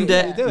 You owned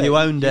it. You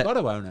owned it. You've got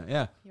to own it,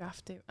 yeah. You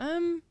have to.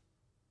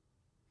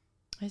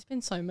 There's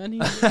been so many.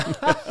 You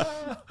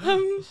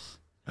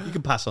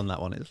can pass on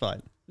that one. It's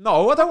fine.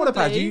 No, I don't want to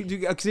pass you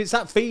because it's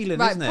that feeling,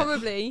 isn't it?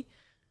 Probably.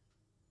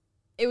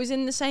 It was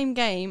in the same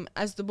game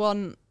as the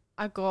one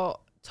I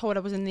got told I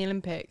was in the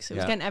Olympics. It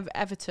was against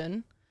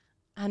Everton,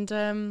 and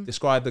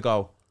describe the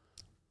goal.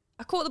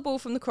 I caught the ball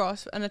from the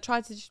cross and I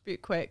tried to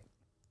distribute quick,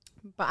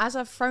 But as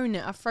I've thrown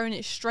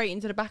it straight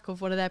into the back of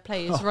one of their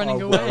players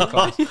running well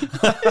away.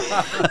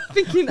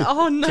 Thinking,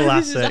 oh no,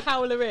 this is a Classic.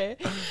 howler here.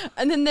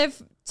 And then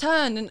they've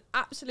turned and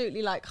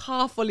absolutely like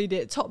half volleyed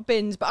it, top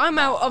bins. But I'm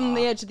out on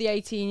the edge of the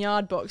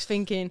 18-yard box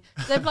thinking,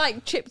 they've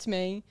like chipped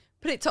me,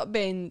 put it top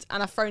bins,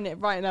 and I've thrown it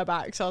right in their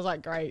back. So I was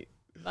like, great.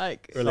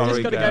 Like, Sorry,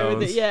 just got to go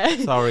with it. Yeah.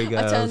 Sorry,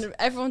 girls.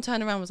 Everyone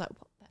turned around and was like,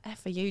 what the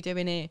F are you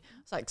doing here?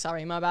 I was like,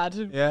 sorry, my bad.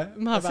 Yeah,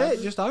 My that's bad.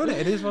 it. Just own it.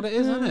 It is what it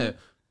is, isn't it?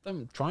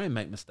 Don't try and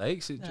make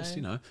mistakes. It just,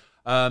 No.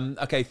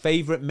 Okay,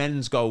 favourite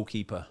men's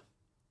goalkeeper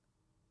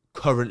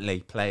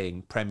currently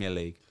playing Premier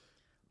League?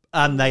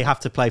 And they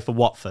have to play for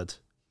Watford.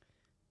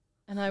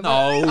 And I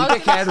No,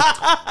 dickhead.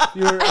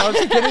 I was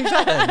kidding.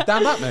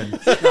 Dan Batman.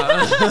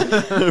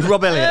 No.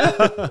 Rob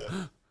Elliott.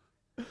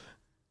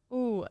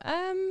 Oh,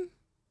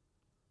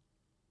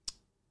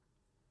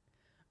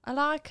 I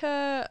like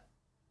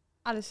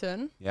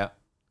Alison, Yeah.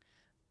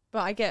 but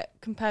I get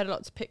compared a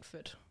lot to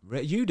Pickford.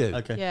 You do?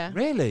 Okay. Yeah.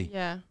 Really?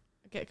 Yeah.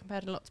 I get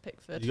compared a lot to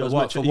Pickford. You got as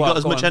what- much, for you what? got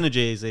as Go much on.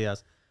 energy as he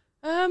has.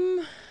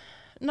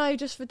 No,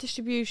 just for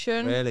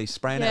distribution. Really?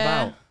 Spraying it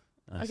Yeah. about?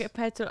 I get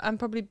compared to, I'm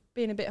probably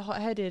being a bit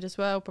hot-headed as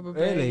well,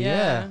 probably. Really?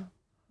 Yeah.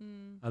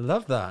 I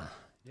love that.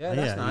 Yeah,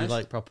 that's nice. You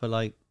like proper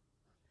like.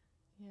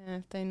 Yeah,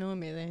 if they know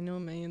me,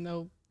 and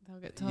they'll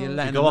get told. You're You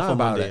letting go them off know on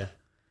about one, do it. you?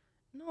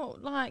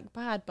 Not like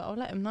bad, but I'll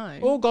let them know.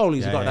 All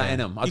goalies have got that yeah. in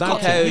them. I You've don't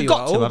got care to. who You've you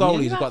got are. to, All haven't you?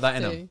 goalies You have got that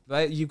in have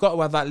them. You've got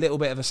to have that little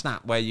bit of a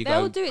snap where you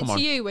They'll go, do it come to on.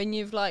 you when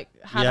you've like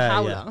had Yeah,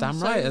 a yeah. howler. Damn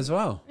So, right as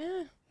well. Yeah.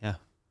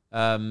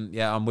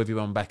 Yeah, I'm with you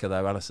on Becca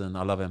though, Alison.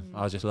 I love him.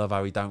 I just love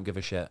how he don't give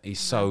a shit. He's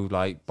so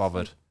like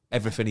bothered.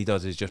 Everything he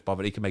does is just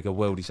bothered. He can make a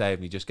worldy save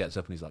and he just gets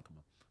up and he's like, come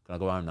on, can I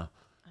go home now?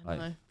 I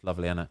know. Like,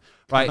 lovely, innit?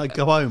 Right. I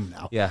go home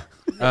now. Yeah.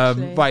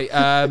 Literally.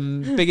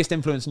 Right. Biggest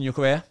influence in your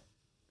career?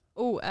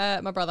 Oh,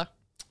 my brother.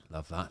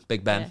 Love that.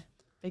 Big Ben. Yeah.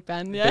 Big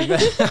Ben, yeah.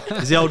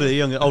 Is he older?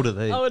 Younger? Older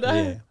than Older.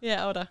 Yeah.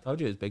 Yeah, older.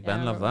 Told you it's Big Yeah, Ben.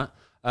 I Love remember.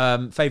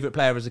 that. Favourite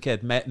player as a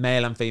kid,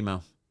 male and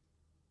female?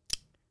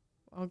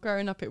 Well,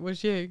 growing up, it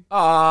was you.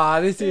 Ah,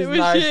 this It is was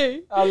nice.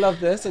 you. I love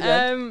this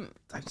again.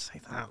 Don't say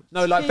that.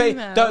 No, like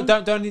female.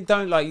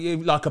 don't like you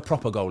like a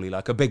proper goalie,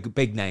 like a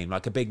big name,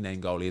 like a big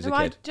name goalie as No, a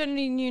I kid.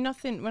 generally knew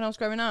nothing when I was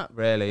growing up.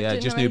 Really, yeah,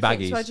 Didn't just know knew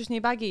anything, baggies. So I just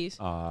knew baggies.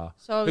 Ah,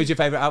 So who's your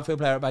favourite outfield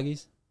player at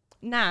baggies?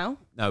 now,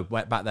 No,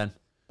 back then.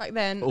 back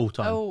then, All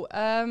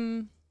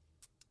time.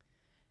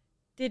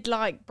 did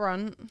like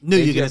Brunt. Knew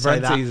you were Did going to say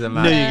Brent that. Teaser, Knew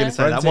man. you were going to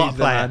say that. What a Brent Teaser,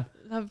 player. man.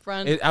 Love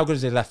Brunt. How good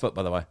is his left foot,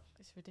 by the way?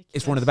 It's ridiculous.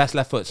 It's one of the best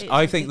left foots. It's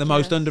I think the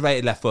most ridiculous.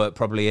 underrated left foot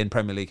probably in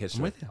Premier League history.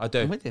 I'm with you. I do.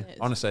 I'm with you. It's-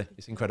 Honestly,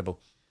 it's incredible.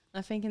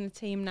 I think in the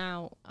team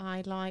now,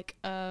 I like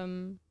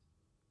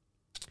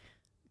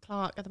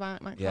Clark at the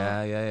back. Matt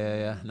Clark.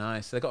 Yeah.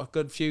 Nice. They've got a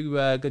good few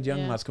good young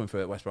Yeah. lads coming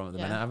through at West Brom at the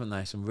Yeah. minute, haven't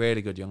they? Some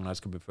really good young lads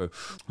coming through.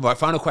 Right,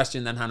 final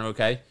question then, Hannah,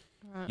 okay?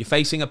 Right. You're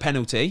facing a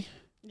penalty.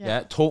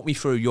 Yeah. Talk me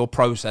through your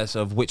process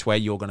of which way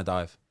you're going to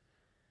dive.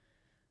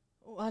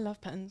 Oh, I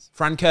love pens.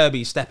 Fran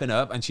Kirby's stepping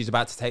up and she's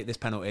about to take this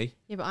penalty.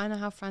 Yeah, but I know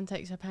how Fran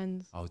takes her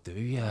pens. Oh, do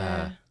you?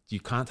 Yeah. You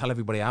can't tell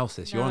everybody else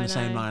this. No, You're on I the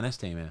same know. Lioness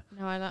team here.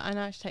 No, I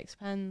know she takes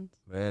pens.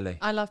 Really?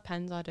 I love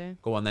pens. I do.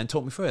 Go on then,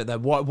 talk me through it.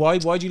 Then. Why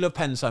do you love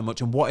pens so much,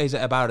 and what is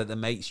it about it that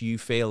makes you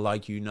feel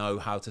like you know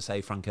how to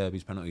save Fran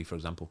Kirby's penalty, for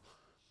example?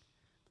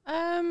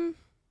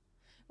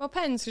 Well,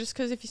 pens just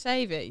because if you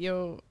save it,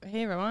 you're a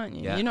hero, aren't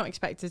you? Yeah. You're not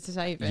expected to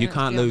save it. You to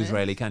can't be lose, honest.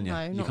 really, can you?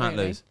 No, You not can't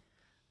really. lose.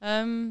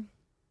 And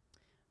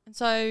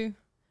so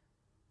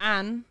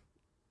Anne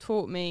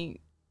taught me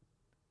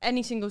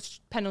any single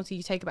penalty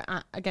you take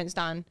against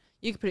Anne,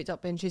 you can put it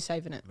up in, she's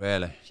saving it.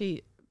 Really?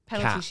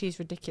 Cat. She's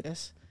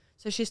ridiculous.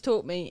 So she's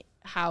taught me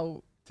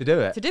how To do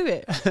it. to do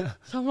it.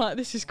 So I'm like,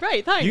 this is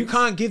great, thanks. You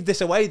can't give this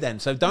away then,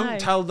 so don't No.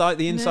 tell like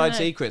the inside No.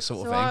 secret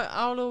sort So of thing.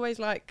 I'll always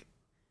like,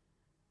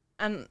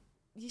 and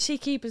you see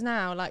keepers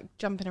now like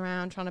jumping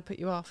around trying to put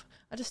you off.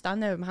 I just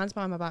stand there with my hands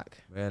behind my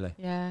back. Really?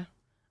 Yeah,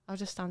 I'll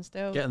just stand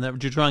still. Getting there.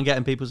 Do you try and get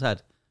in people's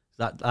head? Is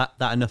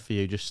that enough for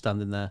you? Just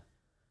standing there.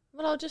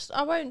 Well,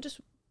 I won't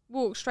just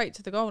walk straight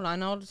to the goal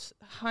line. I'll just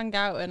hang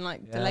out and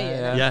like Yeah, delay it.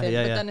 yeah. And Yeah, everything.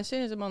 yeah, But yeah. then as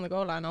soon as I'm on the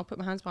goal line, I'll put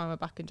my hands behind my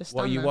back and just stand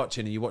What are you there.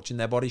 watching? Are you watching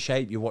their body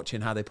shape? You're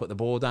watching how they put the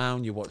ball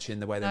down? You're watching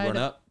the way they No, run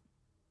the- up?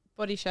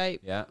 Body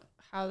shape, Yeah.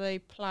 how they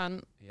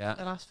plant Yeah.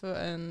 the last foot,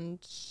 and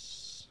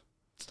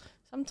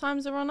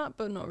sometimes they run up,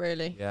 but not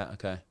really. Yeah,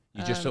 okay.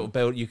 You just sort of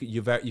build,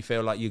 you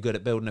feel like you're good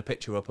at building a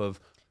picture up of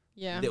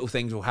Yeah. little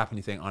things will happen.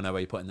 You think, I know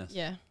where you're putting this.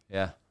 Yeah.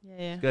 Yeah.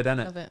 Yeah. Good, isn't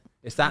it? Love it.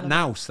 It's that Love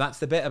it. nous. That's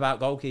the bit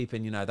about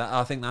goalkeeping, you know. That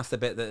I think that's the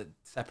bit that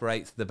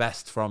separates the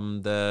best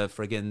from the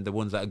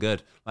ones that are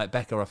good. Like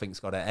Becker, I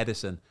think's got it.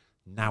 Edison,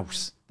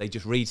 nous. They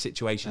just read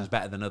situations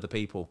better than other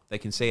people. They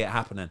can see it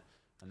happening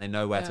and they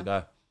know where to Yeah.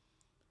 go.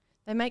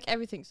 They make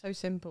everything so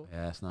simple.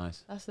 Yeah, it's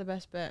nice. That's the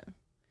best bit.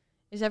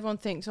 Is everyone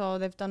thinks, oh,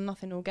 they've done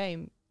nothing all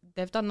game.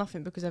 They've done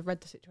nothing because they've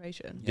read the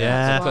situation.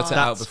 Yeah, so put it that's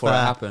out before it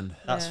fair. happened.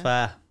 That's Yeah.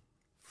 fair.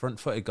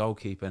 Front-footed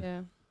goalkeeping.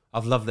 Yeah.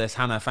 I've loved this.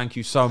 Hannah, thank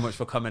you so much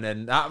for coming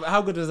in.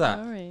 How good was that?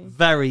 Sorry.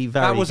 Very,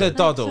 very That was good. a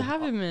doddle. Thanks for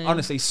having me.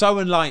 Honestly, so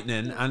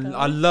enlightening, and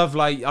I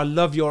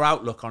love your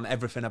outlook on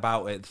everything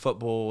about it.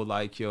 Football,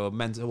 like your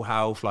mental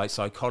health, like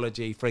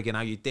psychology, frigging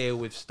how you deal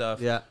with stuff.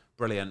 Yeah.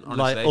 Brilliant.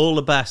 Honestly. Like all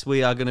the best.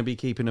 We are going to be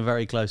keeping a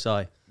very close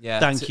eye. Yeah.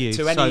 Thank you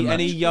to so any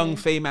much. young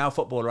female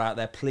footballer out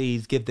there,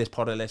 please give this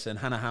pod a listen.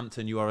 Hannah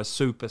Hampton, you are a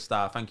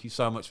superstar. Thank you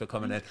so much for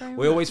coming Thanks in. very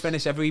We always much.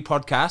 finish every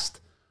podcast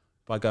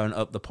by going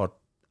up the pod.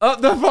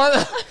 Up the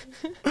pod.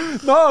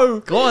 No.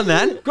 Go on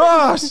then.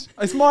 Gosh,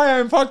 it's my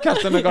own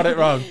podcast and I got it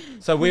wrong.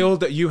 So we all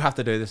you have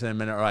to do this in a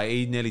minute, right?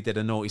 He nearly did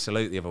a naughty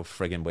salute the other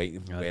frigging week.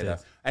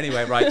 Weirdo.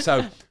 Anyway, right, so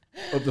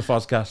up the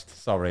Fozcast.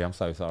 Sorry, I'm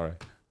so sorry.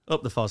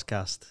 Up the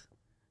Fozcast.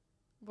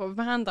 What, with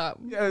my hand up?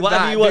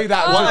 Whatever you want. Do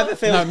that. Whatever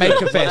feels No, make a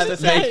good. Whatever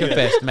fist. Make a feels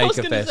fist. I Make was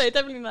a going to fist. say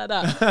definitely like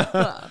that.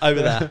 But,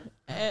 Over there.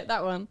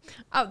 that one.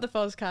 Up the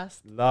Fozcast.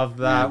 Love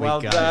that. There we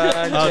Well go.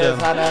 done. Well Cheers,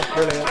 done. Hannah.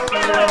 Brilliant.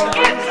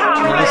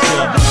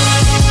 Nice one.